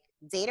to like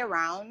date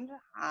around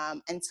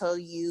until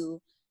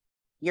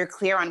you're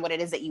clear on what it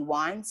is that you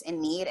want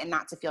and need, and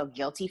not to feel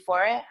guilty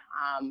for it.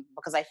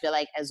 Because I feel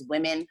like as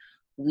women,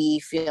 we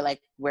feel like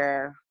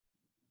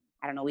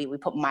we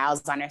put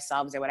miles on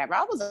ourselves or whatever.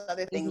 All those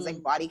other things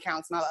like body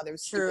counts and all other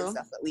stupid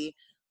stuff that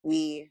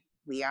we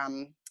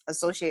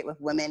associate with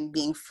women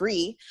being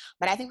free.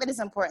 But I think that it's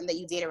important that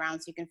you date around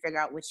so you can figure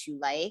out what you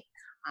like,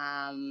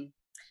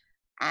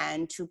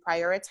 and to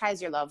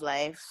prioritize your love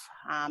life,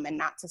 and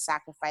not to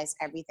sacrifice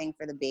everything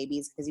for the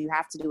babies, because you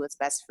have to do what's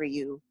best for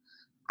you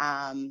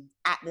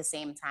at the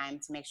same time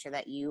to make sure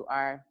that you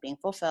are being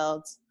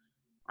fulfilled,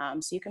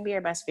 so you can be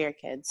your best for your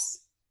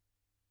kids.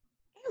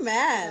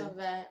 Amen. Love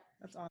that.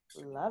 That's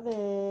awesome. Love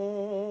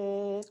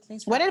it.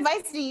 Thanks. What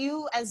advice do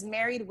you as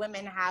married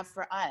women have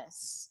for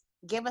us?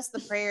 Give us the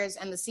prayers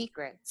and the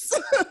secrets.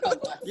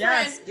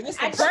 Yes, give us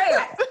the I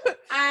prayer.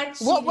 I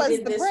cheated What was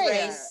in the this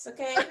prayer? race,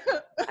 okay?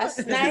 I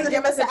snagged him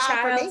Give as us a an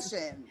child.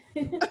 affirmation.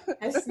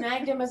 I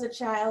snagged him as a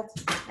child,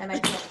 and I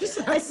kept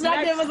it. I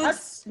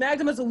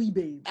snagged him as a wee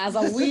babe. As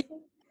a wee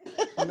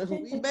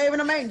babe in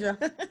a manger.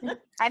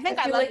 I think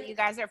I I feel love like- that you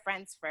guys are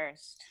friends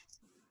first.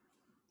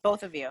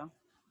 Both of you.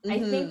 I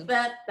think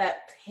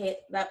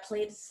that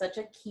played such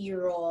a key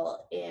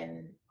role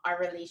in our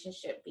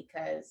relationship,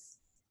 because,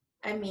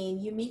 I mean,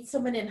 you meet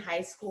someone in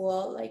high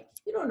school, like,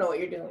 you don't know what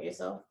you're doing with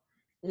yourself.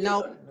 You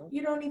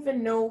don't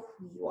even know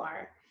who you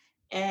are.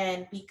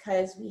 And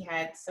because we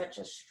had such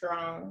a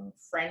strong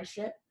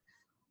friendship,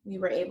 we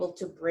were able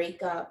to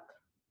break up,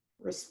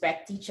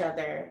 respect each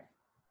other,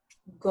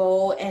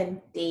 go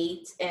and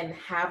date and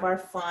have our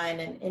fun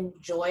and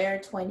enjoy our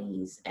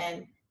 20s,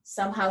 and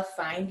somehow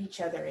find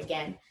each other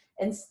again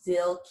and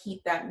still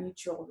keep that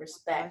mutual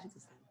respect.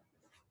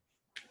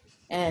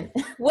 And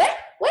what?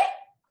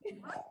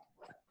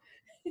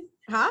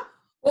 Huh?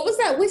 What was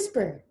that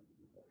whisper?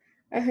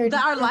 I heard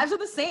that our lives are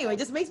the same. It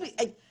just makes me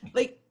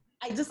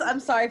I'm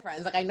sorry,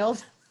 friends. Like I know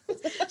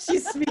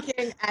she's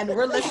speaking and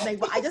we're listening,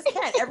 but I just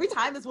can't. Every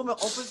time this woman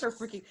opens her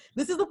freaking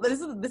this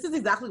is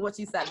exactly what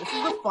she said. This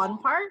is the fun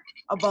part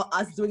about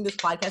us doing this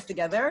podcast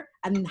together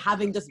and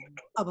having just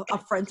a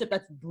friendship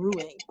that's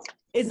brewing.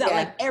 Is that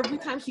like every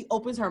time she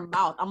opens her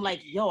mouth, I'm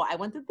like, yo, I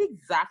went through the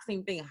exact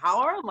same thing.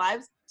 How are our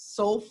lives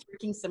so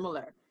freaking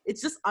similar?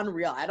 It's just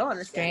unreal. I don't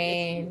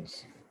understand.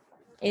 Strange.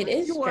 It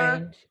is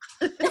strange.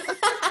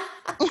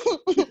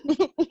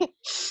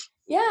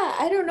 Yeah,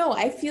 I don't know.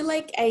 I feel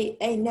like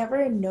I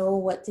never know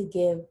what to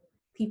give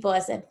people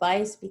as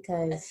advice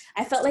because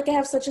I felt like I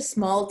have such a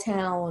small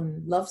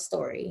town love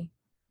story.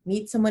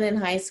 Meet someone in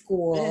high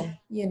school,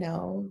 you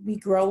know, we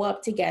grow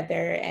up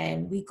together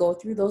and we go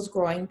through those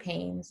growing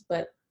pains.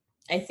 But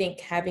I think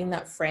having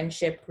that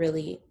friendship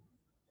really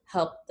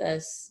helped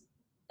us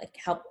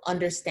help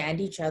understand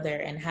each other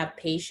and have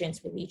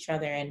patience with each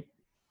other. And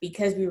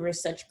because we were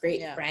such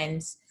great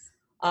friends,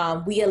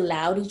 we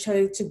allowed each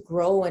other to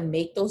grow and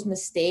make those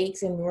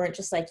mistakes. And we weren't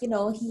just like, you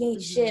know, he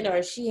ain't shit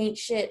or she ain't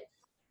shit.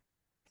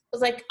 It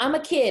was like, I'm a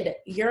kid,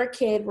 you're a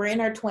kid, we're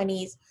in our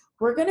 20s.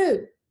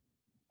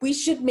 We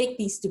should make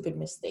these stupid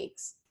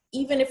mistakes,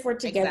 even if we're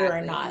together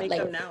or not. Make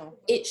them now.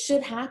 It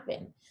should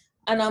happen.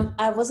 And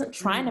I wasn't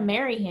trying to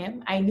marry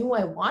him. I knew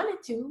I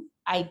wanted to.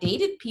 I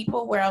dated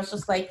people where I was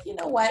just like, you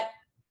know what?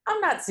 I'm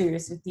not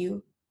serious with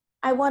you.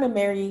 I want to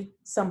marry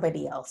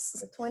somebody else.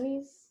 The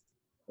 20s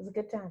was a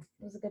good time.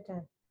 It was a good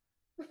time.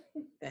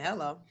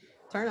 Hello.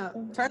 Turn up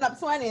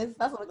 20s.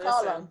 That's what we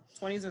call them.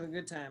 20s are the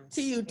good times.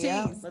 TUTs.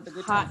 Yeah. But the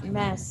good Hot times.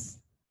 mess.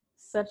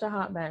 Such a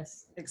hot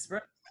mess.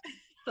 Express.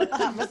 You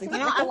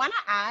know, I want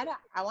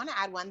to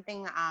add one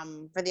thing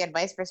for the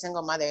advice for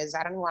single mothers.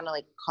 I don't want to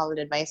like call it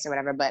advice or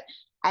whatever, but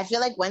I feel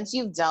like once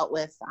you've dealt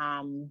with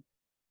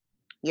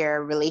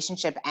your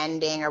relationship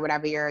ending or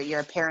whatever,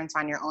 your parents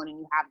on your own, and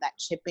you have that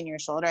chip in your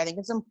shoulder, I think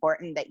it's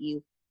important that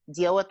you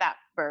deal with that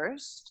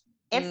first.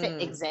 If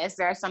it exists,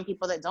 there are some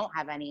people that don't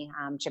have any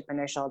chip in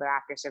their shoulder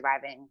after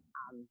surviving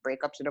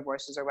breakups or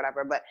divorces or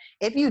whatever. But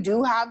if you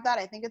do have that,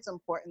 I think it's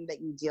important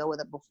that you deal with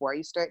it before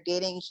you start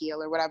dating,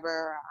 heal or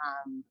whatever.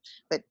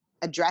 But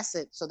address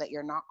it so that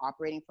you're not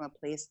operating from a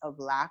place of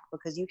lack,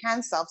 because you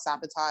can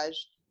self-sabotage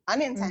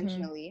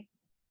unintentionally.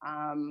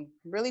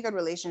 Really good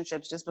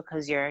relationships just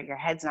because your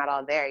head's not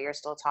all there. You're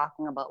still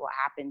talking about what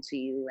happened to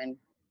you and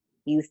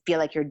you feel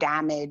like you're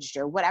damaged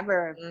or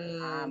whatever,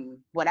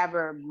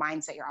 whatever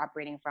mindset you're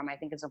operating from. I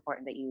think it's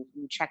important that you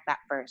check that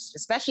first,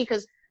 especially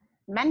because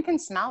men can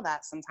smell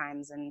that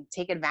sometimes and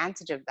take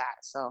advantage of that.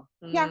 So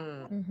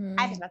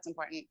I think that's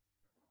important.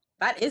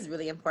 That is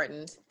really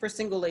important. For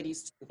single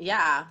ladies too.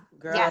 Yeah,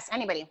 girl. Yes,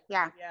 anybody.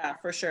 Yeah,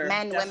 for sure.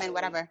 Men, Definitely. women,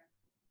 whatever.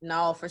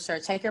 No, for sure.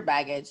 Check your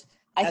baggage.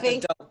 I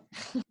think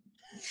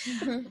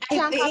Can't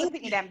call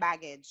it them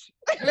baggage.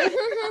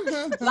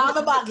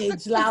 Lava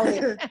baggage,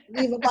 louder.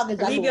 Leave a baggage.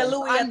 Leave your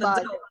Louis at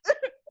the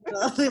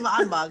door. Leave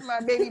an unbox. My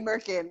baby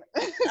Birkin.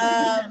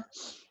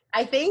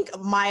 I think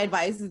my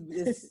advice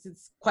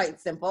is quite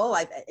simple.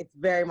 Like it's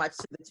very much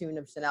to the tune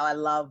of Chanel. I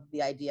love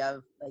the idea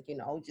of like, you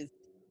know, just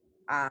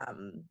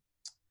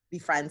be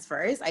friends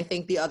first. I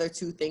think the other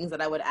two things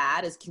that I would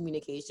add is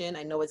communication.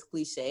 I know it's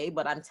cliche,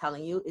 but I'm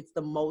telling you, it's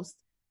the most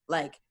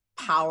like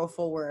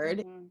powerful word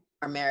in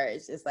our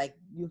marriage. It's like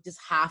you just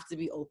have to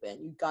be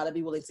open. You got to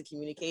be willing to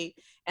communicate.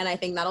 And I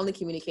think not only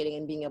communicating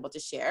and being able to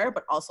share,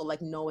 but also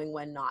like knowing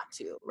when not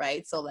to,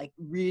 right? So like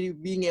really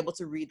being able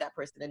to read that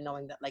person and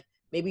knowing that like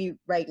maybe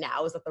right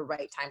now is not the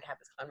right time to have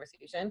this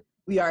conversation.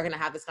 We are going to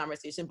have this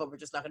conversation, but we're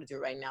just not going to do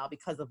it right now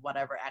because of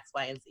whatever X,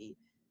 Y, and Z.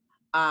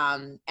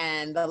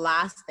 And the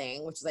last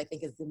thing, which is I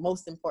think is the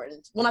most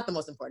important, well, not the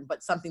most important,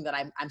 but something that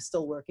I'm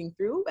still working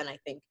through. And I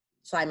think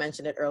Shai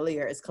mentioned it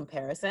earlier, is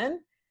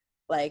comparison.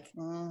 Like,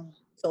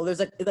 so there's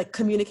like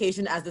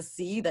communication as the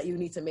C that you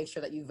need to make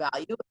sure that you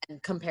value,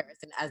 and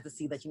comparison as the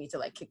C that you need to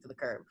like kick to the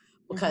curb,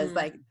 because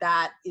like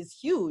that is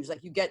huge.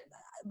 Like you get,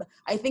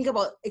 I think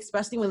about,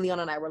 especially when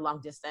Leon and I were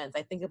long distance,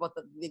 I think about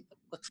the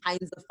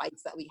kinds of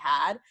fights that we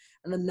had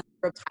and the number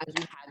of times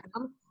we had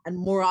them. And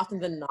more often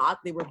than not,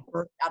 they were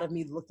birthed out of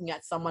me looking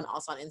at someone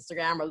else on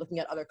Instagram or looking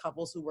at other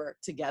couples who were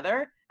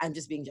together and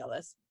just being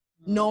jealous,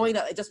 knowing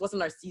that it just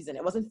wasn't our season.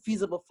 It wasn't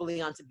feasible for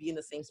Leon to be in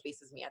the same space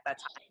as me at that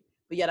time.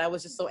 But yet I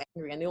was just so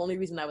angry. And the only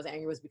reason I was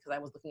angry was because I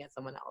was looking at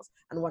someone else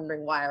and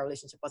wondering why our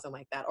relationship wasn't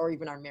like that, or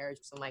even our marriage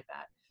wasn't like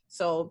that.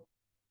 So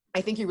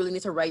I think you really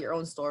need to write your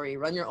own story,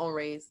 run your own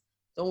race.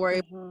 Don't worry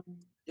about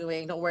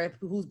doing, don't worry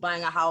who's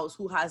buying a house,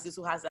 who has this,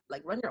 who has that.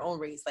 Like run your own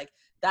race. Like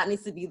that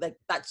needs to be like,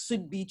 that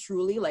should be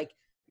truly like,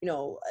 you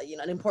know,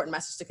 an important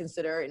message to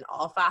consider in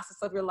all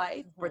facets of your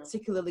life,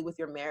 particularly with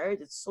your marriage.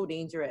 It's so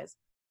dangerous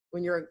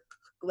when you're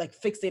like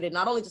fixated,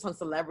 not only just on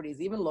celebrities,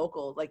 even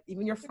locals, like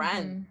even your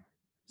friends.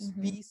 Just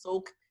be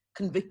so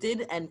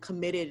convicted and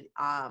committed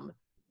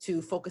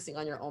to focusing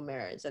on your own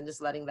marriage and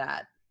just letting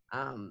that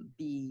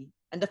be,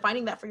 and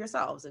defining that for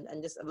yourselves,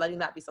 and just letting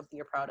that be something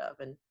you're proud of,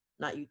 and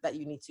not you that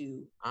you need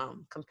to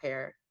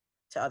compare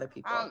to other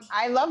people.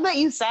 I love that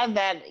you said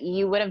that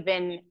you would have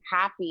been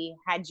happy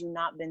had you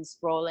not been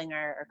scrolling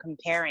or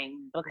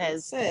comparing,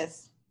 because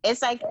Sis.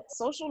 it's like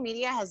social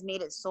media has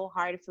made it so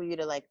hard for you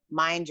to like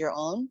mind your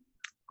own.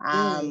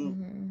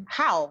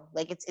 How?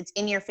 Like it's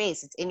in your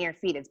face, it's in your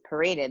feed, it's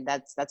paraded.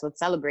 That's what's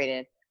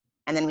celebrated.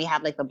 And then we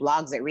have like the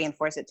blogs that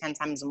reinforce it 10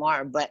 times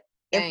more. But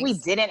if we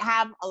didn't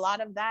have a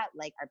lot of that,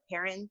 like our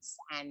parents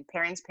and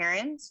parents,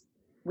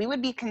 we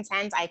would be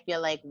content, I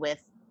feel like,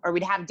 or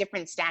we'd have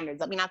different standards.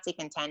 Let me not say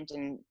content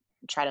and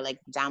try to like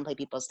downplay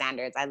people's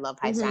standards. I love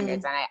high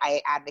standards, and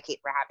I advocate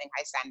for having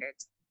high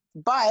standards.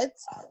 But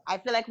I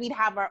feel like we'd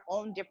have our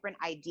own different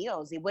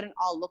ideals. They wouldn't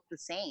all look the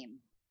same.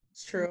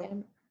 It's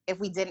true. If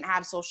we didn't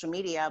have social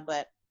media.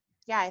 But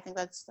yeah, I think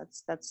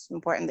that's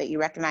important that you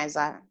recognize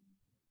that.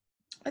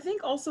 I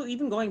think also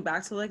even going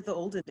back to like the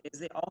olden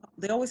days,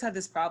 they always had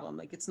this problem.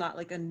 Like it's not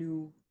like a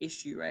new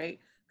issue, right?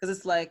 Because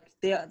it's like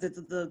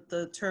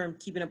the term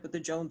keeping up with the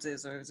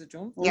Joneses, or is it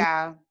Jones?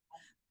 Yeah.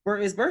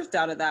 Is birthed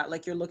out of that.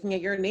 Like you're looking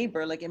at your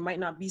neighbor, like it might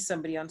not be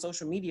somebody on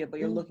social media, but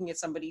you're looking at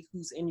somebody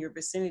who's in your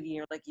vicinity and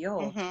you're like,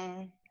 yo,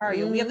 how are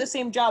you? We have the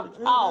same job.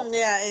 Oh,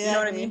 yeah, you know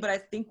what I mean? But I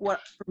think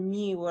what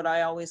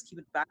I always keep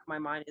it back in my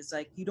mind is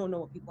like, you don't know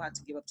what people had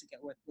to give up to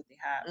get what they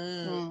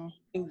have.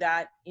 Keeping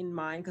that in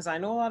mind, because I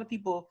know a lot of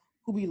people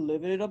who be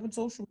living it up in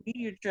social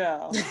media,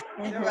 child.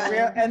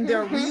 And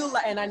their real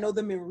life, and I know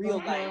them in real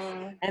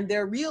life, and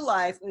their real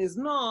life is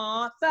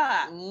not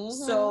that.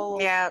 So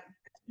yeah,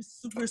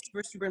 it's super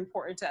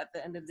important to, at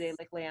the end of the day,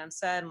 like Leanne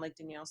said and like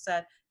Danielle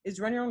said, is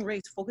run your own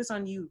race. Focus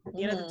on you. At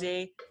the end of the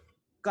day,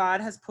 God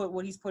has put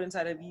what he's put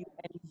inside of you,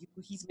 and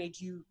he's made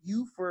you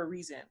for a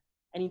reason.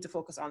 I need to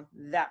focus on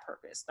that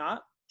purpose,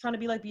 not trying to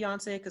be like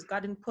Beyonce, because God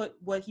didn't put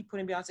what he put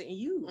in Beyonce in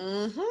you.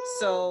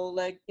 So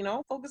like,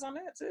 focus on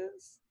that,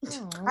 sis.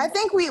 I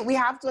think we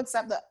have to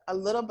accept that a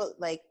little bit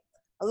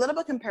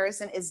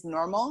comparison is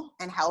normal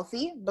and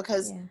healthy,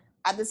 because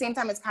at the same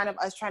time, it's kind of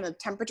us trying to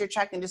temperature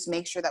check and just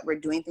make sure that we're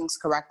doing things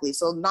correctly.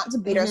 So not to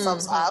beat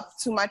ourselves up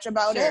too much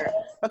about it,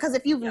 because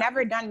if you've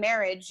never done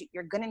marriage,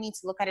 you're going to need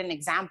to look at an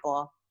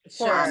example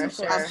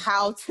of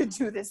how to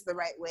do this the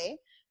right way.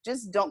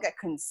 Just don't get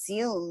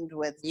consumed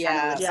with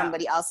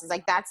somebody else's.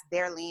 Like, that's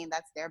their lane,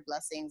 that's their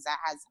blessings. That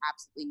has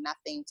absolutely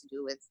nothing to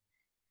do with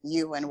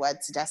you and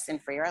what's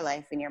destined for your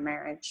life in your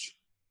marriage.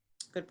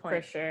 Good point.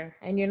 For sure.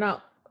 And you're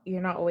not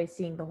always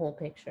seeing the whole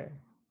picture.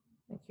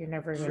 Like, you're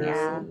never going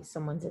to see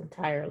someone's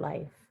entire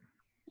life.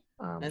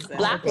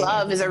 Black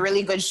Love is a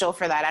really good show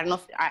for that. I don't know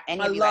if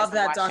any of you guys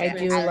have watched it. I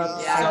do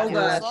love it. So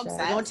good.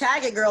 We're going to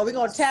tag it, girl. We're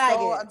going to tag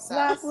it.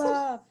 Black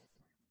Love.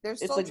 They're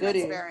so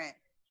transparent.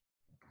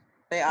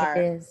 They are.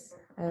 It is.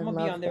 I'm going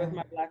to be on there with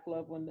my Black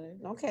Love one day.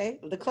 Okay.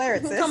 Declare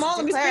it, sis. Come on,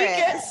 let me speak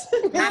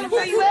it.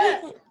 Manifest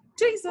it.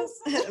 Jesus.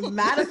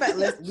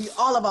 Manifest. We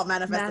all about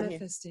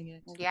manifesting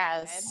it.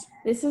 Yes.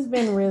 This has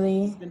been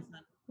really,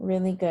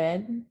 really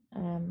good.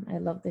 I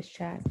love this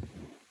chat.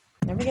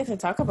 Never get to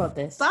talk about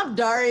this. Stop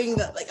darring.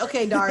 Like,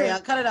 okay, Daria,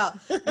 cut it out.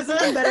 This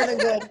has been better than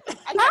good.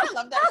 I kind of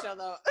love that show,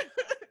 though.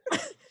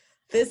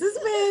 This has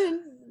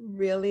been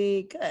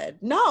really good.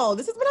 No,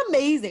 this has been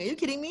amazing. Are you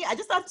kidding me? I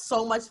just had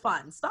so much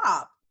fun.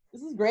 Stop.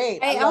 This is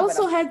great. I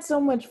also had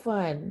so much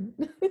fun.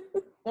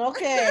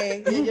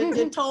 Okay,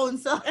 your tone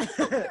sucks.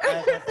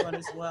 I had fun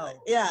as well.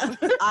 Yeah,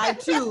 I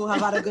too have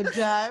had a good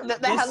time. The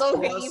hello,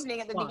 good evening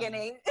at the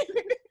beginning.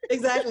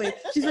 Exactly.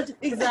 She's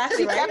exactly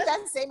she right. kept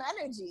that same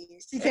energy.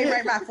 She came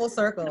right back full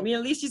circle. I mean,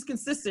 at least she's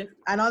consistent.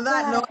 And on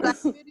that note,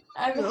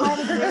 I've had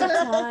a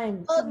great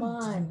time. Come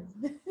on.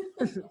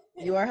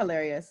 You are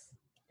hilarious.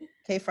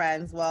 Okay,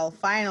 friends. Well,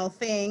 final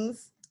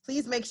things.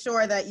 Please make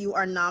sure that you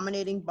are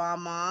nominating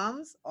Bomb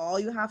Moms. All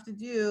you have to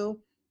do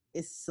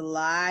is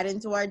slide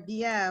into our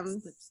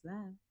DMs.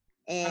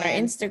 And on our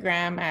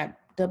Instagram at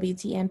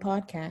WTN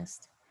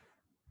Podcast.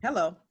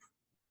 Hello.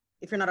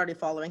 If you're not already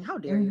following, how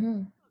dare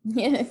you?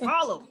 Yeah.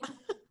 Follow.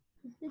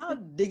 How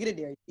diggity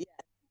dare you? Yeah.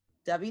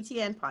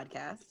 WTN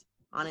Podcast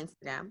on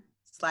Instagram.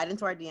 Slide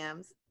into our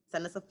DMs.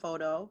 Send us a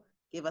photo.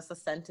 Give us a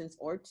sentence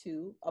or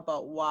two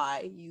about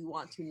why you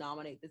want to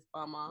nominate this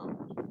Bomb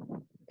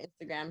Mom.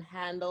 Instagram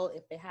handle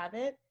if they have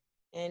it.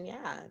 And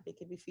yeah, they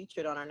could be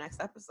featured on our next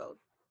episode.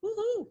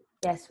 Woohoo!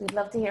 Yes, we'd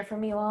love to hear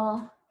from you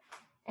all.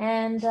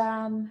 And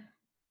buy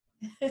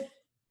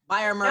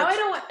our merch.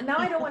 Now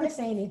I don't want to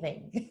say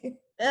anything.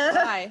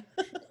 Bye.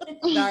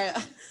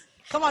 Daria.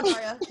 Come on,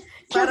 Daria.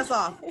 Start us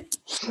off.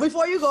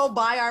 Before you go,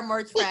 buy our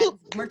merch, friends.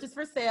 Merch is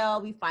for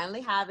sale. We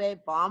finally have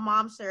it. Bomb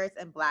Mom shirts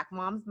and Black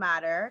Moms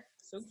Matter.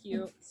 So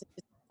cute. So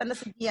just send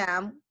us a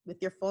DM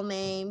with your full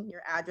name,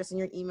 your address, and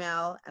your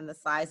email, and the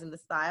size and the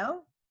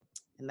style.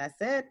 And that's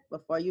it.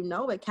 Before you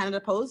know it, Canada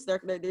Post,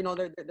 they're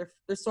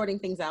sorting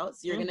things out.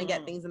 So you're gonna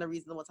get things in a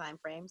reasonable time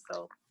frame.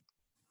 So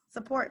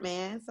support,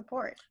 man.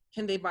 Support.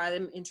 Can they buy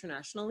them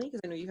internationally? Because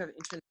I know you have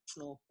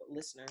international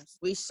listeners.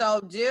 We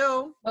so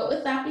do. But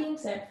with that being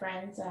said,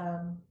 friends,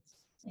 I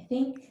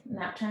think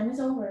nap time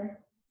is over.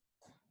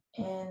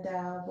 And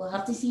we'll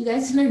have to see you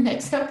guys in our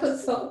next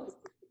episode.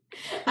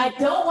 I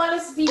don't want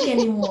to speak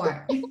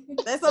anymore.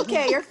 That's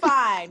okay. You're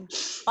fine.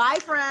 Bye,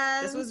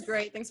 friends. This was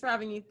great. Thanks for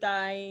having me,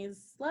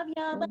 guys. Love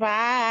ya. Bye.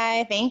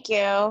 Bye. Thank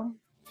you.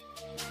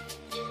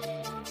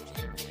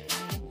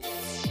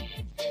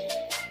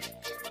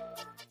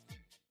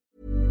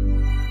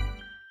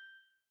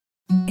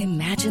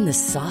 Imagine the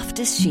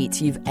softest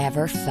sheets you've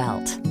ever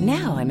felt.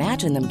 Now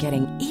imagine them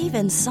getting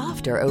even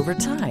softer over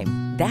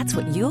time. That's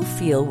what you'll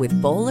feel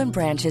with Boll &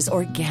 Branch's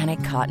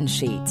organic cotton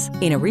sheets.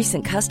 In a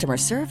recent customer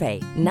survey,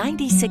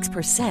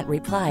 96%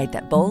 replied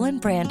that Boll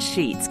 & Branch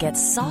sheets get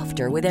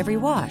softer with every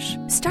wash.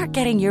 Start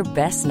getting your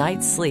best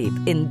night's sleep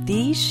in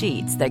these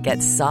sheets that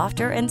get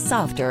softer and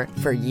softer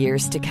for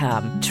years to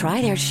come.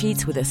 Try their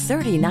sheets with a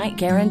 30-night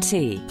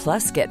guarantee.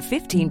 Plus, get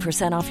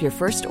 15% off your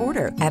first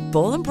order at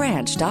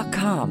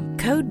bollandbranch.com.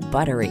 Code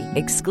BUTTERY.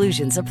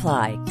 Exclusions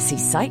apply. See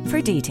site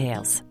for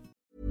details.